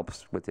cells and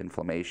helps with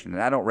inflammation.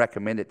 And I don't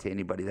recommend it to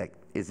anybody that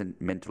isn't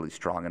mentally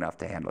strong enough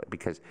to handle it,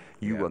 because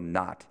you will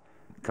not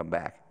come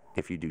back.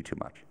 if you do too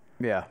much.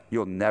 Yeah.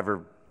 You'll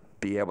never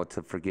be able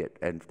to forget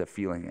and the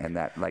feeling and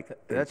that that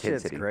intensity.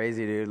 shit's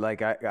crazy, dude.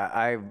 Like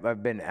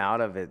I've been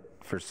out of it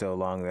for so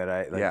long that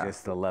I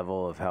just the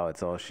level of how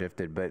it's all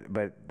shifted.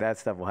 But that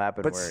stuff will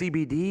happen. But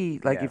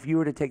CBD, like if you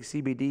were to take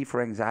CBD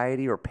for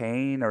anxiety or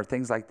pain or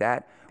things like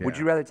that, would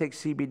you rather take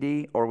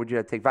CBD or would you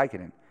rather take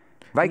Vicodin?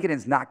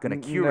 Vicodin's not going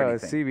to cure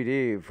anything.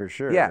 CBD for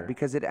sure. Yeah,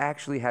 because it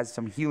actually has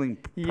some healing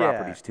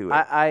properties to it.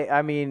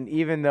 I mean,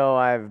 even though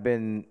I've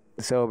been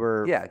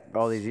sober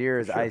all these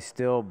years, I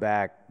still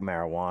back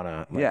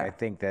marijuana. Like, I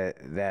think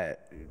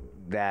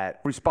that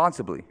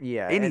responsibly.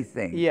 Yeah.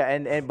 Anything.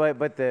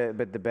 But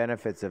the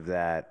benefits of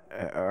that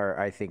are,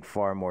 I think,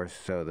 far more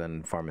so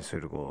than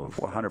pharmaceuticals.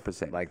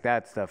 100%. Like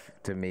that stuff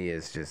to me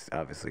is just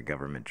obviously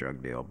government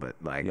drug deal, but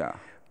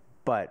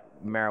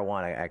but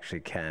marijuana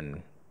actually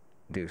can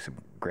do some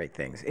great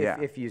things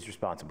if used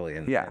responsibly.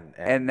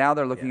 And now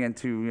they're looking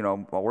into,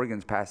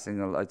 Oregon's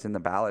passing, it's in the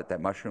ballot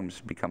that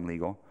mushrooms become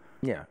legal.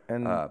 Yeah,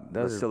 and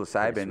those are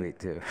psilocybin, sweet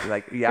too.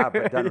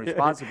 But done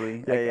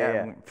responsibly.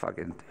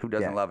 Fucking, who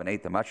doesn't love an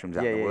eighth of mushrooms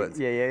out in the woods?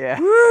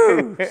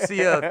 Woo! See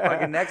you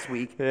fucking next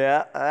week.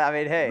 Yeah, I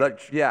mean, hey.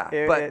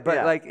 But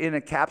like in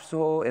a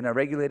capsule, in a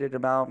regulated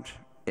amount,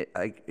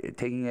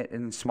 taking it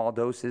in small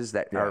doses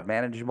that are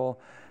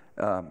manageable,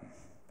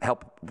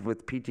 help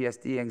with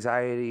PTSD,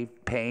 anxiety,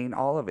 pain,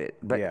 all of it.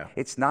 But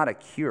it's not a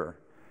cure.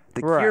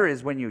 The cure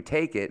is when you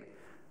take it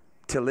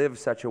to live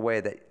such a way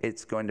that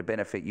it's going to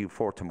benefit you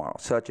for tomorrow.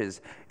 Such as,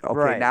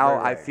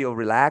 I feel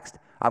relaxed,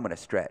 I'm going to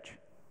stretch.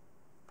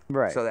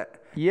 Right. So that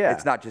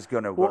it's not just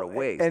going to go to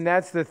waste. And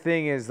that's the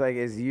thing is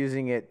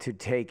using it to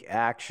take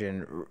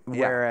action,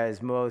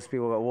 whereas most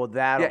people go, well,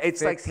 that'll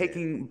it's like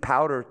taking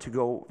powder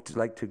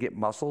to get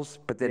muscles,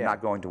 but then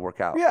not going to work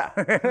out. Yeah,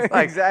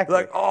 exactly.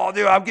 Like, oh,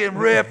 dude, I'm getting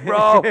ripped,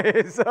 bro. What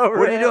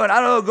are you doing?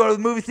 I don't know, go to the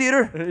movie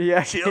theater?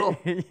 Yeah. Chill.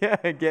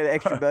 Get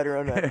extra butter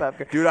on that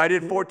popcorn. Dude, I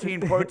did 14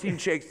 protein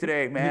shakes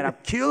today, man. I'm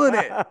killing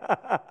it.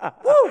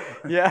 Woo!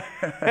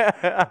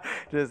 Yeah.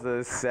 Just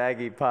a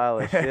saggy pile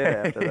of shit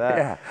after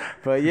that.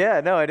 But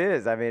no, it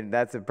is. I mean,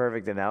 that's a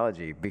perfect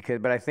analogy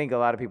but I think a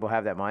lot of people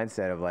have that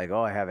mindset of like,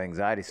 oh, I have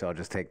anxiety, so I'll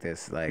just take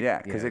this.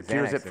 Because it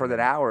cures it for an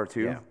hour or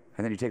two, and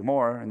then you take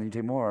more, and then you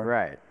take more.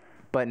 Right.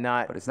 But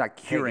it's not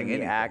curing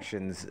anything. The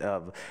actions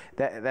of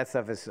that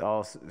stuff is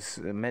all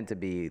meant to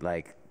be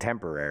like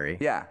temporary.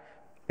 Yeah.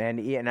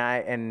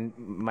 And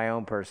my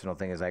own personal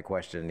thing is I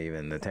question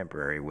even the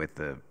temporary with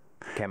the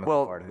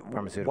chemical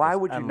pharmaceuticals. Why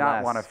would you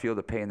not want to feel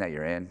the pain that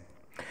you're in?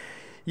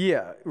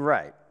 Yeah.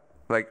 Right.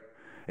 Like.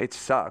 It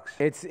sucks.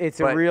 It's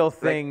a real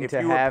thing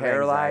to have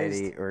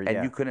paralyzed anxiety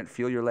and you couldn't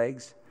feel your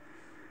legs.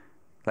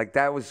 Like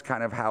that was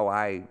kind of how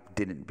I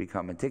didn't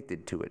become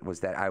addicted to it. Was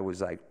that I was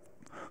like,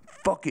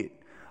 fuck it,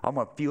 I'm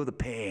gonna feel the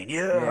pain.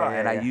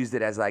 I used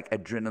it as like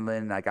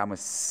adrenaline. Like I'm a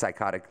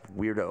psychotic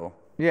weirdo.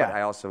 Yeah. But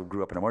I also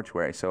grew up in a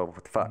mortuary, so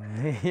what the fuck?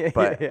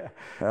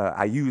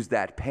 I used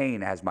that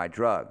pain as my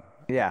drug.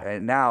 Yeah.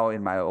 And now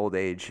in my old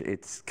age,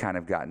 it's kind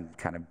of gotten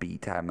kind of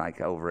beat. I'm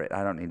like over it.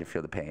 I don't need to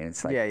feel the pain.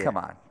 It's like, come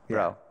on,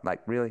 bro.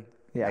 Like really?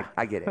 Yeah. Like,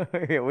 I get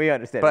it. We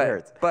understand. But, it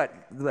hurts. But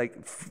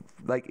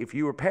like if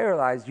you were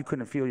paralyzed, you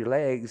couldn't feel your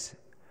legs.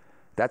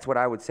 That's what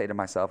I would say to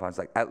myself. I was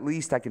like, at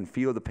least I can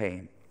feel the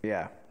pain.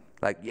 Yeah.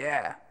 Like,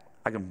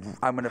 I'm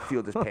gonna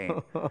feel this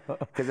pain.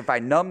 Because if I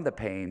numb the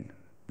pain,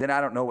 then I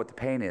don't know what the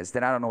pain is.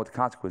 Then I don't know what the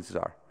consequences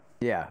are.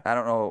 Yeah. I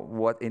don't know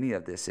what any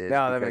of this is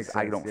because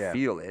I don't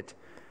feel it.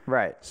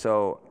 Right.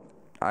 So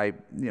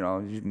just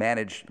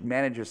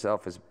manage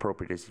yourself as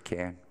appropriate as you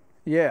can.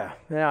 Yeah.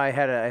 No, I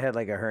had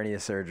like a hernia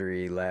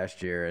surgery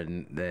last year,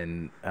 and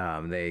then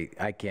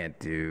I can't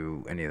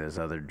do any of those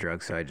other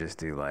drugs, so I just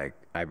do like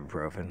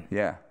ibuprofen.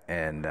 Yeah.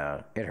 And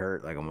it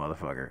hurt like a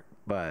motherfucker,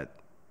 but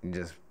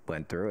just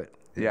went through it.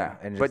 Yeah.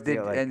 And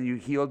you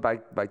healed by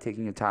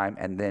taking your time,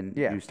 and then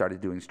you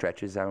started doing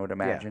stretches, I would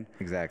imagine. Yeah,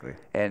 exactly.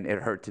 And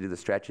it hurt to do the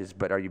stretches,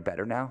 but are you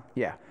better now?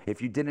 Yeah.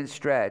 If you didn't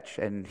stretch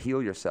and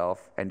heal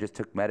yourself and just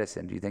took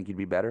medicine, do you think you'd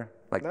be better?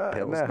 Like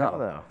pills?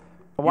 No.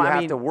 Well, I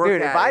mean,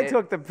 dude, if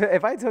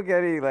I took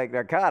any like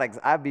narcotics,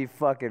 I'd be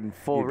fucking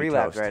full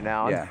relapse right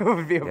now. Yeah. It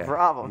would be a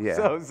problem. Yeah.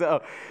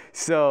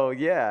 So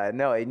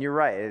no, and you're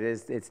right.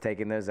 It's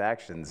taking those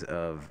actions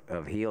of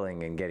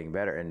healing and getting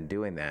better and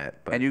doing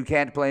that. And you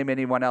can't blame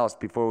anyone else.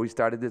 Before we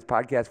started this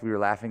podcast, we were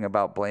laughing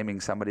about blaming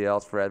somebody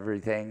else for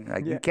everything.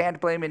 Like you can't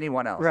blame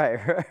anyone else. Right.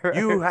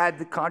 You had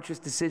the conscious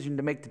decision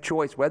to make the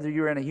choice, whether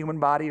you're in a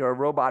human body or a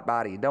robot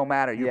body. It don't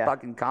matter. Your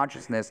fucking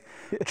consciousness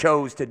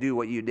chose to do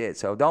what you did.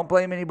 So don't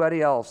blame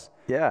anybody else.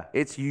 Yeah.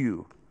 It's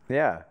you.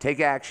 Yeah. Take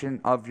action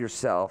of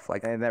yourself.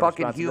 Like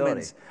fucking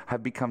humans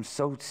have become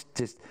so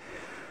just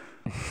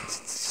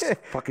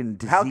fucking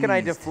diseased. How can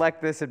I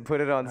deflect this and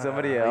put it on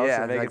somebody else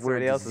and make it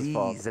somebody else's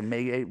fault? And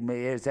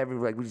it's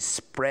everywhere. Like we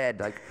spread.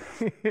 Like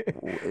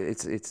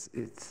it's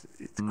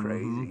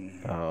crazy.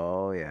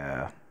 Oh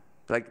yeah.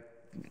 Like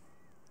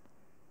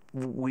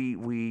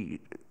we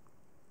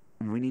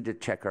need to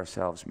check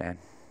ourselves, man.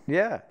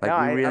 Yeah. Like No,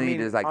 we really I mean, need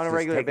to like on a just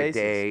regular take basis.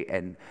 a day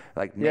and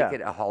like make Yeah.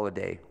 it a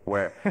holiday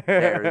where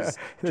there's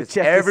just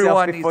Check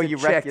everyone yourself before needs you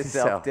to wreck check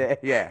yourself day.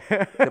 Yeah.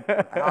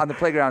 On the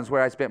playground is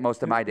where I spent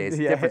most of my days.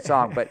 Yeah. Different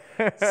song, but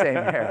same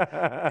here.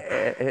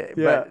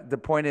 Yeah. But the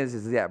point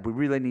is yeah, we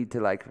really need to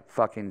like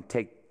fucking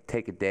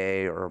take a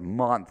day or a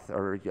month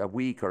or a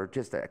week or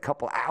just a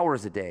couple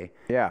hours a day.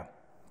 Yeah.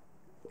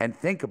 And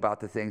think about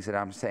the things that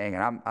I'm saying.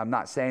 And I'm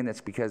not saying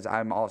this because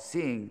I'm all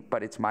seeing,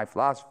 but it's my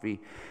philosophy.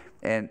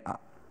 And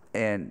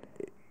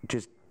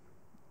just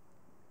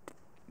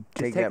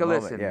take that a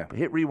moment, listen. yeah.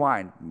 Hit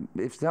rewind.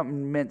 If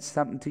something meant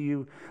something to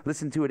you,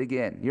 listen to it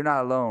again. You're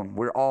not alone.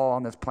 We're all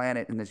on this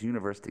planet in this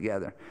universe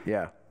together.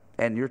 Yeah.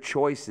 And your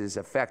choices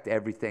affect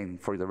everything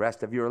for the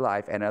rest of your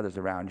life and others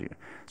around you.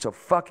 So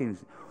fucking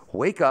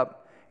wake up.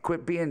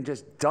 Quit being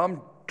just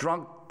dumb,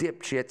 drunk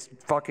dipshits,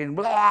 fucking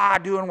blah,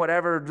 doing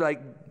whatever.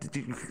 Like,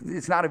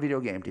 it's not a video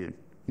game, dude.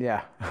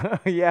 Yeah.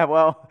 Yeah,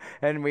 well,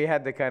 and we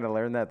had to kind of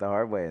learn that the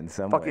hard way in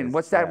some Fucking, ways.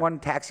 what's that one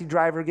taxi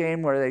driver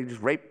game where they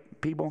just rape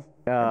people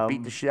and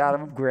beat the shit out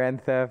of them?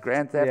 Grand Theft.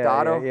 Grand Theft Yeah,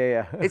 Auto?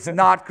 Yeah. It's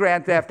not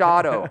Grand Theft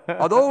Auto.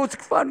 Although it's a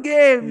fun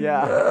game.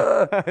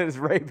 Yeah. Just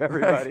rape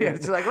everybody.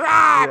 It's like,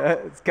 rah! Yeah,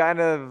 it's kind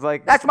of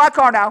like. That's my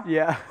car now.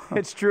 Yeah,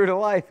 it's true to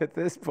life at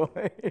this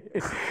point.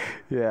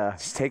 Yeah.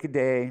 Just take a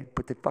day,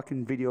 put the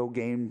fucking video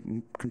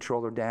game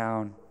controller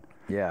down.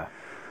 Yeah.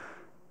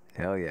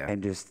 Hell yeah.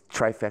 And just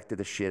trifecta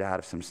the shit out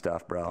of some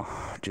stuff, bro.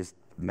 Just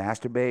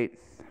masturbate,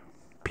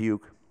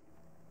 puke,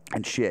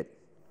 and shit.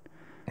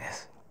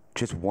 Yes.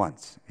 Just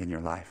once in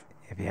your life.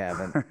 If you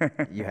haven't,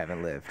 you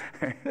haven't lived.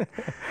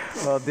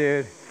 Well,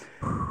 dude,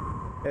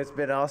 it's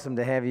been awesome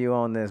to have you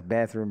on this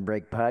Bathroom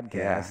Break podcast.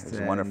 Yeah, it's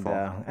wonderful.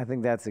 I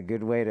think that's a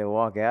good way to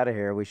walk out of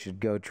here. We should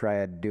go try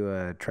to do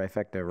a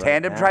trifecta right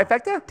Tandem now.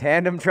 trifecta?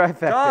 Tandem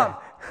trifecta.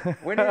 Tom,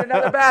 we need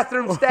another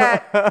bathroom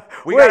stat.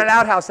 We got an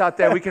outhouse out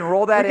there. We can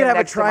roll that We in could have a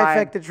next to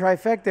mine.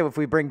 trifecta if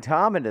we bring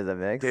Tom into the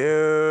mix.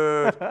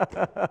 Dude.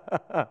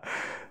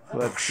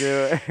 Let's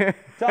do it.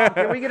 Tom,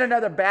 can we get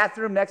another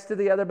bathroom next to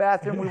the other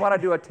bathroom? We want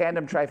to do a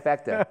tandem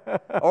trifecta.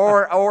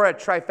 Or a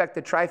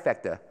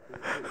trifecta.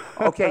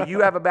 Okay,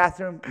 you have a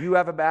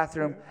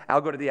bathroom,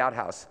 I'll go to the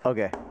outhouse.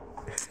 Okay.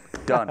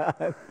 Done.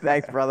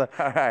 Thanks, brother.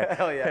 All right.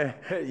 Hell yeah.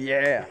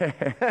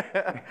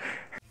 Yeah.